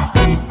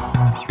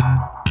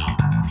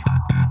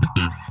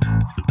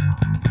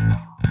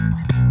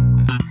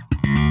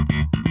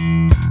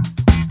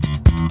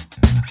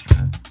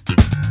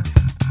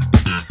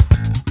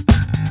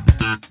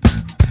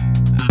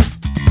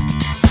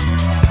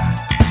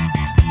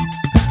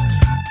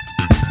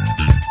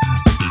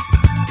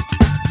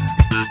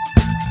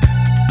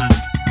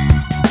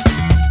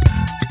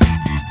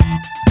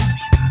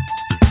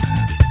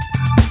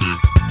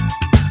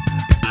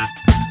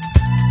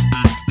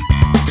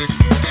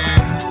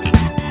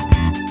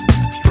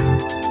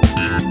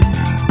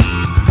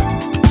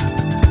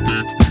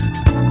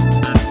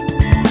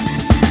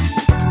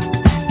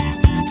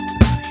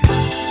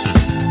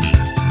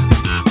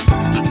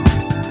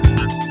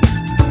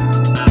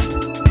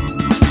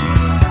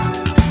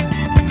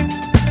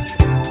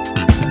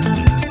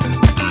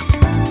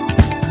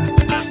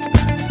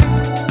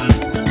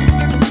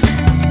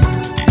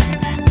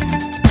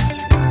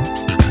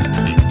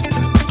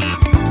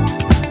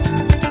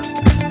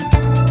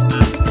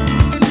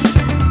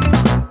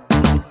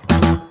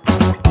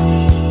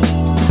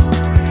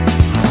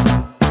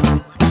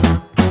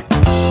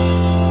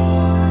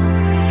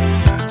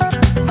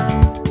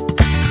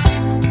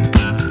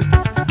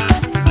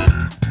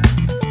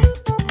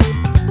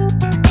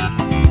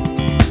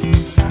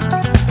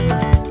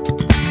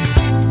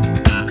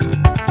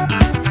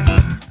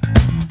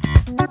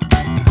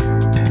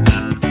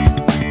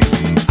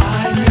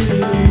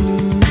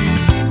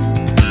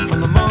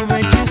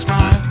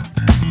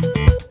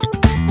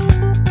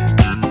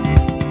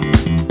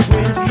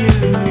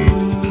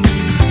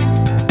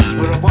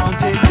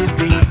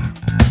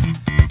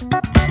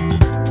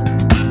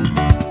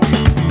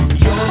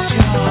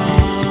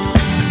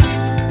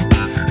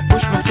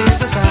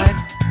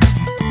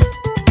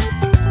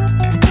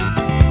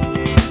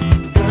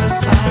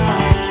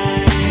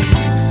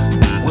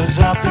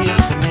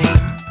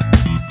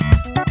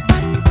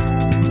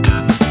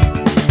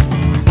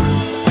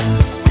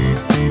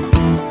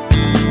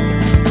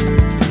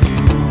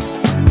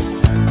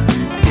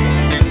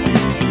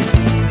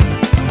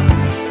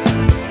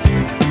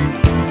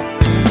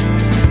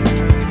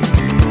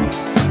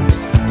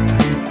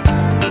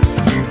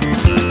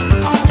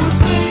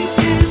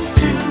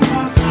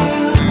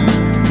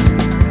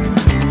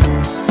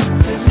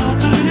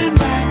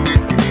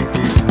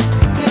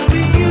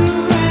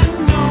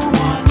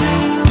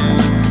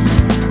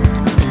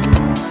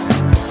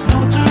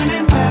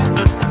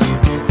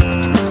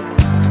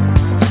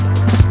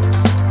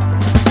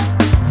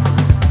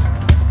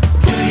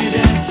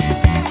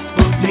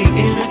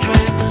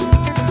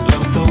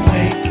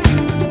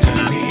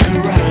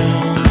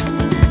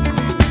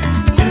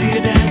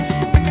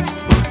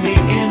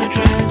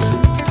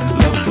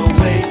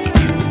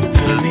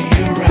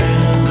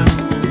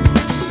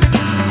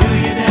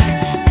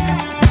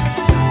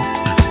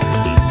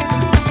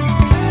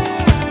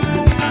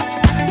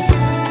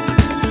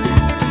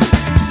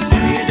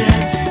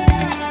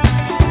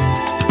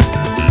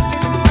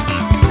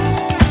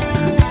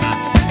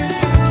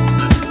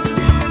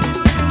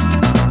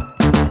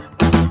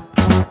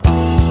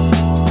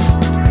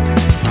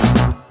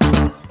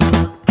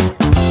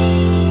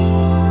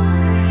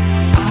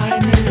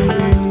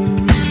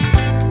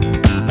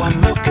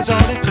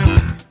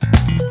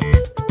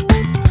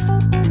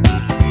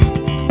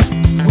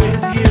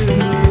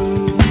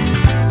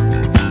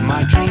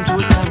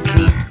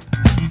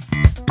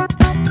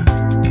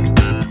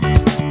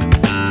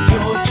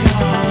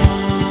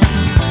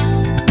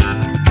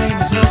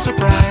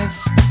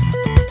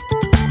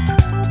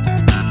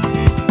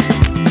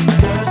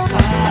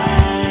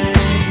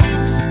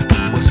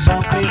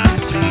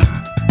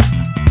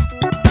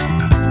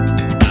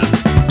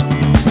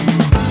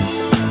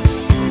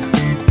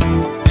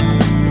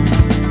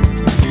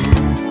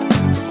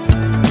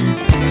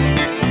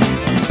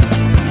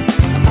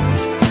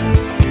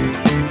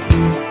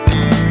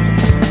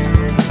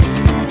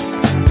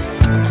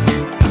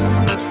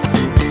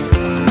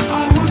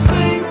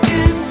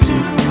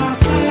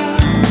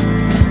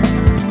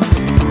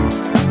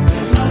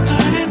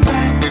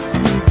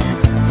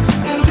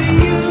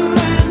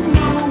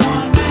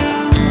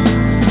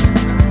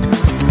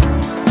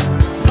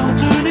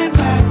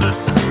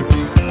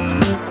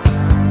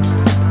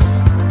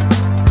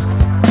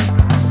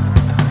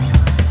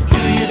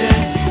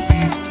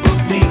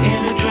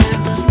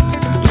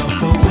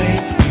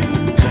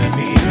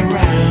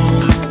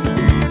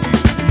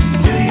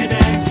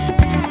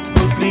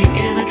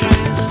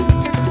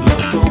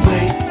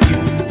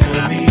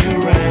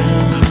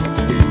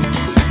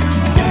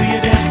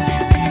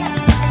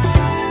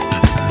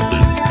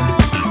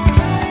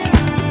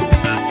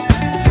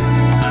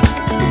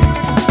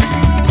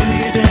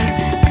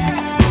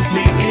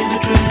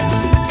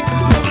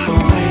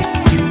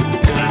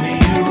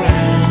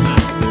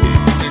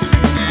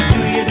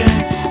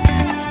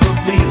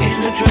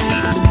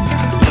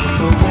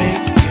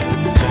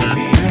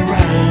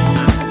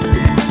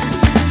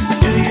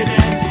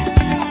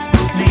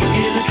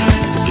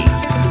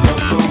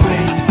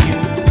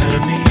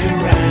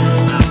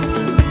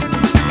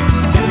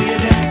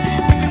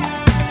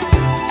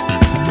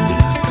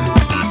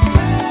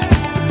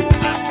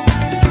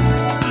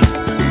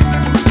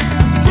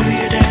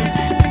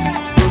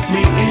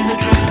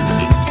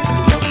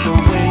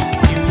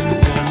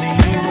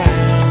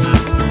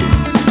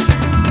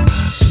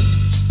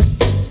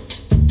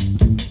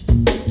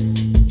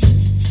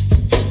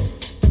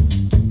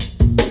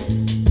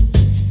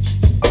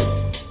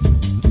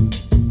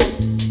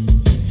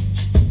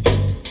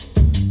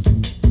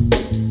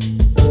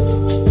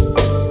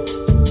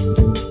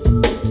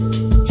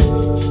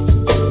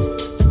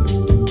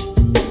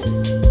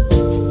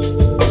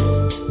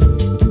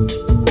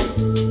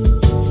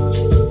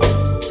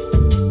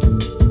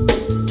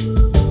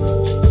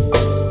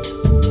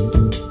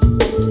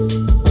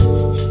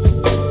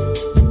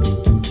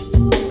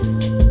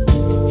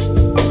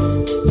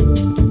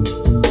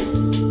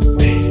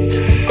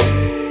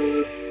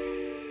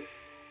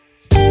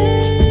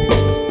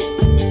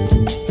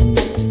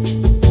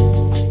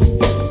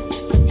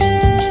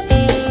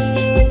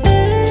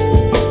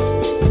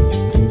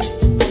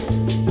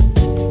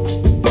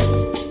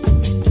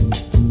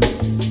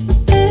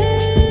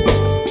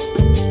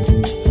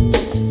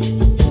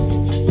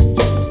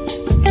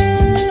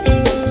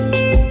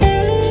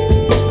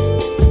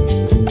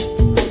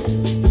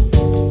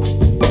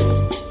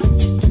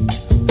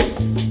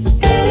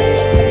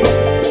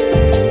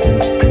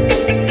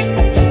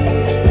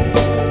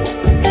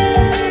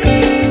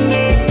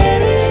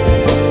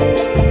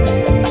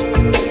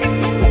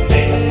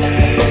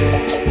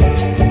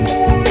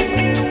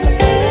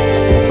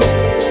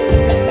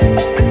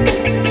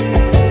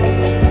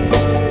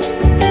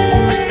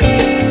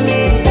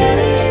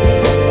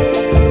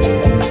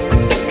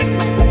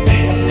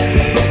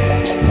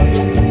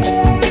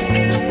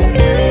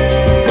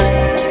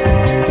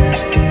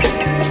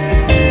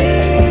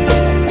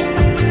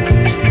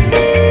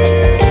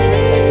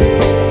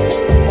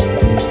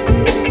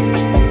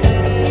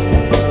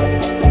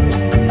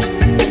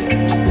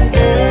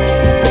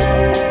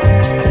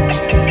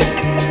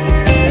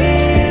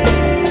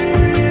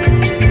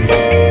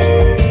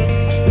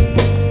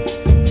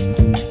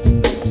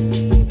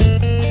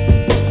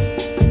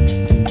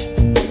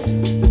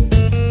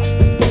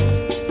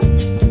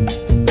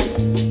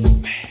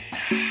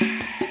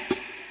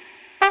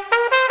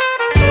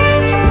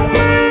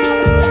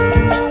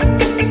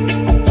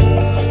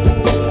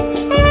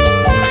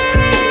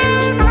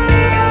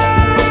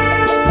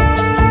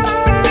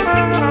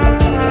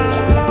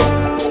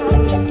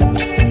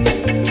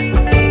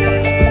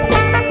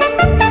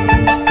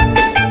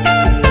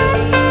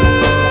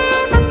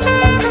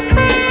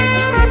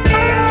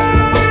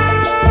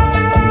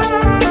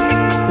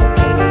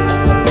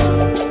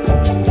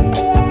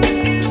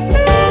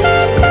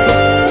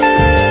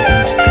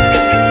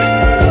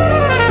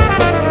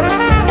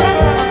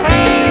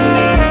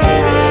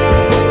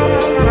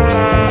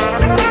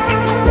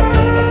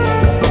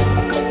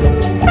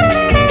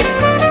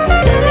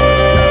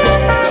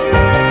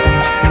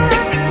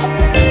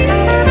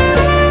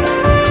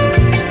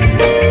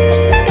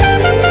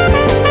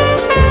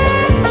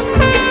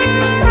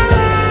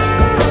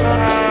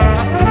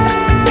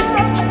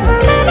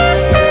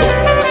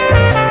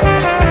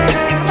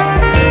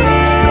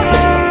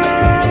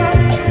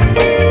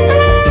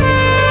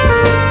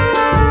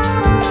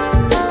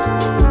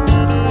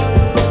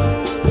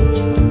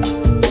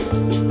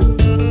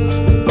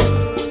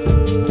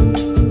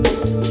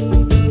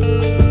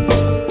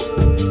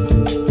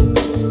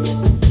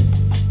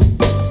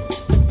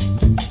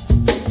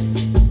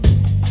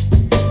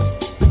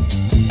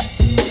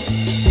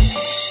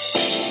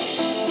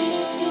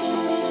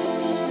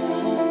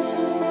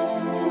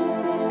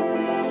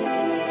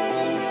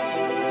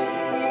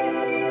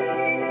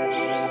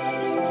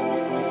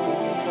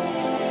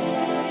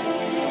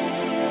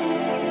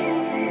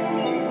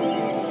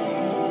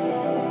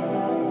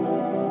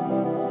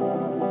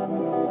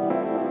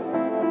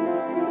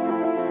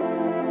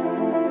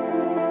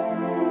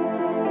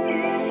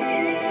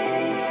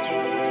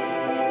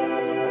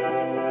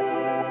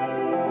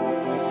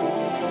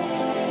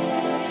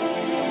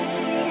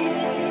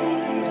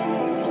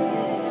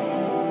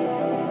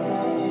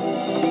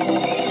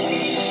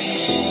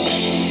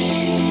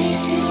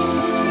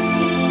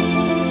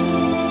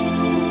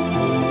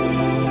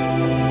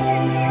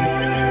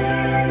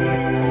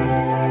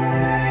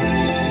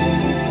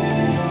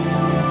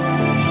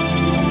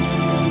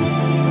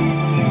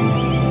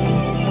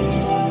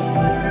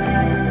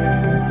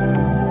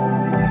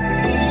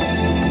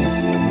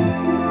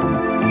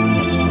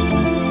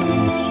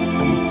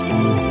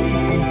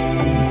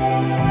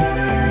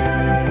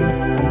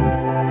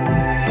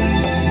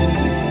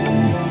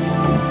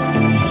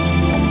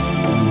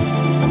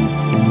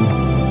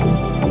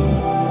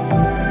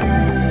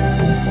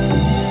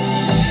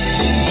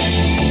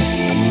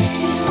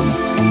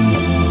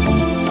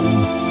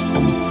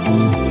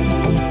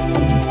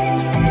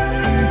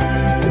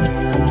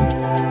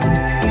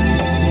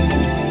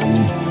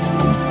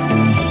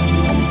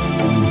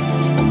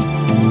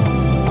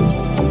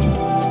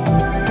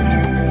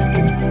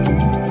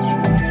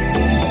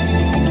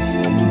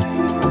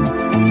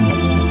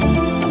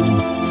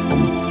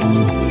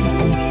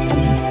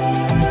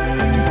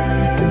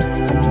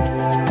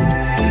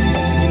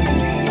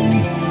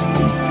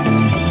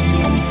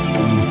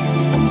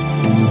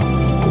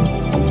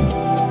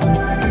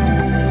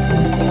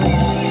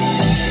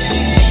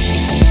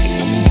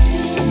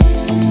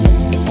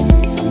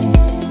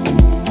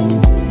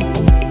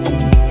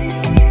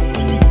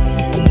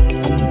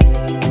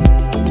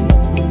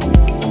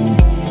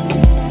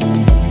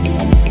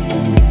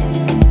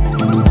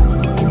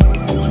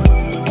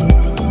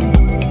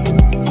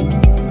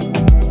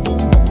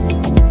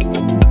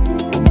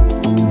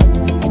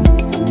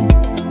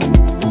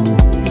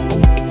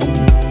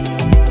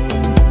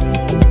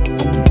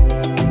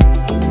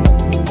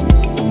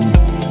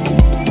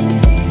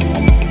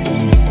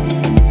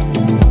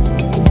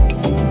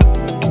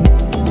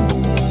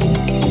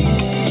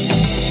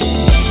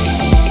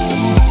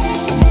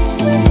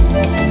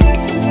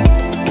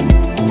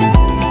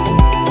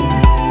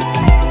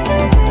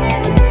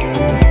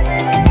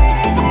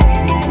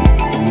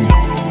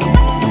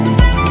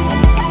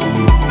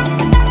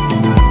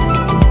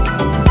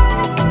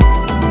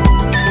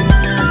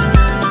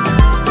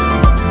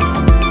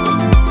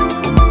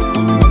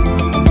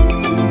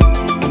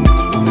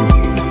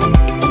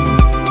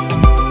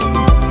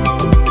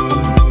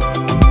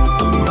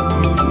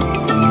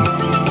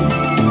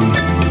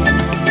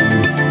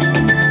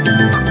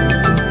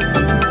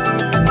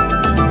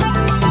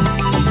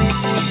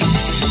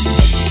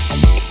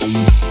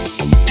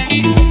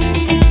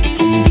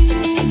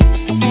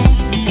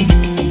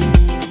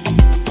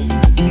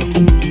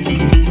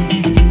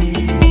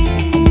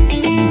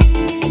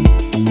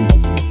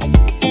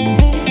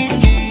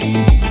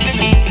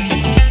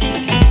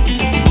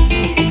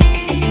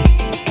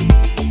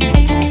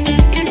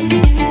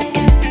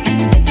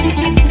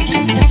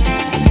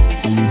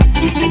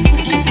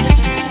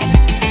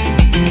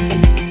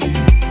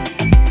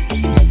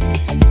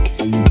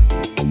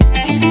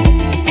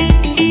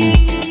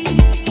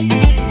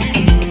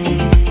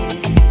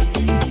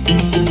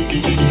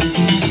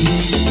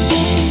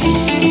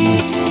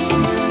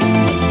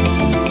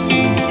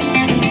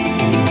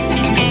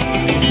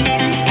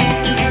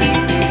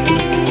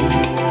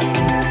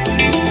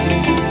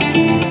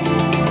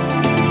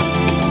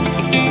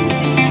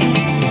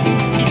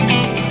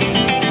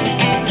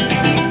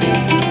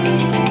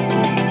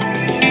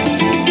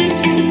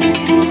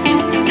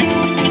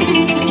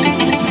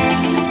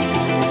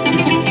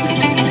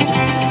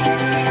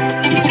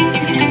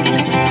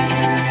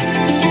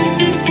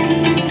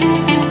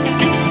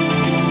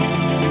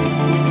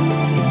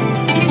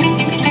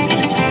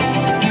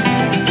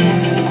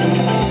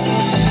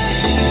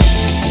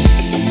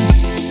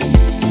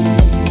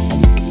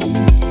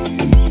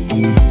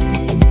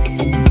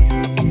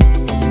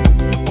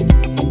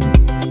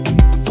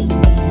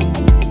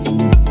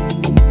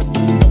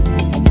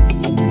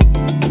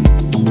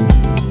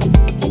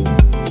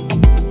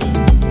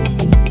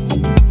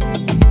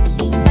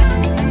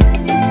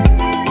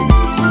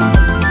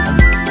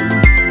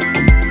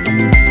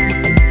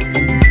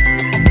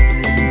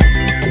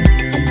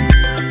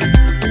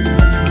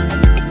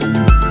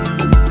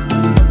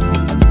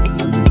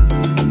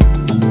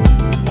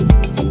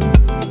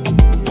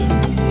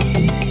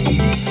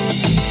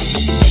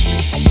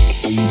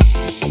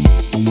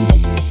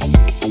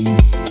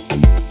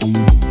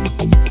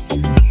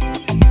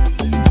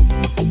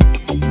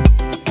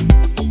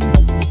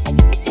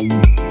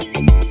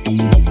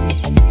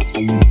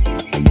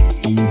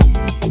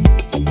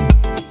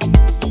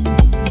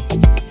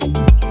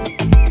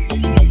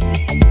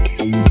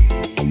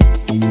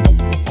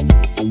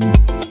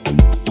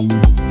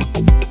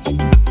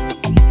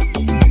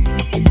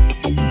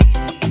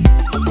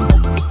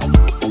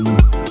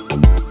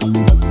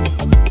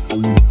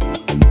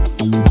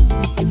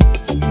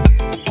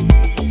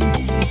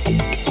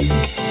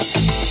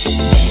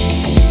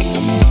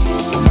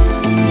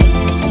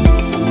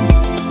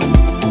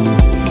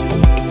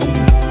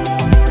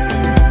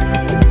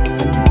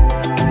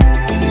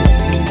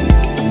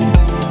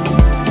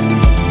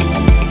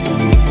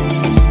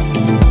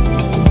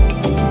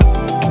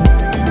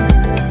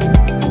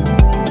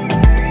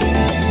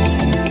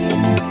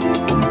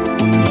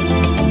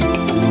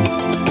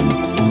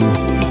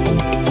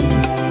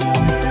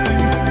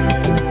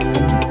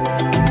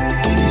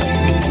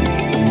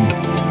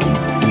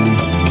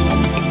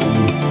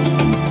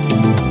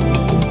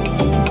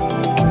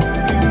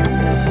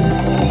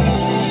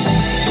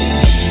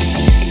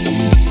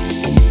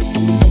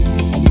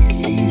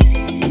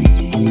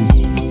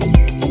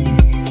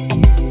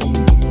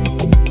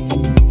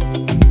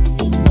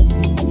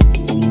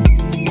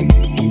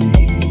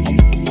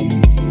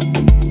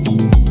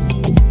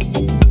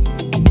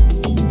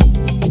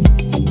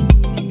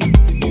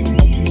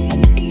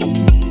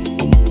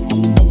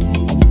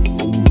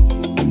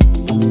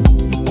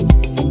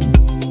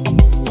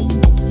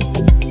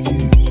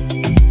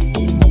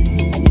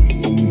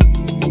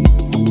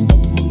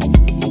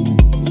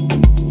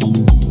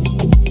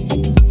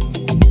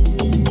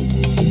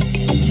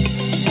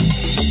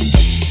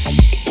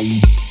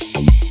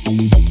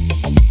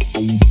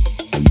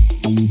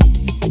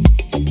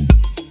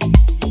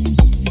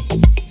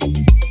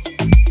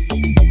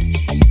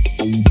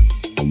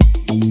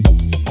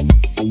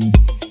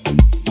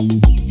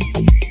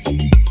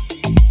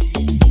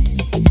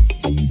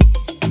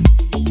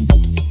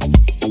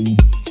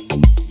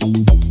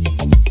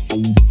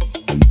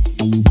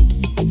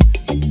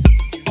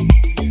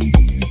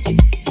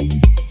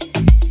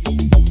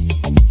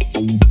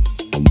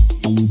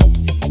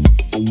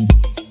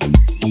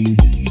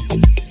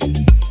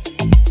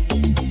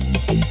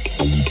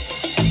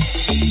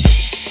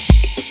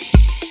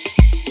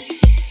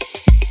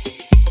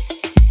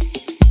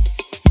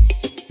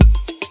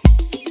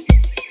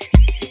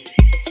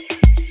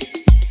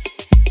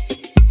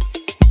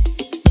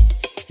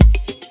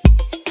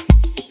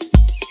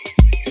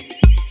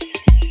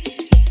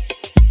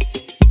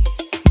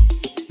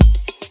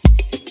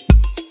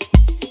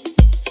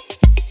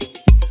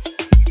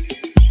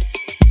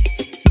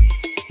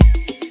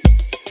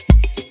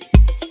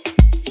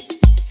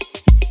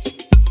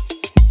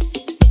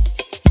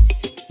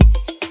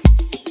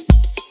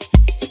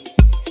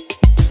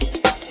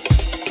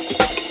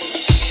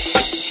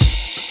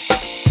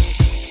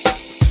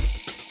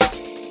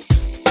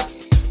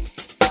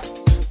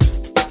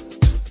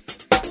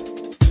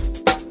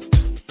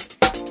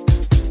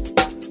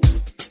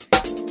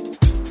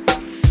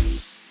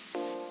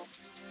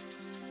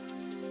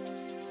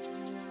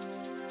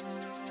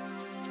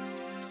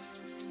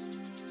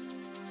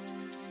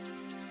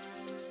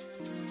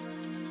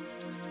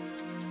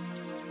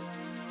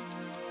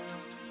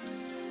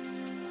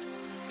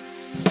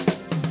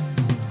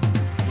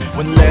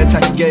 When the last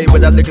time you gave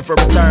without looking for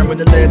return? When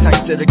the last time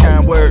you said a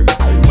kind word?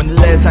 When the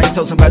last time you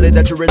told somebody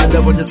that you really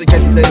love them just in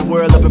case you lay the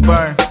world up and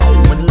burn?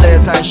 When the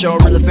last time you showed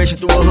real affection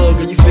through a hug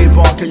or you feel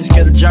born cause you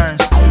scared of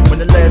germs?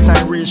 When the last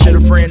time you reassured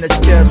a friend that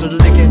you care so the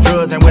liquor and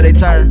drugs ain't where they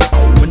turn?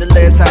 When the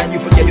last time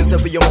you forgave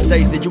yourself for your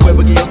mistakes, did you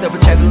ever give yourself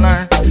a chance to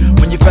learn?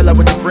 When you fell out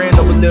with your friend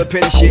over little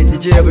petty shit,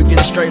 did you ever get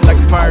it straight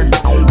like a perm?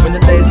 When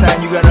the last time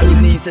you got on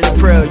your knees said a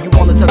prayer, you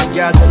wanna talk to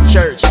God in the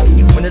church?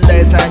 When the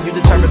last time you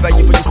determined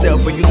value for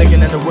yourself, or you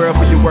looking in the world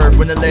for your worth?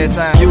 When the last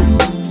time you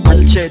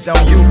really checked on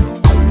you?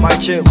 My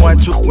check 1,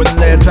 2. When the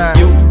last time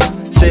you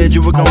said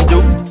you were gonna do,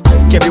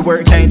 kept your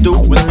word, can't do?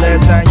 When the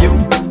last time you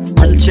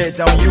really checked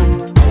on you?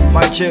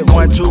 My check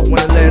 1, 2.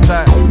 When the last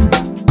time?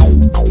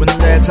 When the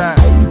last time?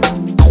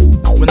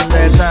 When the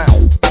last time?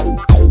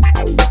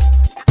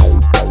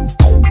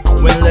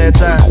 When the last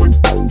time?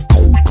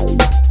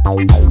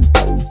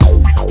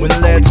 When the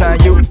last time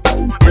you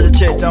really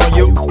checked on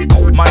you?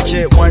 My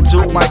check 1,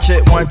 2, my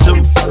check 1, 2.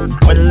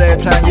 When the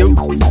last time you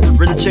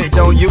really checked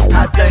on you?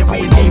 I think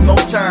we need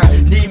more time,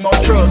 need more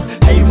trust,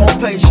 need more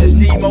patience,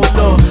 need more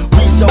love.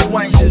 We so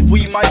anxious,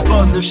 we might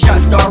buzz if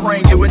shots start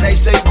ringing when they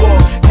say war.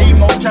 Need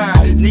more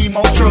time, need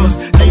more trust,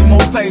 need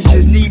more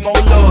patience, need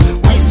more love.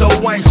 We so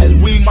anxious,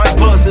 we might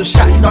buzz if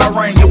shots start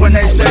ringing when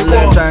they say war. When the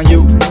last time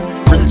you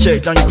really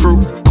checked on your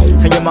crew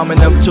and your mom and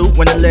them too?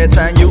 When the last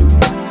time you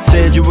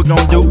said you were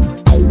gonna do,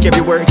 kept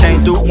your word,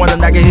 can't do? Wanna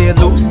knock your head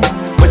loose,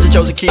 but you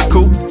chose to keep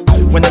cool.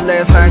 When the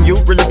last time you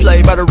really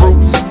played by the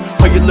rules,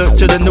 or you look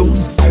to the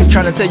news,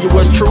 trying to tell you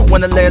what's true? When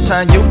the last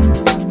time you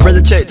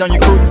really checked on your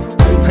crew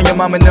and your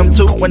mom and them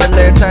too? When the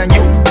last time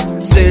you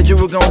said you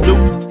were gonna do,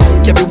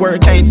 kept your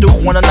word, can't do?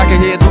 Wanna knock your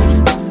head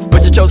loose,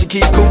 but you chose to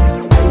keep cool.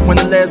 When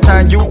the last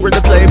time you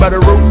really played by the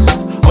rules,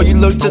 or you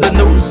look to the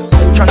news,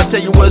 trying to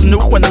tell you what's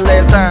new? When the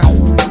last time?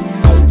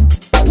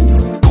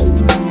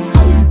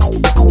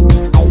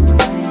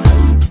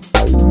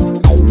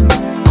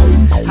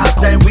 I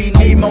think we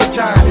need more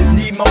time,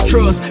 need more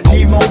trust,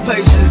 need more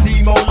patience,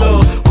 need more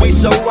love. We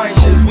so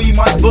anxious, we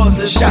might buzz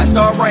if shots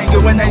start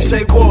ringing when they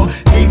say war.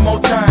 Need more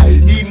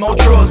time, need more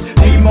trust,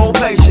 need more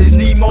patience,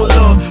 need more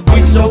love.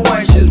 We so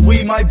anxious,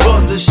 we might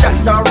buzz if shots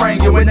start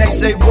ringing when they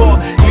say war.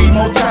 Need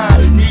more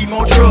time, need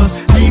more trust,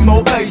 need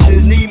more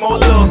patience, need more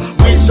love.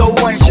 We so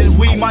anxious,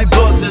 we might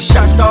buzz if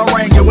shots start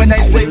ringing when they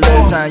say war. When the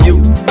last time you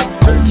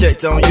really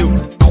checked on you?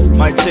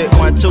 My check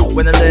 1, 2.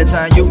 When the last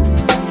time you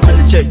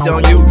really checked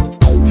on you?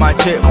 My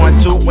check 1,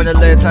 2. When the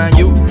last time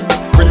you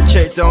really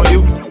checked on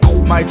you?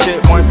 My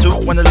check 1, 2.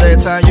 When the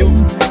last time you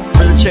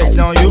really checked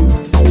on you?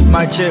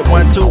 My check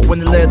 1, 2. When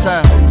the last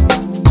time?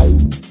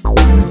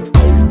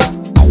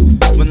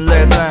 When the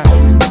last time?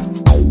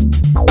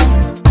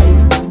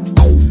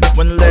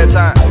 When the last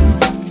time?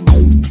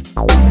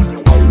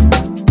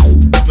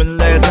 When the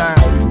last time?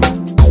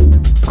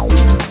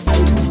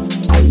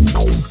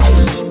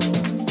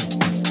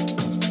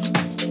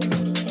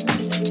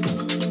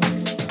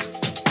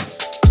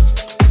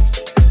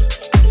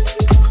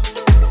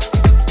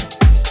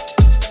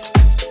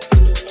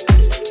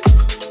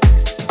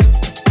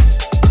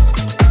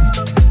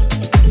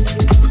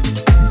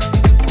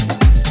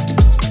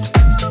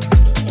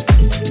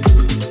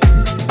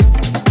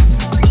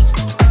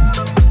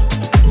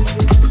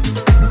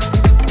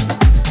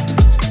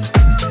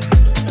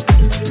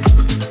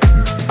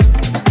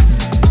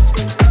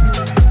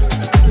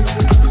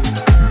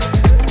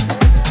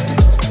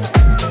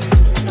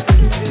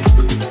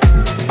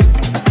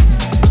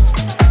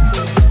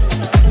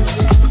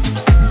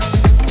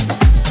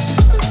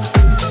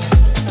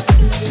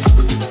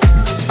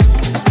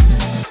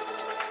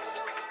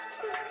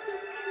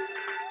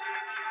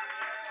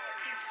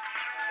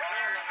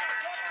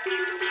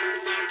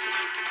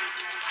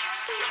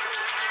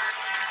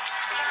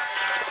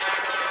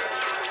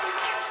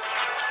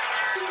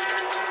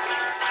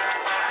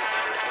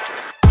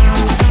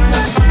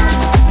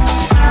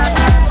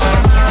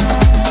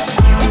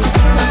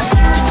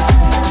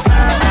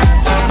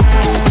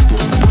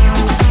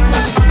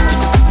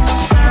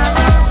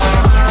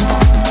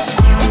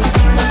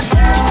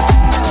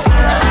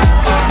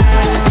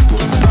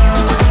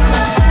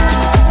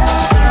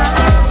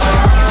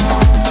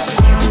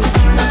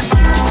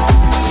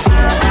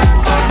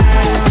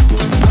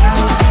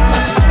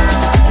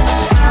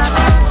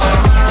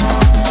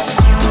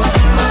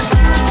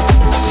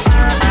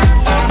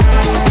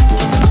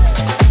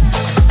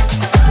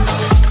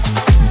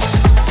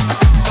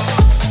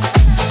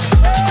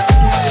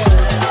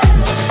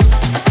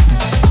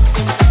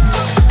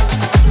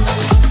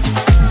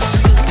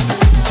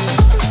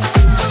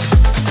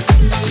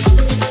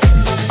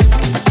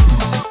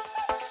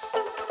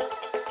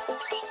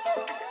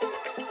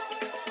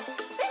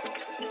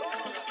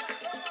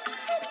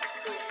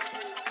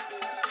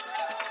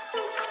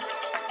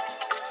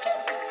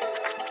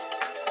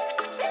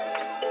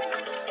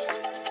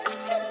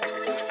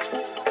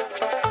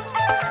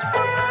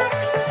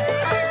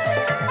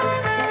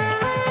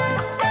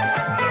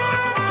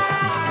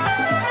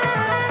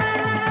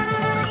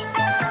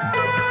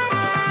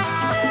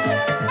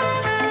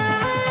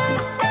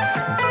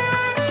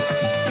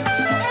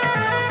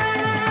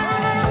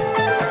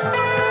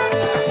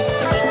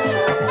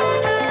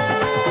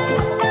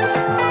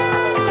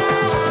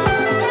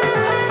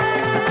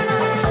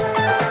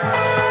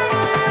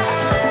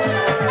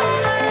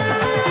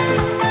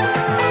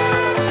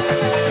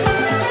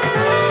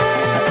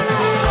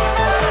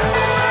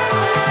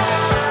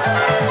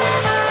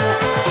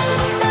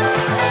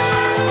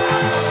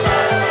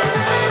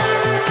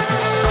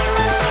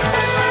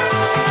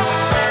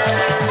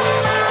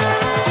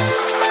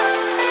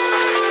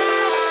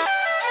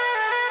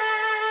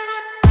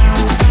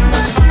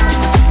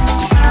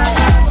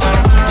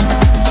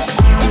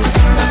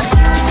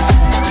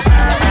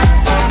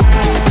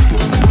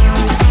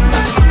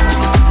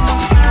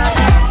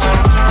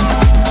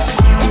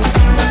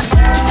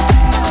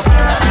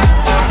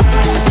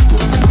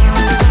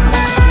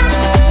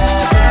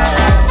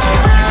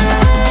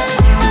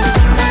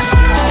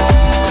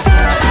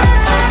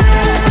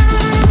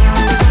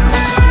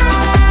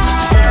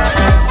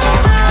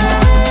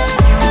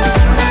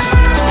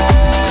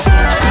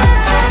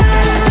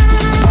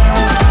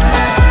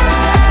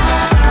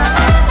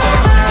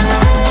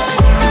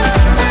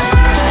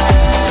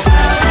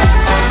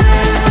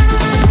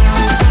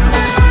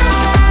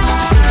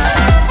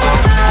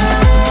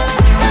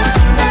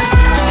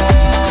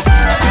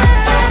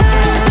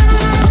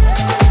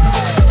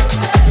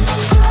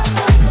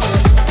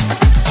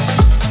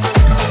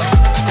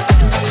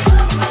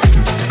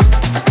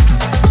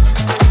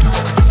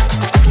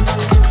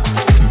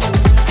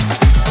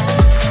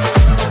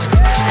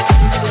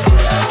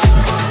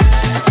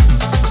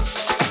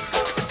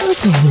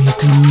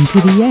 to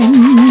the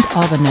end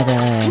of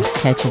another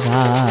Ketch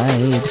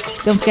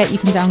Vibe. Don't forget you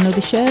can download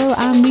the show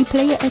and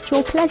replay it at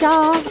your pleasure.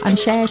 And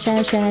share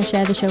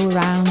the show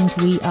around.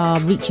 We are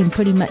reaching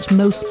pretty much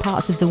most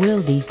parts of the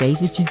world these days,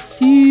 which is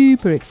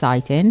super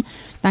exciting.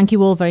 Thank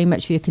you all very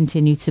much for your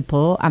continued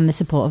support and the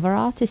support of our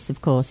artists,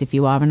 of course. If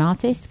you are an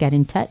artist, get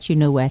in touch. You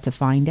know where to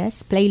find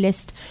us.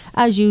 Playlist,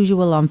 as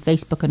usual, on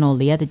Facebook and all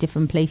the other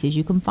different places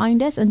you can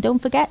find us. And don't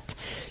forget,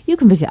 you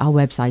can visit our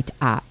website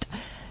at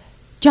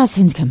Jazz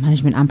Syndicate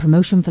Management and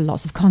Promotion for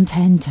lots of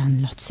content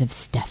and lots of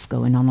stuff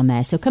going on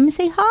there. So come and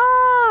say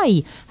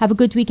hi. Have a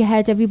good week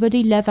ahead,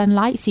 everybody. Love and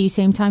light. See you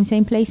same time,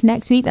 same place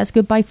next week. That's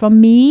goodbye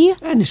from me.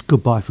 And it's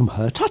goodbye from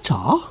her.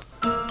 Ta-ta.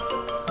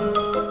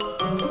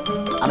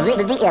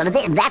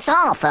 That's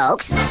all,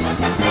 folks.